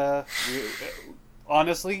just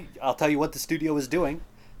honestly, I'll tell you what the studio is doing.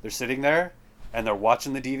 They're sitting there and they're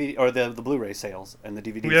watching the DVD or the Blu-ray sales and the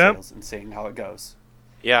DVD Yep. sales and seeing how it goes.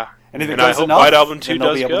 yeah, And if it I goes hope enough, White Album 2 then they'll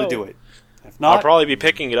does be able go. to do it. If I'll not, probably be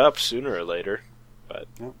picking it up sooner or later. But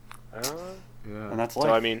Yep. Yeah. and that's life.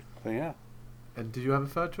 so I mean, But yeah. And do you have a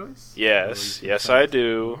third choice? yes, Or you yes, can I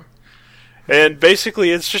do. And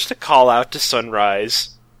basically, it's just a call out to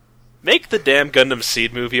Sunrise. Make the damn Gundam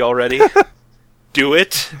Seed movie already. Do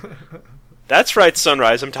it. That's right,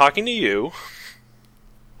 Sunrise, I'm talking to you.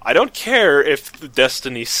 I don't care if the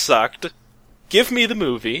Destiny sucked. Give me the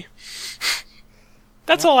movie.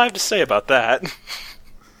 That's all I have to say about that.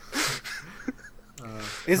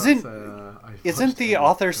 Isn't the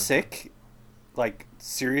author sick? Like,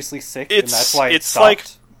 seriously sick? And that's why it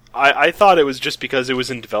stopped? Like, I thought it was just because it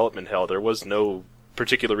was in development hell. There was no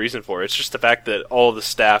particular reason for it. It's just the fact that all the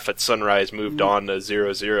staff at Sunrise moved on to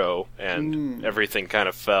 0-0 and everything kind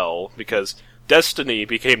of fell because Destiny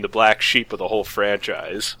became the black sheep of the whole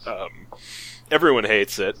franchise. Everyone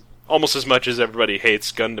hates it, almost as much as everybody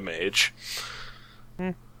hates Gundam Age.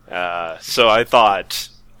 So I thought,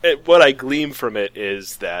 what I glean from it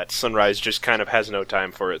is that Sunrise just kind of has no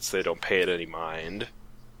time for it, so they don't pay it any mind.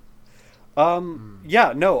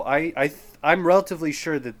 Yeah, no, I'm relatively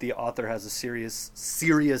sure that the author has a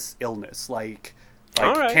serious illness, like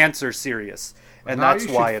right. cancer serious, and now that's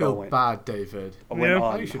you why should it feel all went. bad, David. Went Yeah.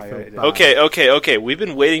 on You should feel hiatus. bad. Okay, we've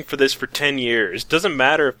been waiting for this for 10 years. Doesn't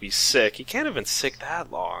matter if he's sick. He can't have been sick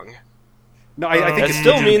that long. No, I think That it's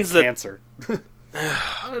still legitimate means that- cancer.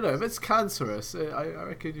 I don't know if it's cancerous. I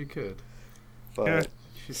reckon you could. But Yeah.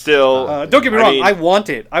 Still, don't get me wrong. mean- I want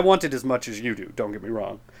it as much as you do. Don't get me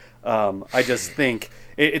wrong. I just think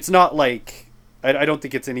it's not like I don't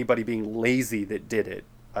think it's anybody being lazy that did it.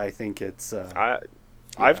 I think it's.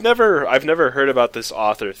 I've never heard about this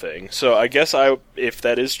author thing, so I guess if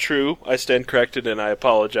that is true, I stand corrected and I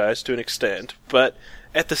apologize to an extent. But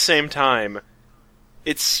at the same time,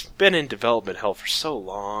 it's been in development hell for so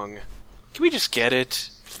long. Can we just get it,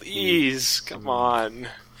 please? Come on.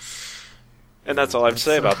 And that's all I have to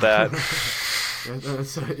say about that.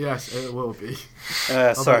 Yes, it will be.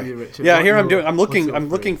 Sorry. you, Richard? Yeah, What here I'm your- doing. I'm what's looking. your I'm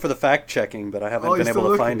three? looking for the fact checking, but I haven't Oh, been you're able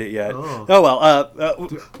still to find it looking? yet.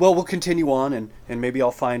 Oh. Well, we'll continue on, and maybe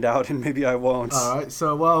I'll find out, and maybe I won't. All right.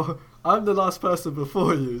 So, I'm the last person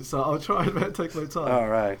before you, so I'll try and take my time. All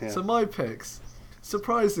right. Yeah. So my picks,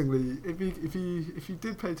 surprisingly, if you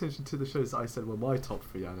did pay attention to the shows that I said were my top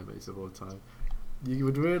 3 animes of all time, you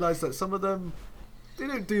would realise that some of them they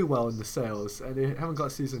don't do well in the sales, and they haven't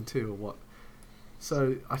got season 2 or what.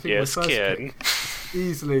 So I think Yes, my first kid. pick,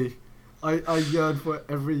 easily, I yearn for it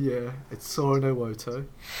every year. It's Sora no Woto,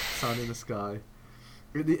 Sound in the Sky.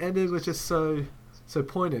 The ending was just so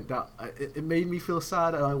poignant that it made me feel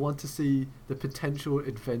sad, and I want to see the potential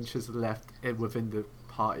adventures left within the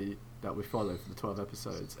party that we follow for the 12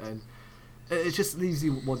 episodes, and it just leaves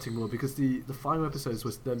you wanting more, because the final episodes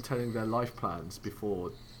was them telling their life plans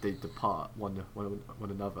before they depart one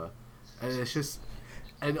another, and it's just,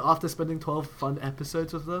 and after spending 12 fun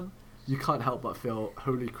episodes with them, you can't help but feel,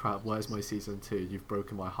 holy crap, where's my season 2? You've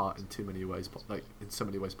broken my heart in too many ways, like in so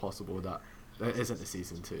many ways possible, that there isn't a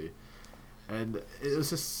season 2. And it was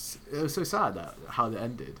so sad that how it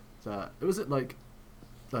ended. That it wasn't like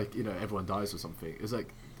everyone dies or something. It was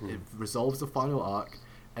like it resolves the final arc,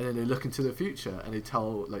 and then they look into the future and they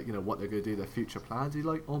tell what they're going to do, their future plans. You're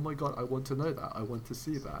like, oh my god, I want to know that. I want to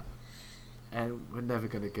see that. And we're never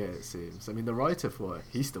going to get it, seems. I mean, the writer for it,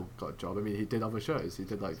 he still got a job. I mean, he did other shows. He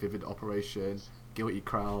did Vivid Operation, Guilty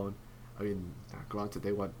Crown. I mean, granted,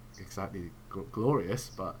 they weren't exactly glorious,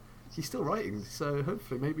 but he's still writing. So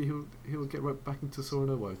hopefully, maybe he'll get right back into Sora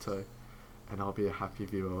no Woto, and I'll be a happy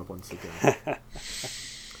viewer once again.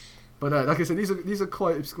 But like I said, these are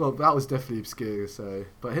quite obscure. Well, that was definitely obscure. So,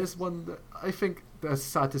 but here's one that I think that's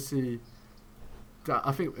sad to see. That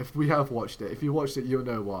I think if we have watched it, if you watched it, you'll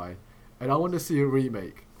know why. And I want to see a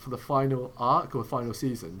remake for the final arc or final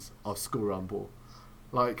seasons of School Rumble.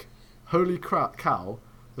 Like, holy crap, cow!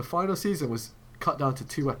 The final season was cut down to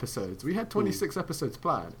 2 episodes. We had 26 episodes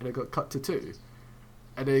planned, and it got cut to 2.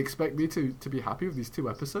 And they expect me to be happy with these 2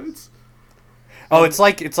 episodes? Oh, it's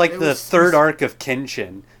like the was- third arc of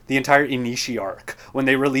Kenshin, the entire Inishi arc, when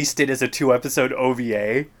they released it as a 2-episode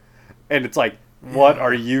OVA, and it's like, what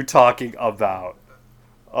are you talking about?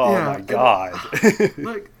 Oh Yeah, my and- god!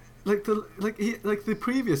 Like the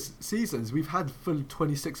previous seasons, we've had full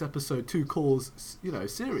 26 episode 2 calls,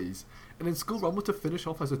 series, and then School Rumble to finish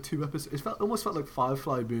off as a 2 episode. It almost felt like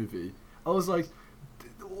Firefly movie. I was like,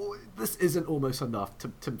 this isn't almost enough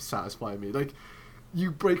to satisfy me. Like,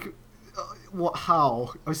 you break, what?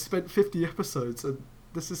 How? I spent 50 episodes, and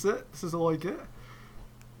this is it. This is all I get.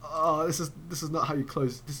 This is not how you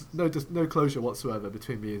close. This is no closure whatsoever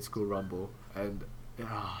between me and School Rumble, and.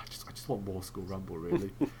 I just want more School Rumble, really.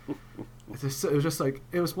 It was just like,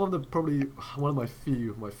 it was one of my few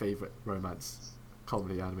of my favourite romance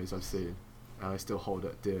comedy animes I've seen, and I still hold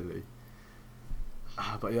it dearly.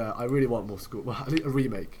 But yeah, I really want more I need a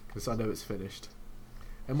remake, because I know it's finished.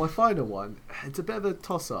 And my final one, it's a bit of a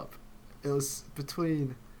toss-up. It was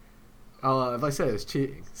between if I say it's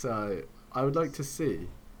cheating, so I would like to see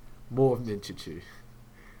more of Ninjachu.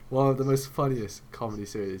 One of the most funniest comedy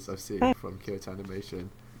series I've seen from Kyoto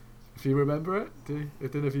Animation. If you remember it, I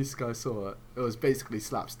don't know if you guys saw it. It was basically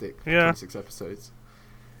slapstick for 26 episodes.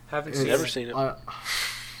 Haven't Never seen it.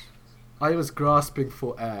 I was grasping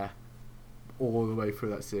for air all the way through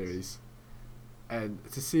that series, and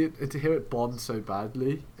to see it, and to hear it bomb so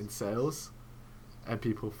badly in sales, and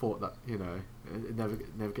people thought that it never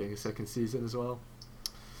getting a second season as well.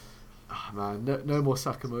 Oh, man, no more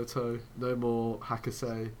Sakamoto, no more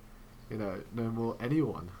Hakase, no more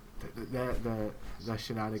anyone. Their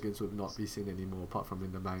shenanigans would not be seen anymore, apart from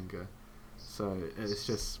in the manga. So it's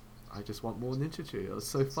just, I just want more Ninjachu. It was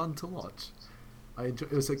so fun to watch.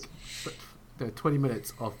 It was like 20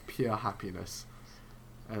 minutes of pure happiness,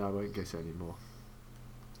 and I won't get any more.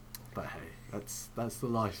 But hey, that's the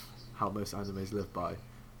life how most animes live by: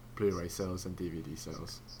 Blu-ray sales and DVD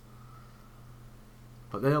sales.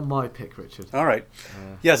 But they are my pick, Richard. All right.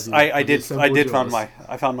 Yes, I did found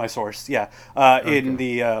my source. Yeah, Okay. in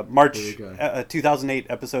the March 2008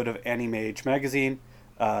 episode of Anime magazine,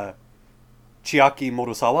 Chiaki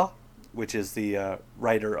Morosawa, which is the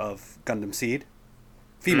writer of Gundam Seed,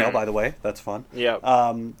 female by the way. That's fun. Yeah.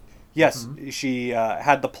 Yes, she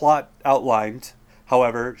had the plot outlined.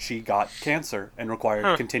 However, she got cancer and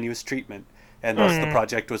required continuous treatment, and thus the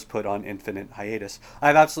project was put on infinite hiatus. I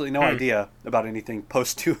have absolutely no idea about anything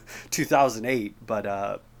post 2008,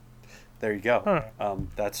 but there you go.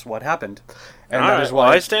 That's what happened, and that is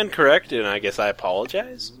why I stand corrected, and I guess I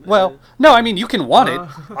apologize. Well, no, I mean you can want it.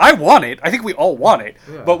 I want it. I think we all want it.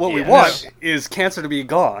 Yeah. But what we want is cancer to be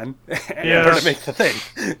gone and her to make the thing.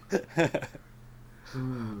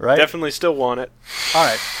 Right? Definitely still want it. All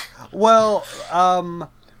right. Well, I'm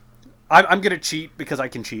gonna cheat because I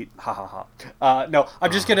can cheat. Ha ha ha. No,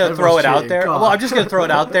 I'm just gonna throw it out there. Well, I'm just gonna throw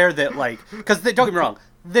it out there that because don't get me wrong,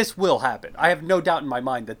 this will happen. I have no doubt in my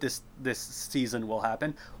mind that this season will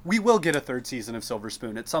happen. We will get a third season of Silver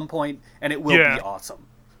Spoon at some point, and it will be awesome.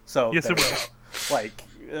 So yes, it will.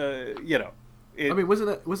 I mean,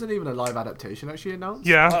 wasn't even a live adaptation actually announced?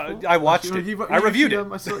 Yeah. I watched it. I reviewed it.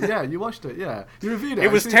 Yeah, you watched it. Yeah, you reviewed it.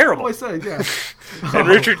 It was terrible. What I say, yeah. And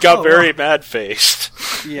Richard got very mad-faced.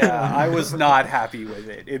 Yeah, I was not happy with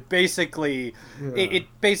it. It basically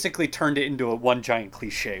turned it into one giant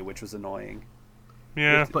cliche, which was annoying.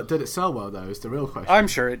 Yeah. But did it sell well though? Is the real question. I'm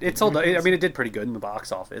sure it sold. I mean, it did pretty good in the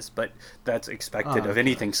box office, but that's expected of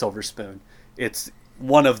anything Silver Spoon. It's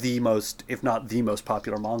one of the most, if not the most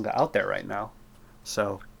popular manga out there right now.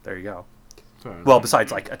 So there you go. Well,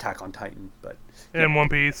 besides like Attack on Titan, but And One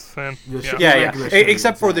Piece, and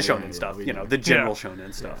except for the shonen stuff, the general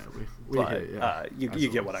shonen stuff. You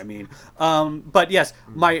get what I mean. But yes,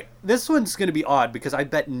 this one's going to be odd because I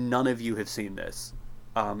bet none of you have seen this.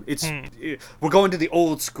 We're going to the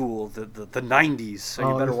old school, the 90s,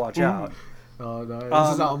 so you better watch out. Oh no,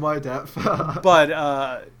 this is out of my depth.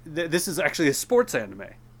 But this is actually a sports anime.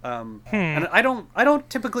 And I don't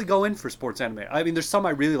typically go in for sports anime. I mean, there's some I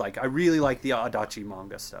really like. I really like the Adachi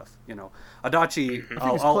manga stuff. Adachi,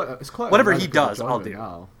 it's quite whatever he does, I'll do.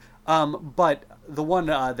 Now. But the one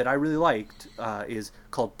that I really liked is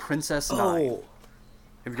called Princess Nine.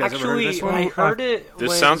 Have you guys ever heard of this one? I heard it.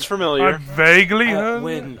 This sounds familiar. I vaguely heard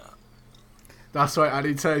when That's right,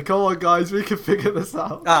 AniTAY. Come on, guys, we can figure this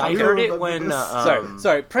out. I heard it when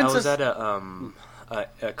sorry, Princess. I was at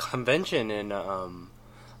a convention and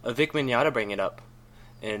Vic Mignogna bring it up,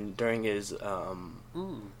 and during his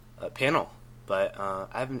panel, but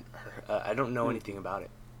I don't know anything about it.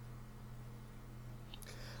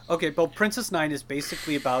 Okay, well, Princess Nine is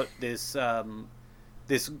basically about this. I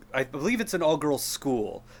believe it's an all-girls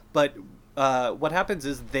school, but what happens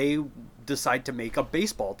is they decide to make a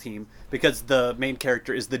baseball team because the main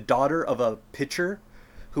character is the daughter of a pitcher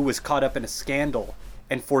who was caught up in a scandal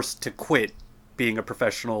and forced to quit being a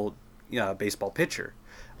professional baseball pitcher,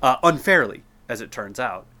 unfairly, as it turns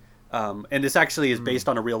out. And this actually is based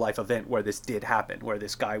on a real-life event where this did happen, where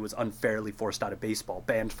this guy was unfairly forced out of baseball,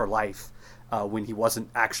 banned for life, when he wasn't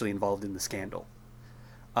actually involved in the scandal.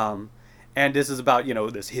 And this is about,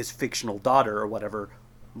 his fictional daughter or whatever,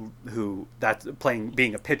 who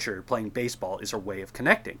being a pitcher, playing baseball is her way of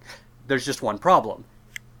connecting. There's just one problem.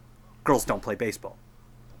 Girls don't play baseball.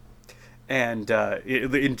 And at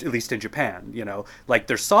least in Japan,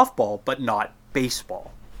 there's softball, but not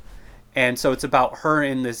baseball. And so it's about her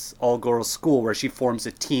in this all-girls school where she forms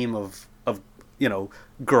a team of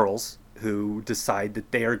girls who decide that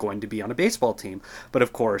they are going to be on a baseball team. But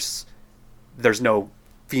of course, there's no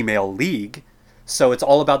female league, So it's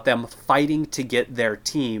all about them fighting to get their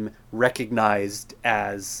team recognized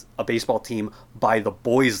as a baseball team by the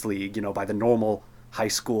boys' league, by the normal high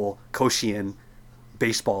school Koshian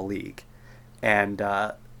baseball league. And,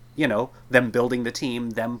 them building the team,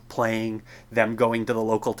 them playing, them going to the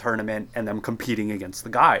local tournament, and them competing against the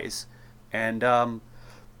guys. And,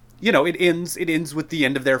 it ends with the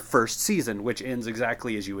end of their first season, which ends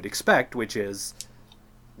exactly as you would expect, which is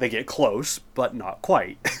they get close, but not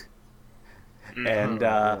quite. And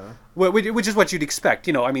which is what you'd expect.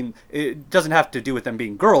 It doesn't have to do with them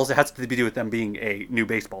being girls. It has to do with them being a new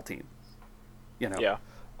baseball team.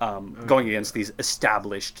 Going against these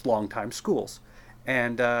established longtime schools.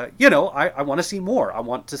 And, I want to see more. I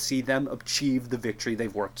want to see them achieve the victory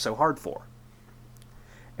they've worked so hard for.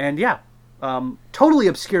 And totally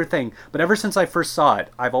obscure thing, but ever since I first saw it,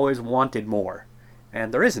 I've always wanted more.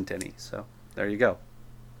 And there isn't any, so there you go.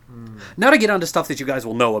 Now to get on to stuff that you guys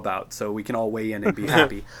will know about, so we can all weigh in and be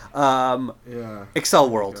happy. Excel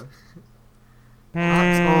World.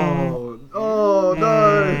 Oh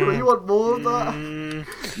no! You want more of that?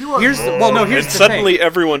 Here's the suddenly thing.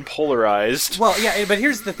 Everyone polarized. Well, yeah, but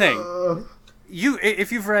here's the thing.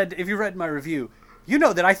 If you've read my review, you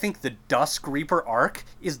know that I think the Dusk Reaper arc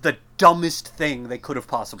is the dumbest thing they could have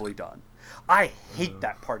possibly done. I hate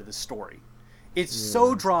that part of the story. It's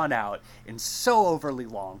so drawn out and so overly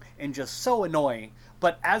long and just so annoying.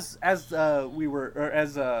 But as I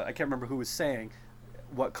can't remember who was saying,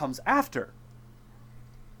 what comes after,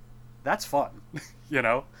 that's fun.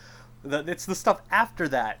 It's the stuff after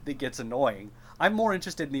that gets annoying. I'm more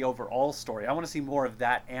interested in the overall story. I want to see more of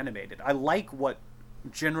that animated. I like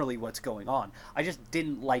what's going on. I just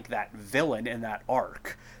didn't like that villain in that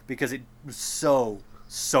arc because it was so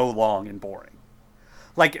long and boring.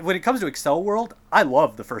 Like, when it comes to Excel World, I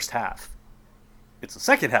love the first half. It's the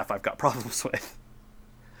second half I've got problems with.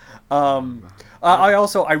 I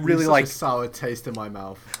really like a sour taste in my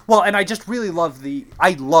mouth. Well, and I just really love the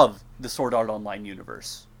Sword Art Online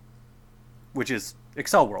universe, which is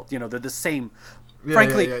Excel World. They're the same.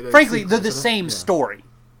 Frankly, they're the same story.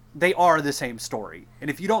 They are the same story. And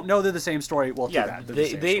if you don't know they're the same story, well, too bad.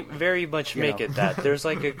 They very much make it that. There's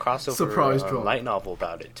like a crossover light novel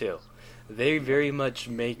about it too. They very much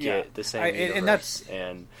make it the same universe.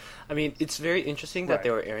 And I mean, it's very interesting that they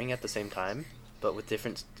were airing at the same time, but with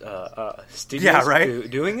different studios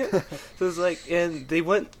doing it. So it's like, and they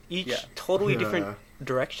went each totally different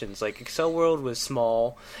directions. Like, Excel World was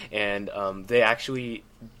small, and they actually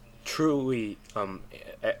truly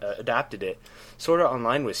adapted it. Sword Art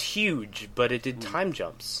Online was huge, but it did time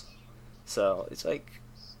jumps. So it's like,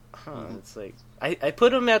 it's like, I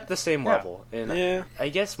put them at the same level, and I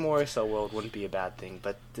guess more Excel World wouldn't be a bad thing,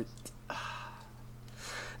 but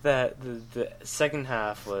the second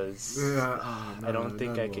half was, I don't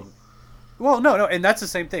think I could. Well, no, and that's the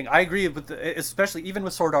same thing. I agree with, especially even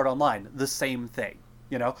with Sword Art Online, the same thing.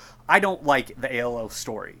 I don't like the ALO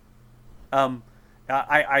story.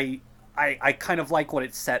 I kind of like what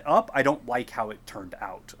it set up. I don't like how it turned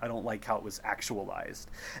out. I don't like how it was actualized.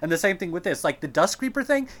 And the same thing with this. Like, the Dusk Reaper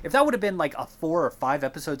thing, if that would have been like a 4 or 5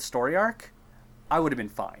 episode story arc, I would have been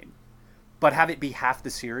fine. But have it be half the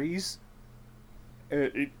series?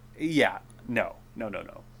 No.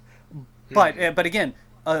 But again,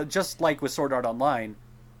 just like with Sword Art Online,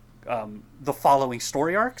 the following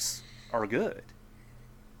story arcs are good.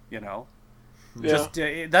 Just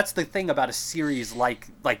that's the thing about a series like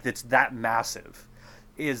that's that massive,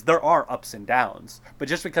 is there are ups and downs, but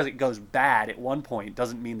just because it goes bad at one point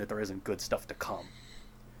doesn't mean that there isn't good stuff to come.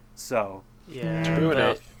 So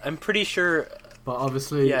I'm pretty sure. But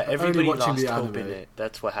obviously, everybody only watching lost the hope anime. in it.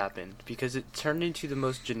 That's what happened, because it turned into the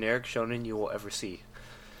most generic shonen you will ever see.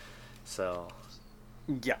 So.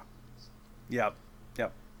 Yep. Yeah.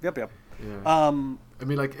 I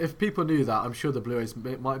mean, like, if people knew that, I'm sure the Blu-rays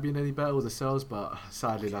might have been any better with the sales, but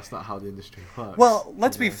sadly, that's not how the industry works. Well,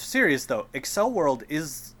 let's be serious, though. Excel World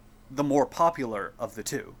is the more popular of the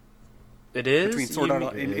two. It is? Between Sword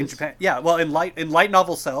Art in Japan. Yeah, well, in light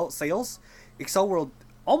novel sales, Excel World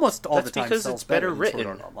almost all the time because sells it's better than written.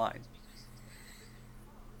 Sword Art Online.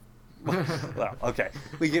 Well, okay,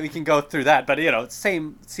 we can go through that, but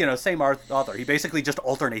same author. He basically just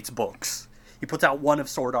alternates books. He puts out one of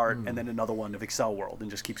Sword Art and then another one of Excel World,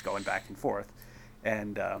 and just keeps going back and forth,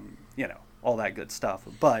 and all that good stuff.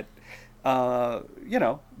 But they're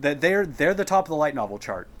the top of the light novel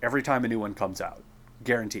chart every time a new one comes out,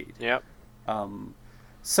 guaranteed. Yep.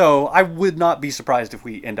 So I would not be surprised if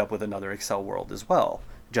we end up with another Excel World as well,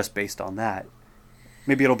 just based on that.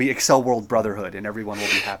 Maybe it'll be Excel World Brotherhood, and everyone will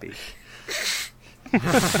be happy.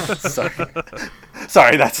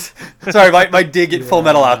 Sorry, my dig at Full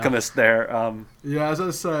Metal Alchemist there. Yeah, as I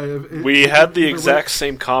was saying, We had the exact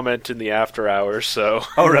same comment in the after hours, so.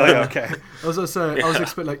 Oh, really? Okay. I was gonna say, I was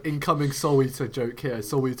expecting like incoming Soul Eater joke here,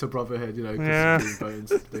 Soul Eater Brotherhood, you know, Yeah. because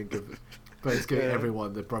Bones think of Bones giving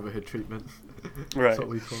everyone the Brotherhood treatment. Right. That's what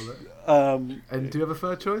we call it. And do you have a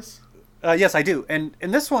third choice? Yes, I do. And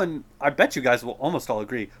this one, I bet you guys will almost all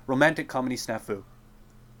agree. Romantic comedy snafu.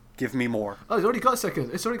 Give me more. Oh, it's already got a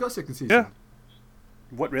second. It's already got a second season. Yeah.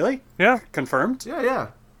 What, really? Yeah. Confirmed? Yeah.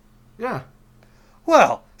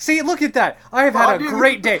 Well, see, look at that. I have had a dude,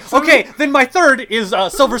 great day. Okay, then my third is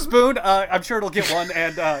Silver Spoon. I'm sure it'll get one,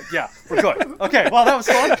 and yeah, we're good. Okay, well, that was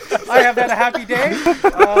fun. I have had a happy day.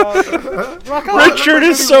 Rock on. Richard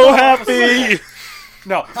is so happy!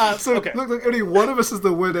 No, So okay. look like only one of us is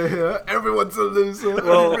the winner here. Everyone's a loser.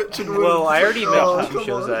 Well, Only Richard wins. well, I already Oh, met two come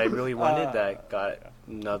shows on. that I really wanted that got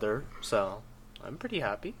another, so I'm pretty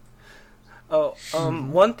happy. Oh,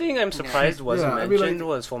 one thing I'm surprised wasn't Yeah, I mean, mentioned like-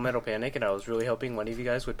 was Full Metal Panic, and I was really hoping one of you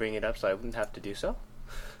guys would bring it up so I wouldn't have to do so.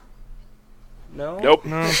 No? Nope.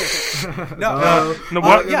 No. No,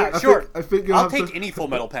 what? yeah, sure. I think you'll I'll have take to... any Full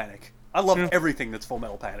Metal Panic. I love everything that's Full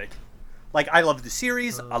Metal Panic. Like, I love the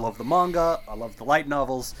series, I love the manga, I love the light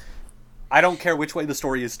novels. I don't care which way the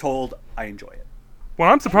story is told, I enjoy it. Well,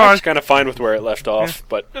 I'm I was surprised. kind of fine with where it left off,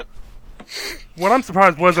 but What I'm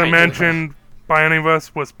surprised wasn't mentioned by any of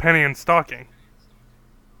us was Penny and Stalking.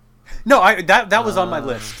 No, that was on my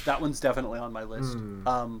list. That one's definitely on my list.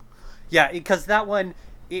 Yeah, because that one,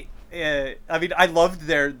 I mean, I loved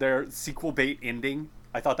their sequel bait ending.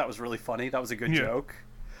 I thought that was really funny. That was a good joke.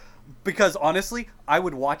 Because honestly, I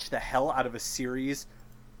would watch the hell out of a series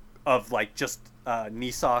of like just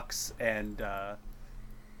Nisox and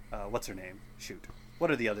what's her name? Shoot,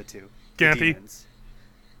 what are the other two? The Ganty. demons.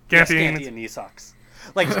 Yeah, Ganty Scanty and Nisox.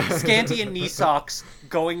 Like Scanty and Nisox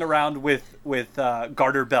going around with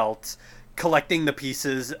garter belts, collecting the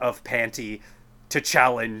pieces of Panty to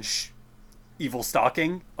challenge evil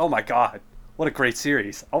stalking. Oh my god, what a great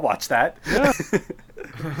series! I'll watch that. Yeah.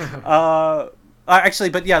 Actually,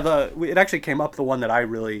 but yeah, it actually came up the one that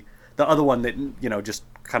the other one that just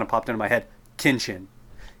kind of popped into my head. Kenshin.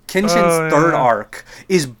 Kenshin's third arc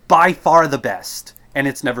is by far the best, and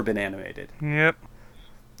it's never been animated. Yep.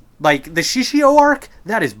 Like, the Shishio arc,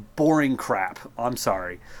 that is boring crap. I'm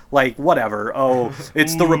sorry. Like, whatever. Oh,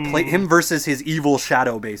 it's him versus his evil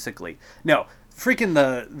shadow, basically. No, freaking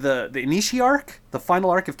the Inishi arc, the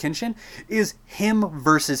final arc of Kenshin, is him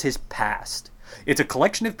versus his past. It's a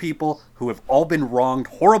collection of people who have all been wronged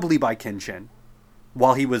horribly by Kenshin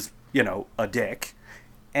while he was, a dick.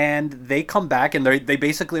 And they come back and they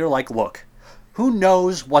basically are like, look, who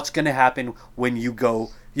knows what's going to happen when you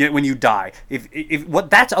go... when you die, if what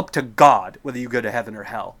that's up to God whether you go to heaven or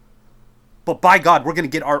hell. But by God, we're going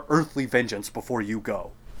to get our earthly vengeance before you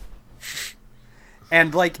go.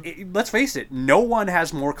 And let's face it, no one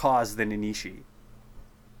has more cause than Inishi.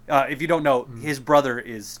 If you don't know, his brother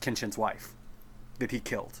is Kenshin's wife that he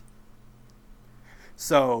killed.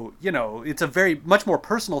 So it's a very much more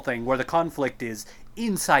personal thing where the conflict is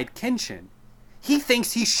inside Kenshin. He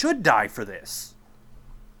thinks he should die for this.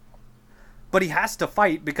 But he has to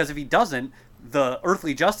fight because if he doesn't, the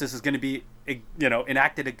earthly justice is going to be,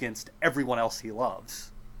 enacted against everyone else he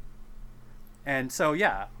loves. And so,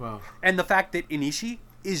 yeah. Wow. And the fact that Inishi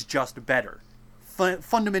is just better.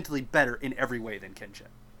 Fundamentally better in every way than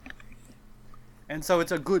Kenshin. And so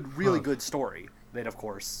it's a really good story that, of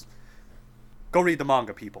course, go read the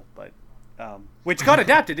manga, people. But which got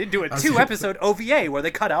adapted into a 2-episode OVA where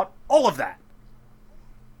they cut out all of that.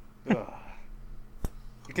 Ugh.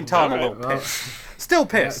 You can tell I'm a little pissed. Still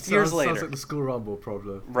pissed, years later. Sounds like the School Rumble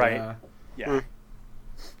problem. Right. Yeah.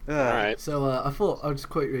 alright. So I thought I'd just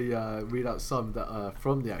quickly read out some that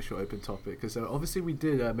from the actual open topic, because obviously we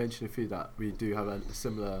did mention a few that we do have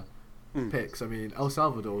similar picks. I mean, El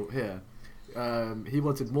Salvador here, he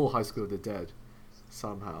wanted more High School of the Dead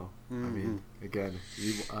somehow. I mean, again,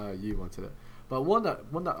 you wanted it, but one that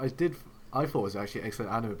I thought was actually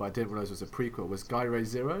excellent anime, but I didn't realize was a prequel, was Guy Ray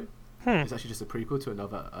Zero. It's actually just a prequel to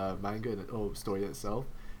another manga or story in itself,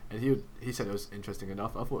 and he said it was interesting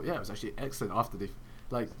enough. I thought, yeah, it was actually excellent. After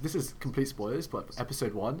this is complete spoilers, but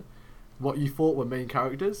episode 1, what you thought were main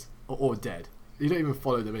characters are all dead. You don't even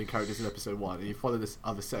follow the main characters in episode 1, and you follow this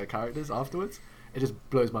other set of characters afterwards. It just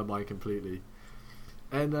blows my mind completely.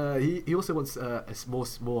 And he also wants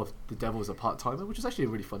more of the Devil as a part-timer, which is actually a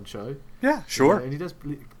really fun show. Yeah, sure. And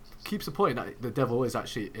he keeps the point that the Devil is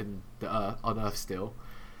actually on Earth still.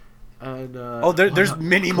 And there's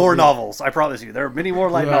many more novels. I promise you, there are many more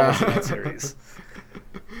light novels in that series.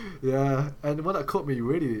 Yeah, and the one that caught me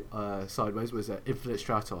really sideways was Infinite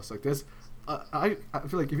Stratos. I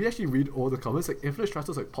feel like if you actually read all the comments, like Infinite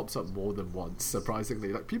Stratos like pops up more than once.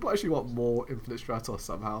 Surprisingly, like people actually want more Infinite Stratos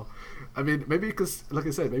somehow. I mean, maybe because, like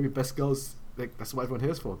I said, maybe best girls. Like that's what everyone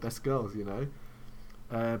hears for, best girls, you know.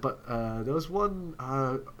 But there was one.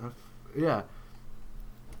 Yeah,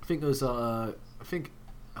 I think there was.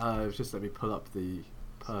 Just let me pull up the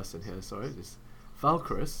person here. Sorry, this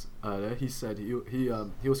Valkyris. He said he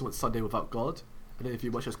also wants Sunday Without God. I don't know if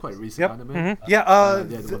you watch. It's quite a recent anime.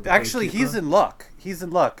 Mm-hmm. Actually, he's in luck. He's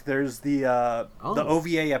in luck. There's the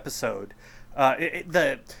OVA episode.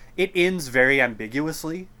 It ends very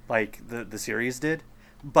ambiguously, like the series did.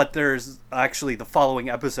 But there's actually the following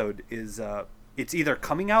episode is it's either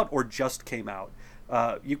coming out or just came out.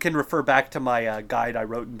 You can refer back to my guide I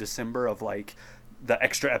wrote in December of like the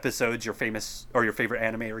extra episodes your favorite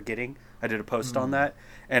anime are getting. I did a post on that,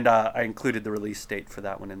 and I included the release date for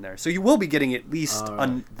that one in there. So you will be getting at least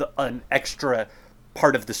an extra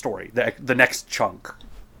part of the story, the next chunk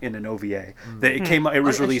in an OVA. It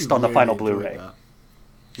was released on the final Blu-ray. That.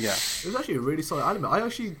 Yeah, it was actually a really solid anime. I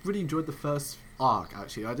actually really enjoyed the first arc.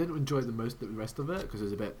 Actually, I didn't enjoy the rest of it because it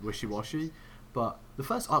was a bit wishy-washy. But the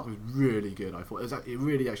first arc was really good. I thought it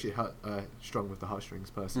really actually hurt strong with the heartstrings.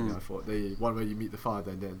 Personally, I thought the one where you meet the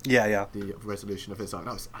father and then the resolution of his arc,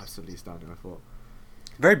 that was absolutely stunning. I thought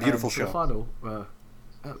very beautiful show. The final,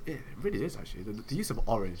 it really is actually. The use of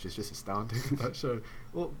orange is just astounding in that show.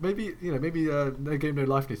 Well, maybe No Game No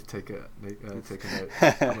Life needs to take a note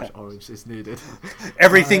how much orange is needed.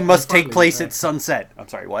 Everything must take place at sunset. I'm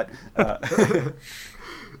sorry, what?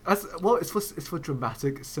 It's for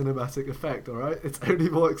dramatic cinematic effect, all right. It's only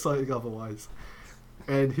more exciting otherwise.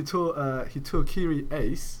 And he took Kiri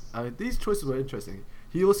Ace. These choices were interesting.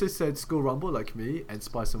 He also said School Rumble like me and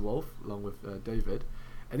Spice and Wolf along with David.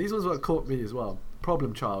 And these ones what caught me as well.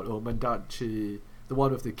 Problem Child or Mandachi, the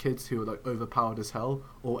one with the kids who are like overpowered as hell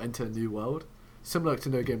or enter a new world, similar to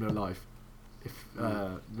No Game No Life. If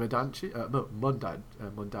Mondad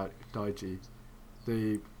Daiji,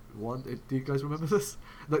 the one. Do you guys remember this?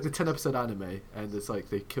 Like the 10-episode anime, and it's like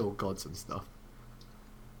they kill gods and stuff.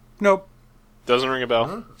 Nope. Doesn't ring a bell.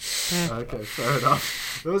 Huh? Okay, fair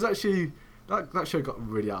enough. It was actually that show got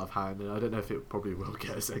really out of hand, and I don't know if it probably will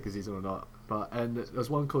get a second season or not. And there's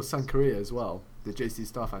one called Sankaria as well, the JC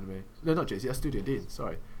Staff anime. No, not JC, that's Studio Dean.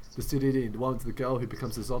 Sorry, the Studio Dean, the one with the girl who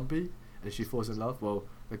becomes a zombie, and she falls in love. Well,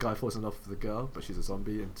 the guy falls in love with the girl, but she's a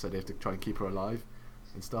zombie, and so they have to try and keep her alive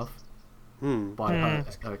and stuff. By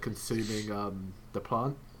her consuming the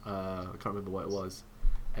plant. I can't remember what it was,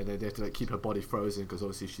 and then they have to like keep her body frozen because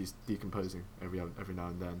obviously she's decomposing every now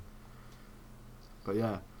and then. But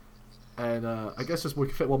yeah, and I guess just we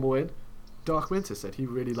can fit one more in. Dark Winter said he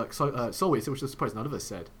really liked Soul Eater, which I suppose none of us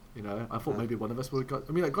said. You know, I thought maybe one of us would have got.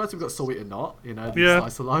 I mean, like, granted, we've got Soul Eater not. You know, the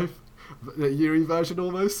Slice of Life, the Yuri version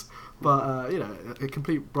almost. But you know, a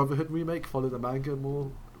complete Brotherhood remake, follow the manga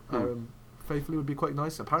more. Faithfully would be quite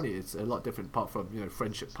nice. Apparently it's a lot different apart from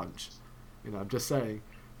Friendship Punch. I'm just saying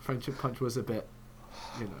Friendship Punch was a bit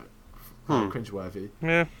cringeworthy.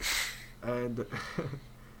 Yeah. And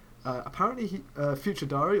apparently Future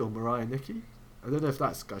Diary or Mariah Nikki, I don't know if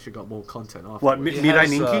that's actually got more content after. What, Mirai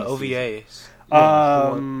Nikki? OVAs.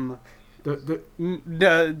 The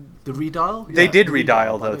redial? They did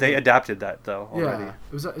redial though. They adapted that though already. Yeah.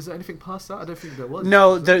 Is there anything past that? I don't think there was.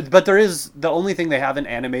 No, but there is. The only thing they haven't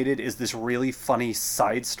animated is this really funny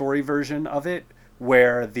side story version of it,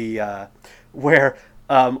 where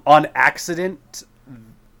on accident,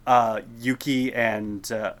 Yuki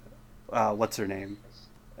and what's her name,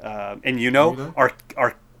 and Yuno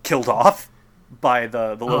are killed off by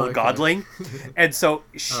the little godling, and so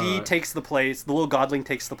she takes the place. The little godling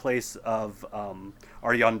takes the place of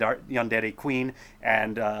our yandere queen,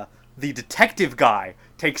 and the detective guy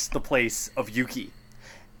takes the place of Yuki,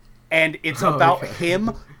 and it's about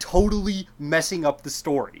him totally messing up the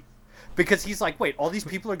story, because he's like, wait, all these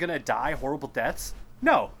people are gonna die horrible deaths?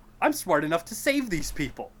 No, I'm smart enough to save these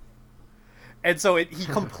people. And so he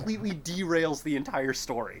completely derails the entire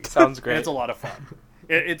story. Sounds great. And it's a lot of fun.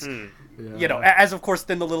 It's as of course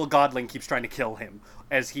then the little godling keeps trying to kill him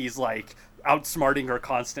as he's like outsmarting her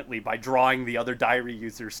constantly by drawing the other diary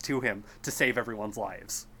users to him to save everyone's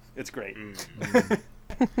lives. It's great.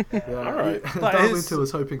 All right. Dark Winter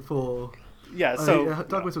was hoping for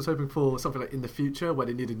Dark Winter was hoping for something like in the future where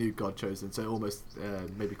they need a new god chosen, so almost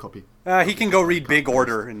maybe copy. He can go read Big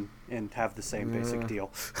Order and have the same basic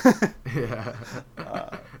deal.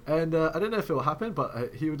 And I don't know if it will happen,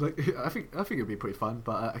 but he would like. I think it'd be pretty fun.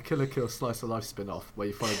 But a Killer Kill Slice of Life spin-off where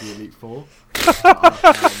you follow the Elite Four.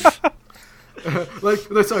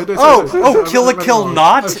 Like, no, sorry, no, Oh, sorry, no, Kill a I Kill read it wrong.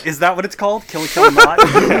 Not? Is that what it's called? Kill a Kill Not?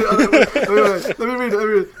 Let me read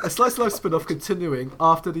it. A slice of life spin-off continuing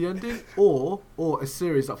after the ending, or a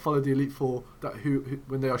series that follow the Elite Four who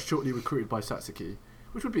when they are shortly recruited by Satsuki.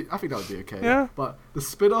 Which would be, I think that would be okay. Yeah. But the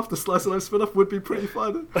spin-off, the slice of life spin-off would be pretty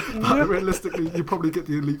fun. But realistically, you probably get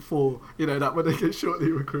the Elite Four, that when they get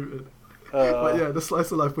shortly recruited. But yeah, the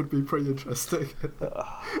slice of life would be pretty interesting.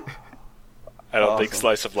 I don't Awesome. think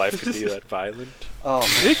Slice of Life could be that violent. Oh,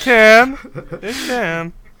 man. It can. It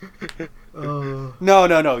can. No.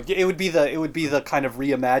 It would be the kind of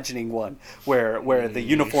reimagining one where the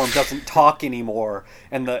uniform doesn't talk anymore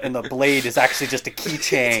and the blade is actually just a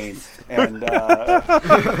keychain and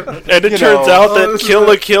And it turns out that Kill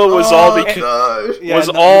a Kill was all because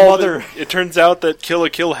It turns out that Kill a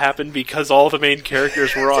Kill happened because all the main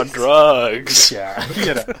characters were on drugs. yeah.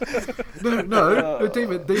 No,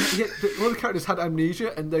 David. All the characters had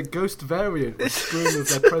amnesia, and their ghost variant was screwing with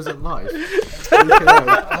their present life.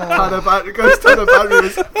 Ghost Tanabaru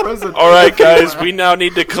is present. All right, guys, we now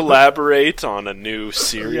need to collaborate on a new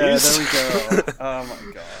series. Yeah, there we go. Oh my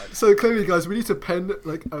god. So clearly, guys, we need to pen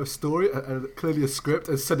like a story, clearly a script,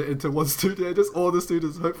 and send it into one studio. Just all the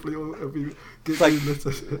students, hopefully, will be Like-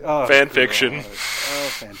 greenlit. Fan fiction. God. Oh,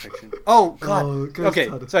 fan fiction. Oh god. Okay,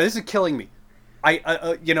 Tana. sorry, this is killing me. We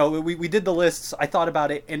did the lists. I thought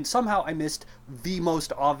about it, and somehow I missed the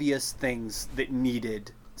most obvious things that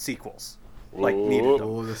needed sequels. Needed them.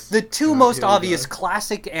 Oh, The two most here we obvious go.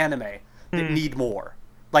 classic anime that need more.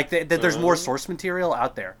 Like, there's more source material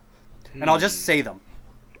out there. And I'll just say them.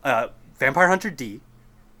 Vampire Hunter D.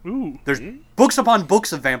 Ooh. There's books upon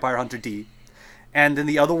books of Vampire Hunter D. And then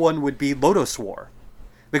the other one would be Lotus War.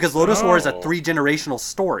 Because Lotus War is a 3-generational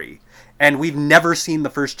story. And we've never seen the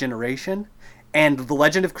first generation. And The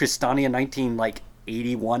Legend of Crystania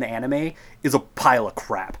 1981 anime is a pile of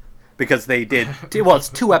crap. Because they did, it's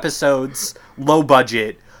 2 episodes, low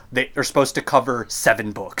budget. They are supposed to cover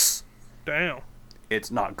 7 books. Damn. It's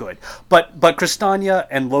not good. But Crystania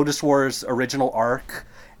and Lotus War's original arc,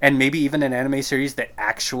 and maybe even an anime series that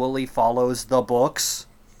actually follows the books,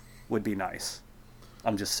 would be nice.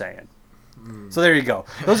 I'm just saying. So there you go.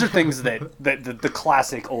 Those are things that the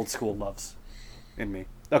classic old school loves in me.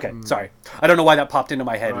 Okay, sorry. I don't know why that popped into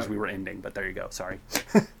my head as we were ending, but there you go. Sorry.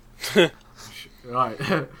 Right.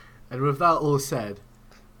 And with that all said,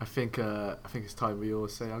 I think it's time we all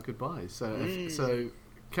say our goodbyes. So, Kevin,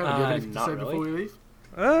 do you have anything to not say really. before we leave?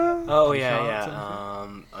 Oh Any yeah, shout-outs, yeah.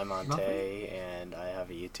 I'm Nothing? AniTAY, and I have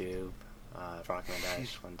a YouTube.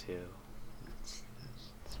 Rockman-1, 2.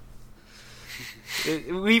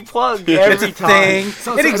 We plug every It's a time. thing.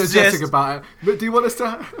 Sounds It so energetic exists. about it. But do you want us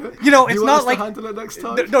to? You know, do it's you want not us like to handle it next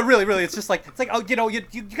time. No, really, it's like oh, you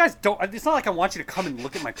guys don't. It's not like I want you to come and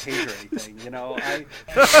look at my page or anything. I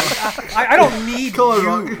don't need Come on, you.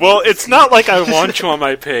 Rock. Well, it's not like I want you on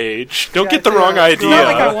my page. Don't get the wrong It's not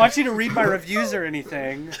like I idea. want you to read my reviews or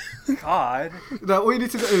anything. God. No, all you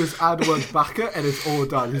need to do is add one Baka, and it's all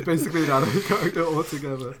done. He's basically an anime character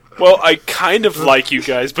altogether. Well, I kind of like you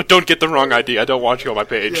guys, but don't get the wrong idea. I don't want you on my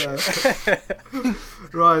page. Yeah.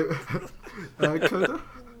 Right. Coda?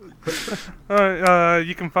 Alright,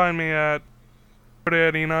 you can find me at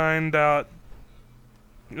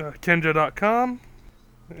 89.kenja.com.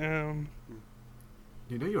 You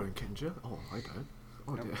know you're in Kinja? Oh, I don't.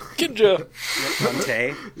 Oh dear. Kinja.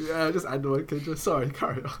 Dante. Yeah, just add the word Kinja. Sorry,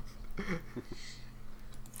 carry on.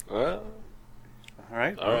 Well, All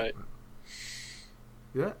right. all right.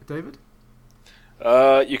 Yeah, David?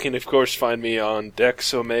 You can, of course, find me on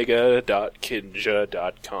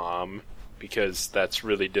dexomega.kinja.com because that's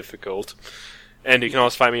really difficult. And you can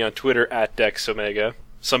also find me on Twitter at dexomega.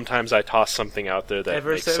 Sometimes I toss something out there that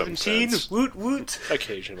Ever makes some 17, sense. woot woot.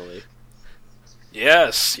 Occasionally.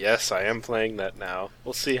 Yes, I am playing that now.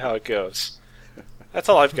 We'll see how it goes. That's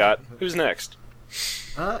all I've got. Who's next?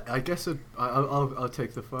 I guess I'll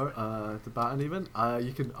take the baton even.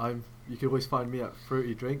 You can always find me at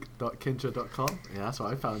fruitydrink.kinja.com. Yeah, that's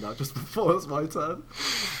what I found out just before it's my turn.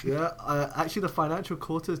 Yeah, actually the financial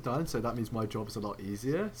quarter's done, so that means my job's a lot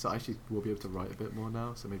easier. So I actually will be able to write a bit more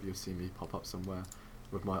now. So maybe you'll see me pop up somewhere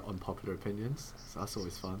with my unpopular opinions. So that's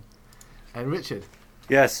always fun. And Richard.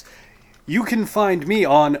 Yes. You can find me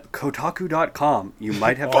on Kotaku.com. You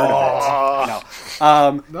might have heard of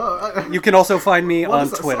it. No. You can also find me What on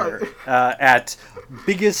is that Twitter at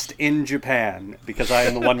Biggest in Japan, because I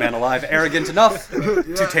am the one man alive arrogant enough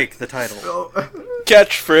to take the title. Oh,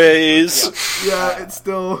 Catchphrase! yeah, it's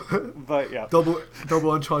still But yeah.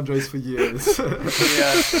 double entendres for years.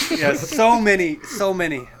 Yes, so many.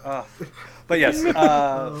 But yes,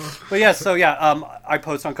 so yeah, I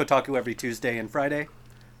post on Kotaku every Tuesday and Friday.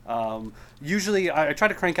 usually I try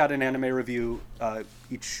to crank out an anime review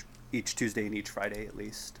each Tuesday and each Friday at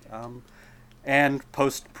least, and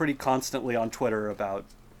post pretty constantly on Twitter about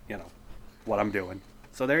what I'm doing.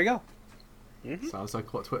 So there you go. Mm-hmm. Sounds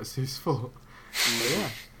like what Twitter's used for. Yeah.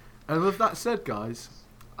 And with that said, guys,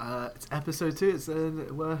 it's episode 2.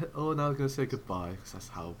 We're all now going to say goodbye because that's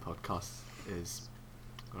how podcast is.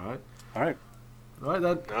 All right. All right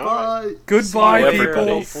then. All Bye. right. Goodbye, See you, people.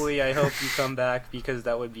 Hopefully, I hope you come back because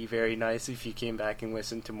that would be very nice if you came back and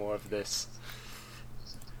listened to more of this.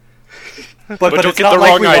 But you'll it's get not the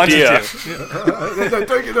like wrong we wanted idea. to. No,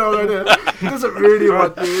 don't get the wrong idea. He doesn't really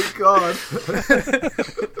want you. God.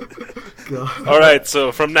 God. All right,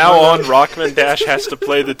 so from now on, Rockman Dash has to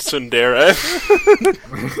play the tsundere.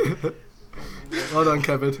 Well done,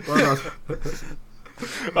 Kevin. Well done.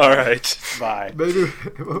 All right. Bye. Maybe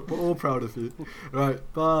we're all proud of you. Right.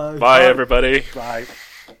 Bye. Bye, everybody. Bye.